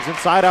Hoff, drives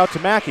inside out to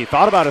Mackey.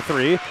 Thought about a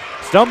 3,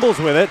 stumbles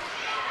with it.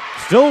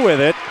 Still with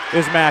it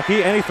is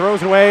Mackey, and he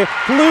throws it away.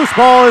 Loose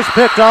ball is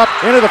picked up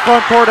into the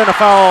front court, and a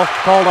foul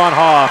called on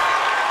Hoff.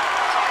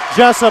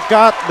 Jesup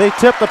they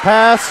tipped the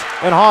pass,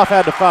 and Hoff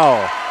had to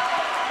foul.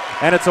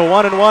 And it's a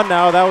 1-and-1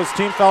 now. That was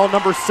team foul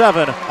number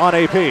 7 on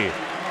AP.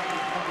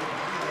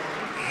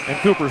 And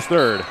Cooper's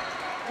third.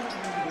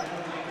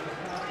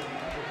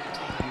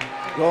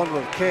 Going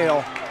with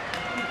Kale.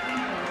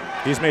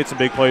 He's made some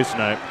big plays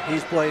tonight.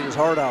 He's played his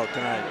heart out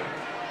tonight.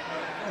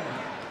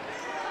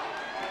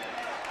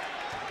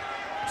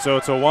 So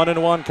it's a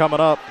 1-and-1 coming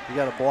up. You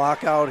got to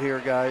block out here,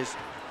 guys.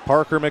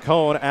 Parker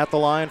McHone at the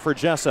line for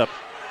Jesup.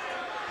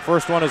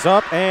 First one is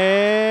up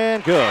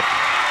and good.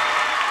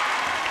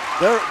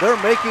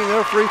 They're making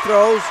their free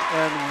throws,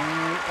 and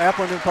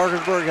Appleton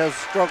Parkersburg has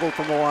struggled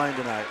from the line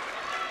tonight.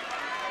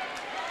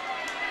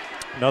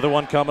 Another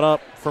one coming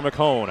up for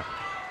McHone.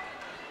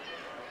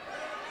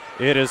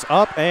 It is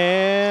up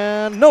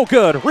and no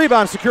good.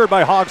 Rebound secured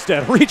by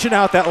Hogstead, reaching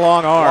out that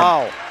long arm.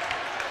 Wow.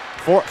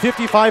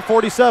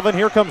 55-47,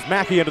 here comes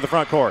Mackey into the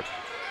front court.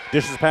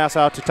 Dishes pass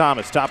out to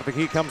Thomas. Top of the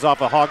key comes off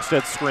a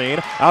Hogstead screen.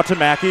 Out to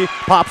Mackey.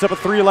 Pops up a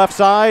 3 left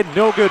side.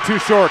 No good, too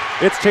short.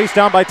 It's chased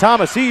down by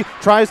Thomas. He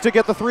tries to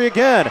get the 3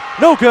 again.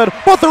 No good,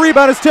 but the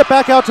rebound is tipped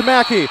back out to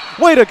Mackey.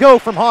 Way to go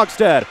from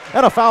Hogstead.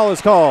 And a foul is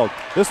called.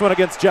 This one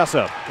against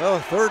Jesup. Well,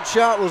 third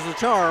shot was the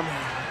charm.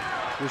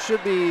 We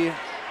should be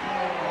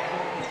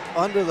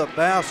under the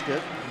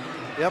basket.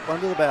 Yep,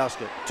 under the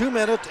basket. 2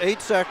 minutes,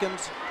 8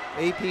 seconds.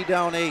 AP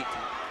down 8.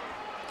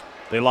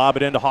 They lob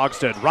it into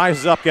Hogstead.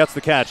 Rises up, gets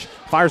the catch.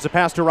 Fires a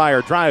pass to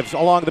Ryer. Drives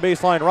along the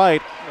baseline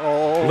right.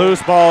 Oh.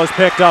 Loose ball is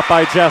picked up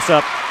by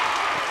Jesup.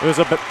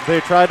 They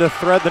tried to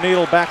thread the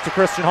needle back to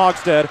Christian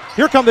Hogstead.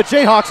 Here come the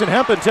Jayhawks, and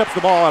Hempen tips the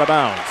ball out of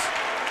bounds.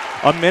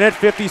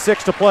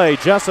 1:56 to play.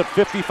 Jesup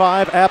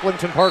 55,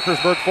 Applington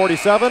Parkersburg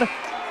 47.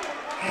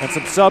 And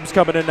some subs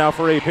coming in now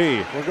for AP.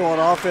 We're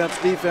going offense,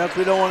 defense.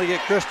 We don't want to get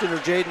Christian or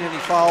Jaden any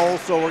fouls,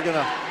 so we're going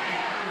to,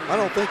 I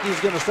don't think he's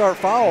going to start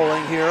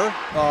fouling here.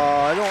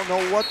 I don't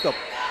know what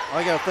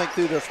I got to think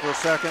through this for a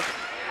second.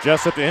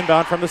 Jesup to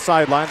inbound from the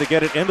sideline to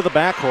get it into the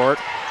backcourt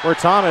where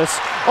Thomas,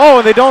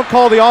 and they don't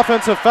call the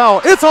offensive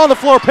foul. It's on the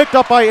floor, picked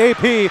up by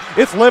AP.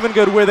 It's living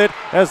good with it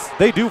as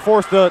they do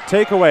force the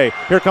takeaway.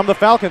 Here come the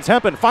Falcons.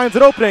 Hempen finds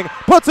an opening,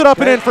 puts it up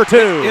and in for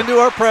 2. Into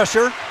our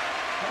pressure.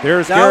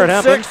 Here's down Garrett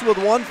Hempen. 6 with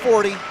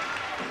 1:40.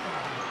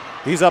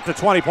 He's up to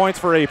 20 points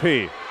for AP.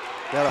 Here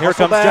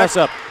comes back.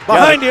 Jesup.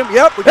 Behind him,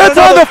 yep. It's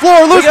on the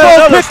floor, loose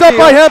ball picked up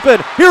by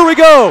Hempen. Here we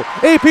go.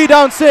 AP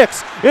down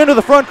 6 into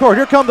the front court.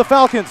 Here come the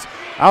Falcons.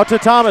 Out to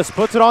Thomas,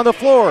 puts it on the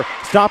floor,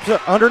 stops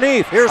it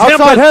underneath. Here's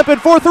outside Hempen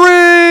for 3.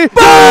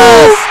 Boom!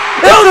 Yes!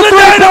 It's a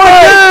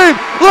 3-point game.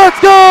 Let's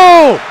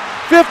go.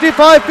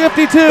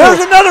 55-52. There's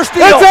another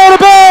steal. It's out of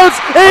bounds.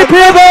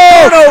 AP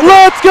ball.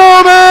 Let's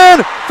go,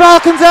 man.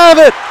 Falcons have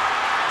it.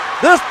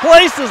 This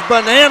place is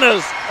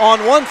bananas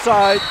on one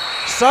side,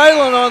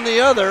 silent on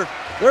the other.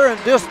 They're in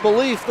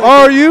disbelief.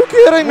 Are you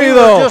kidding me,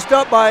 though? We're just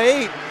up by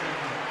 8.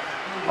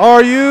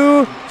 Are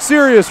you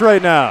serious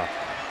right now?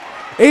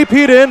 AP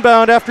to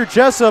inbound after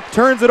Jesup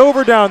turns it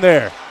over down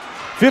there.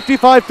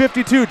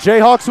 55-52,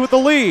 Jayhawks with the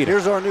lead.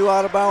 Here's our new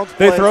out-of-bounds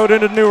play. They throw it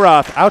into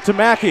Newroth, out to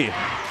Mackey.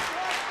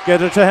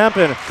 Get it to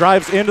Hempen,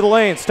 drives into the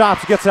lane,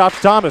 stops, gets it out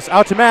to Thomas,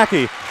 out to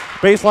Mackey.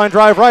 Baseline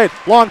drive right,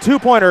 long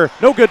 2-pointer,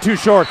 no good, too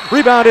short.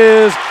 Rebound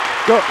is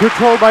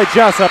controlled by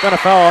Jesup, and a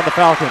foul on the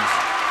Falcons.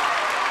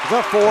 Is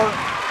that 4?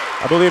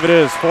 I believe it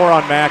is, 4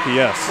 on Mackey,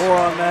 yes. 4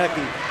 on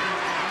Mackey.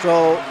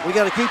 So we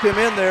got to keep him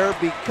in there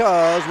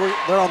because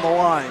they're on the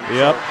line.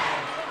 Yep.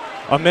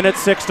 So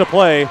 1:06 to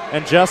play,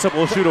 and Jesup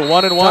will shoot a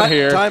 1-and-1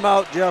 here.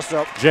 Timeout,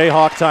 Jesup.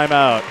 Jayhawk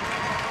timeout.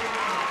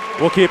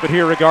 We'll keep it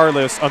here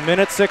regardless.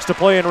 1:06 to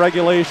play in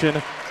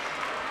regulation.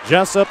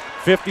 Jesup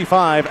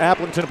 55,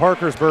 Applington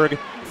Parkersburg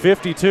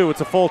 52.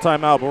 It's a full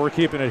timeout, but we're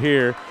keeping it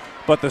here.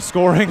 But the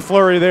scoring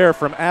flurry there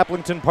from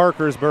Applington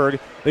Parkersburg.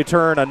 They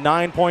turn a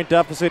 9-point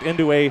deficit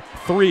into a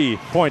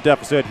 3-point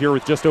deficit here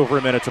with just over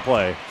a minute to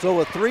play. So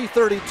with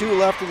 3:32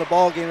 left in the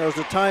ball game, there was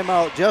a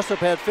timeout. Jesup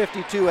had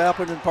 52,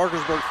 Applington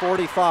Parkersburg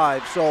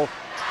 45. So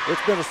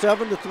it's been a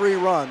 7-3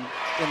 run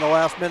in the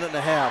last minute and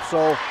a half.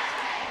 So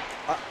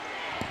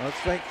let's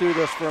think through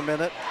this for a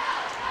minute.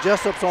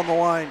 Jesup's on the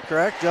line,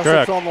 correct?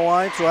 Jesup's on the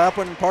line. So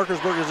Applington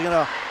Parkersburg is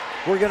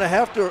we're gonna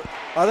have to.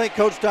 I think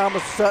Coach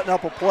Thomas is setting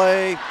up a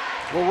play.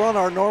 We'll run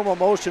our normal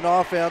motion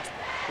offense.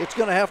 It's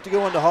going to have to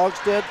go into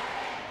Hogstead.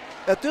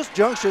 At this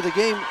juncture of the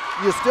game,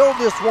 you still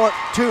just want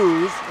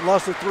 2s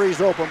unless the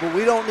 3's open, but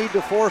we don't need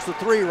to force a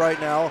 3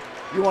 right now.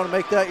 You want to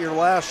make that your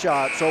last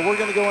shot. So we're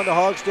going to go into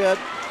Hogstead.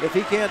 If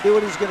he can't do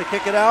it, he's going to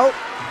kick it out.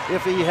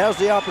 If he has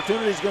the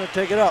opportunity, he's going to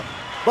take it up.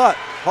 But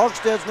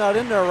Hogstead's not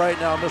in there right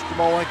now, Mr.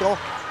 Mowinkle.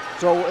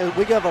 So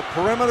we have a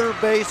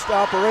perimeter-based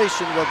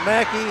operation with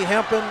Mackey,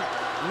 Hempen,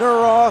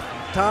 Newroth,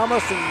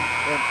 Thomas,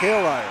 and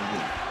Cale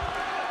Ryan.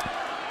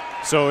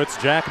 So it's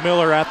Jack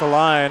Miller at the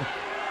line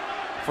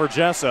for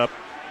Jesup.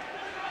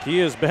 He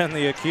has been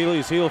the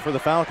Achilles heel for the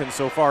Falcons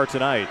so far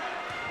tonight.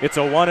 It's a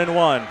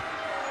 1-and-1.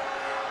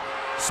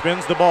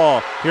 Spins the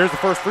ball. Here's the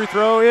first free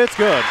throw. It's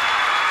good.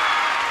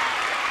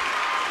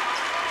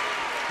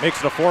 Makes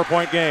it a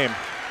 4-point game.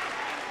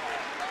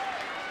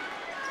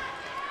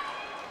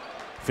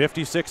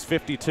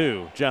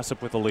 56-52,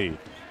 Jesup with the lead.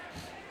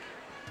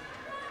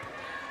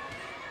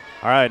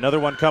 All right, another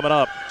one coming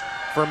up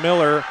for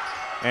Miller,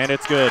 and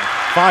it's good.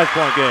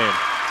 5-point game.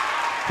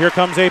 Here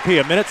comes AP,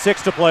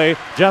 1:06 to play.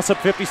 Jesup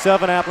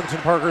 57, Appleton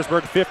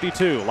Parkersburg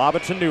 52. Lob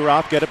it to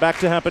Newroth, get it back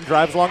to Hempen,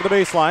 drives along the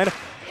baseline.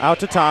 Out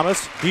to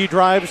Thomas. He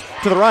drives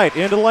to the right,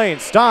 into the lane,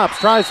 stops,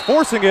 tries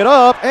forcing it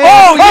up. And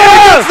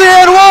yes! He gets the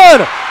and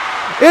one!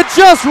 It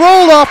just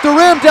rolled off the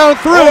rim down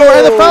through,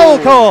 and the foul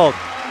called.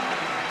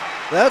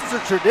 That's the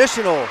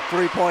traditional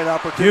three-point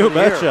opportunity. You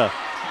betcha.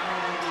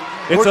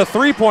 Here. It's a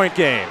 3-point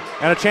game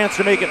and a chance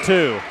to make it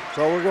 2.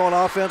 So we're going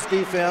offense,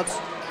 defense.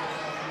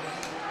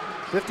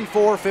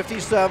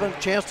 54-57,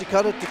 chance to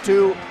cut it to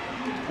 2.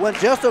 When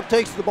Jesup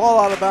takes the ball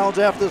out of bounds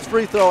after this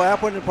free throw,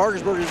 Appleton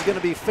Parkersburg is going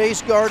to be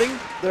face guarding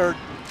their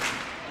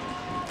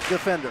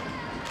defender.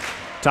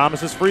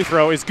 Thomas's free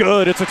throw is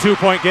good. It's a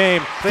 2-point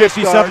game.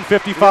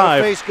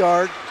 57-55. Face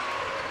guard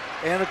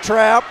and a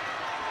trap.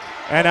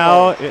 And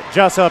now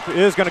Jesup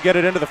is going to get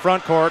it into the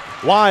front court.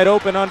 Wide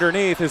open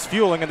underneath is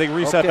fueling, and they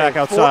reset back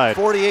outside.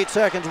 48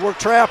 seconds. We're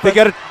trapping.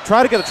 They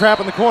try to get a trap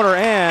in the corner,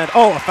 and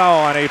a foul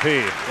on AP.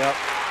 Yep.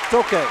 It's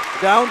okay.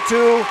 Down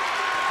 2.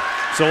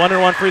 So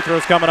 1-1 free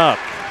throws coming up.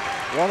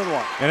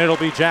 1-1. And it'll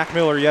be Jack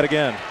Miller yet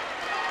again.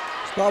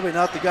 It's probably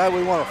not the guy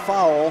we want to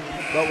foul,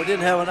 but we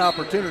didn't have an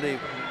opportunity.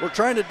 We're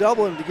trying to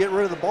double him to get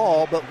rid of the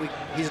ball, but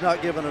he's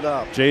not giving it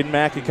up. Jaden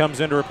Mackey comes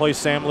in to replace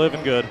Sam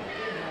Livingood.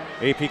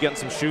 AP getting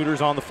some shooters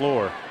on the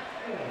floor.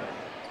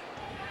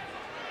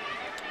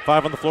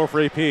 5 on the floor for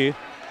AP.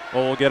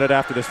 Well, we'll get it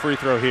after this free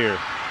throw here.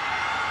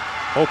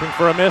 Hoping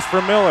for a miss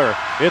from Miller.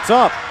 It's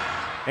up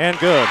and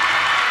good.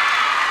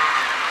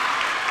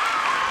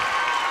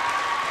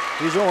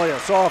 He's only a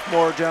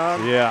sophomore,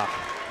 John. Yeah.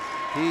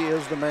 He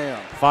is the man.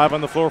 5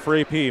 on the floor for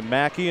AP.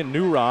 Mackey and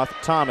Newroth,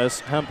 Thomas,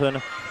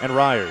 Hempen, and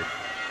Ryard.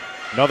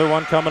 Another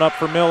one coming up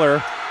for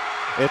Miller.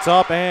 It's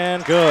up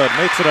and good.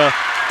 Makes it a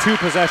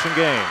 2-possession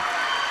game.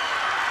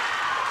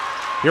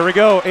 Here we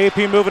go. AP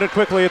moving it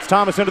quickly. It's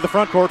Thomas into the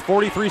front court.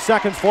 43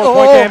 seconds,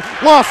 4-point game.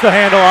 Lost the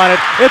handle on it.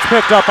 It's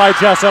picked up by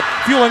Jesup.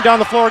 Fueling down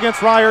the floor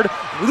against Ryard.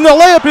 The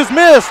layup is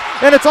missed,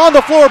 and it's on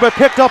the floor, but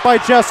picked up by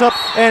Jesup,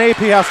 and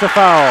AP has to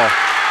foul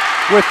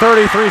with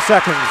 33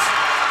 seconds.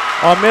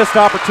 A missed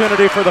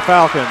opportunity for the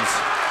Falcons.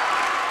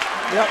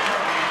 Yep.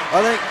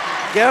 I think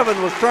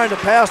Gavin was trying to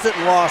pass it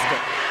and lost it.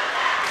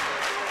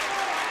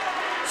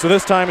 So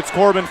this time it's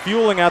Corbin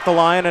fueling at the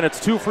line, and it's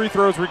 2 free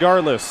throws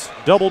regardless.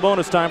 Double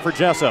bonus time for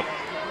Jesup.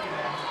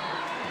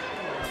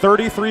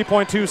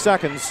 33.2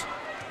 seconds,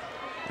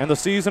 and the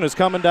season is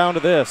coming down to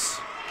this.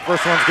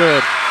 First one's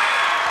good.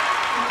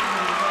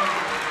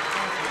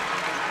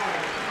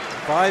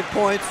 5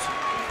 points,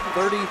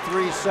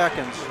 33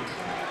 seconds.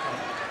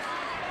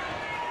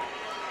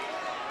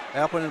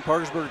 Appleton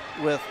Parkersburg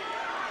with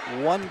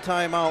 1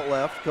 timeout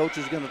left. Coach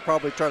is going to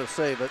probably try to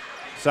save it.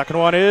 Second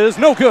one is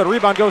no good.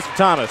 Rebound goes to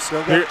Thomas.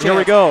 Here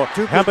we go.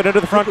 Hempen into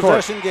the front court.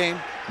 Possession game.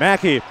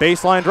 Mackey,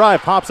 baseline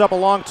drive, pops up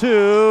along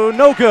 2.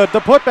 No good.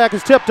 The putback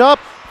is tipped up.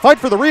 Fight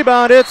for the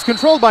rebound. It's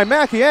controlled by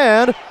Mackey,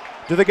 and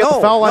do they get the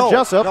foul on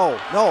Jesup?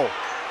 No.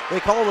 They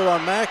called it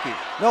on Mackey.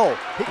 No.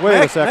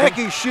 Wait a second.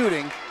 Mackey's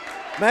shooting.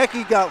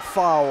 Mackey got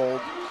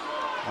fouled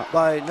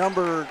by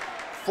number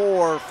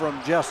 4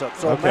 from Jesup.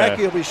 So okay.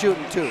 Mackey will be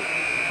shooting 2.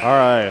 All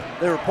right.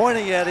 They were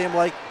pointing at him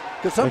like,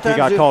 because sometimes he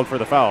got called for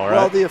the foul, right?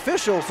 Well, the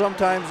official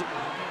sometimes,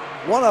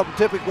 one of them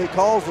typically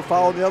calls the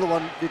foul, and the other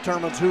one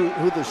determines who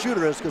the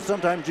shooter is, because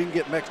sometimes you can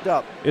get mixed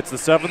up. It's the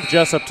 7th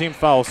Jesup team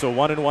foul, so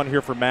 1-1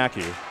 here for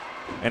Mackey.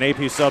 And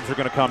AP subs are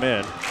going to come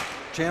in.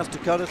 Chance to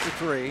cut it to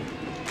 3.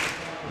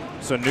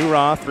 So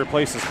Newroth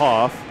replaces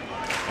Hoff,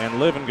 and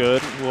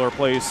Livingood will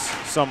replace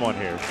someone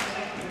here.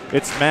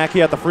 It's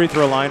Mackey at the free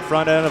throw line,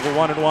 front end of a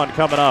 1-1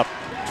 coming up.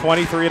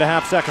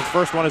 23.5 seconds.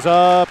 First one is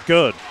up,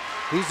 good.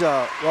 He's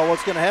well,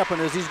 what's going to happen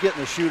is he's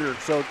getting a shooter,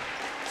 so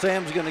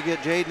Sam's going to get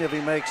Jaden if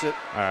he makes it.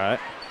 All right.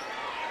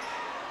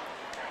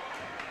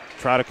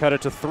 Try to cut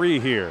it to 3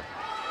 here.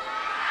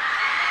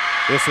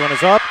 This one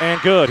is up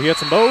and good. He hits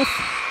them both.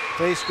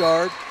 Face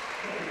guard.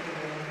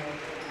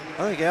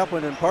 I think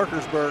Appleton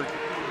Parkersburg,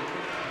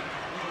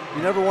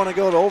 you never want to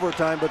go to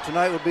overtime, but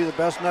tonight would be the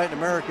best night in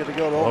America to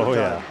go to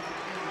overtime.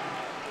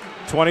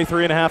 Yeah.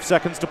 23.5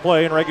 seconds to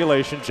play in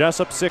regulation.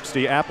 Jesup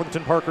 60,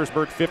 Appleton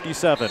Parkersburg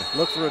 57.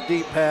 Look for a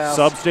deep pass.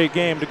 Substate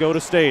game to go to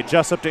state.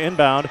 Jesup to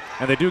inbound,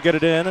 and they do get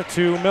it in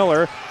to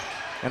Miller,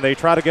 and they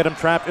try to get him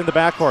trapped in the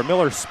backcourt.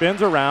 Miller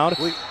spins around,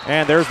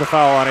 and there's the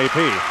foul on AP.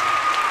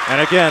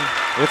 And again,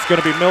 it's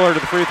going to be Miller to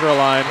the free throw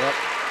line. Yep.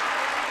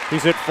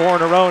 He's hit 4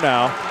 in a row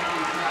now.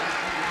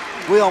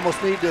 We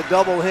almost need to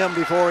double him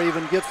before he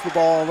even gets the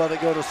ball and let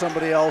it go to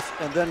somebody else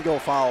and then go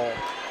foul,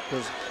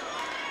 because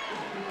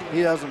he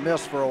hasn't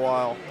missed for a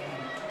while.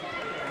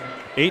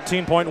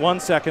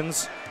 18.1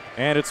 seconds,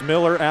 and it's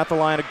Miller at the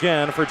line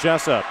again for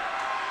Jesup.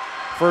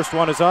 First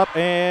one is up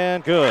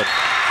and good.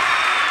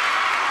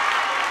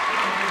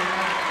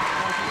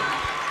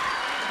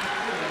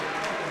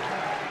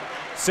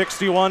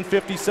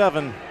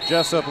 61-57,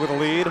 Jesup with a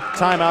lead.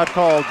 Timeout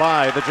called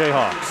by the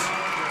Jayhawks.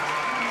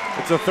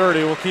 It's a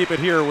 30. We'll keep it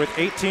here with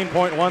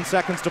 18.1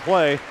 seconds to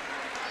play.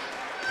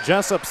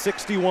 Jesup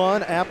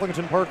 61,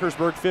 Appleton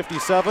Parkersburg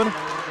 57.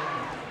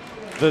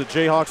 The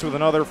Jayhawks with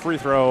another free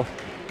throw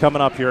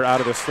coming up here out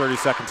of this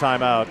 30-second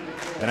timeout.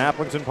 And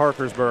Appleton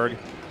Parkersburg is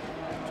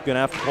going to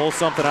have to pull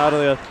something out of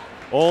the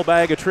old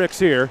bag of tricks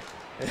here.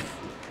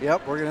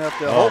 Yep, we're going to have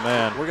to Oh, hope.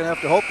 man. We're going to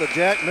have to hope that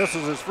Jack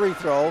misses his free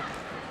throw.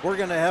 We're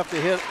going to have to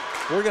hit.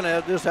 We're going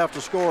to just have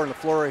to score in the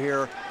flurry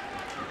here.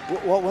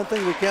 Well, one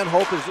thing we can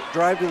hope is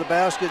drive to the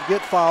basket,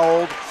 get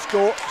fouled,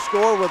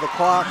 score with the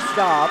clock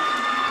stopped,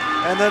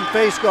 and then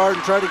face guard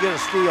and try to get a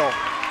steal.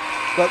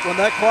 But when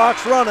that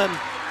clock's running,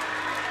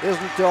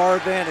 isn't to our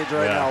advantage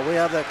right now. We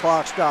have that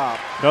clock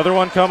stopped. Another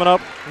one coming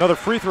up. Another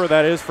free throw,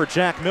 that is, for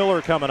Jack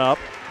Miller coming up.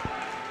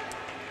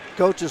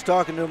 Coach is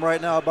talking to him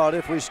right now about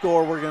if we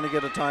score, we're going to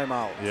get a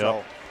timeout. Yep.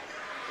 So.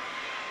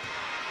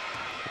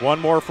 One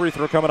more free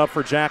throw coming up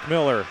for Jack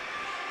Miller.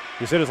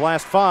 He's hit his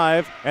last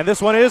 5, and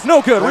this one is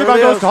no good. There Rebound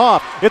it goes is. to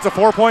Hoff. It's a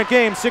 4-point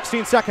game,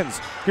 16 seconds.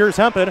 Here's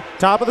Hempen,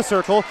 top of the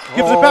circle,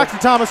 gives it back to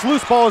Thomas.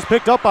 Loose ball is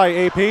picked up by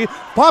AP.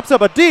 Pops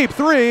up a deep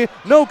 3,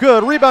 no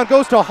good. Rebound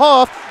goes to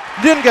Hoff.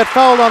 Didn't get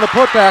fouled on the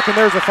putback, and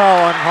there's a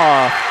foul on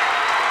Hoff.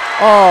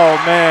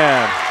 Oh,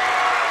 man.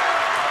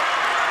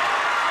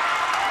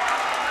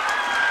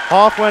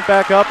 Hoff went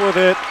back up with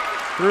it,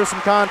 threw some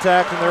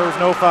contact, and there was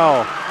no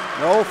foul.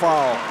 No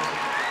foul.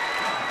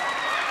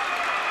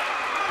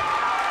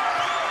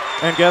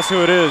 And guess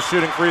who it is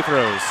shooting free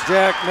throws?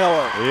 Jack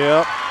Miller.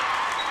 Yep.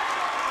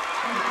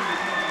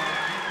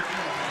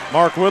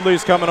 Mark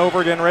Woodley's coming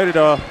over, getting ready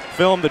to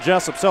film the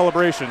Jesup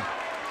celebration.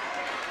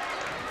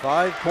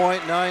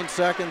 5.9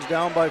 seconds,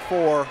 down by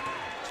 4.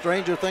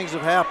 Stranger things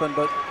have happened,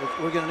 but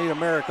we're going to need a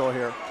miracle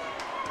here.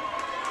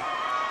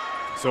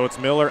 So it's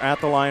Miller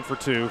at the line for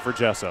 2 for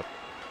Jesup.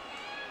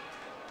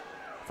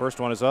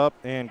 First one is up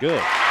and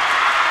good.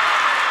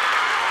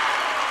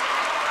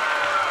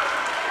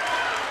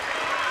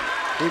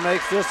 He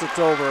makes this, it's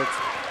over.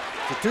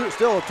 It's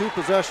still a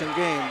 2-possession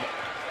game.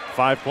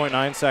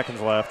 5.9 seconds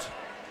left.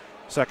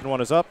 Second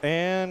one is up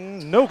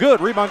and no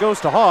good. Rebound goes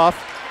to Hoff.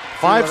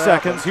 5 seconds.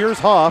 Happens. Here's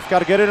Hoff. Got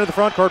to get into the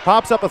front court.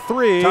 Pops up a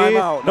 3.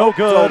 Timeout. No Nope,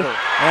 good. it's over.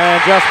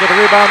 And just with the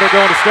rebound, they're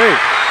going to state.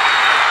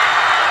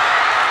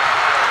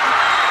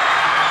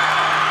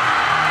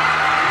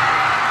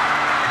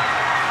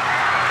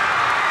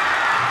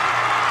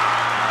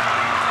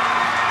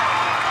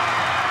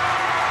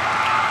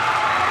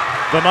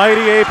 The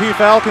mighty AP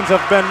Falcons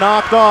have been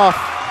knocked off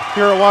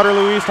here at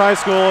Waterloo East High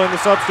School in the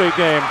Substate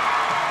game.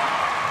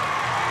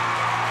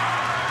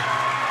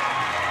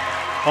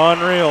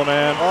 Unreal,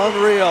 man.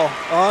 Unreal,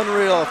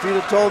 unreal. If you'd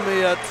have told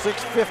me at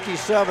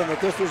 6:57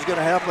 that this was going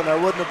to happen, I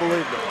wouldn't have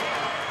believed it.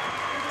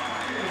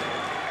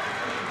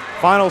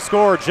 Final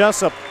score,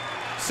 Jesup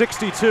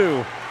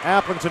 62,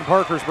 Appleton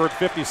Parkersburg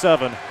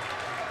 57.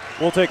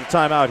 We'll take a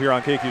timeout here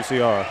on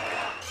KQCR.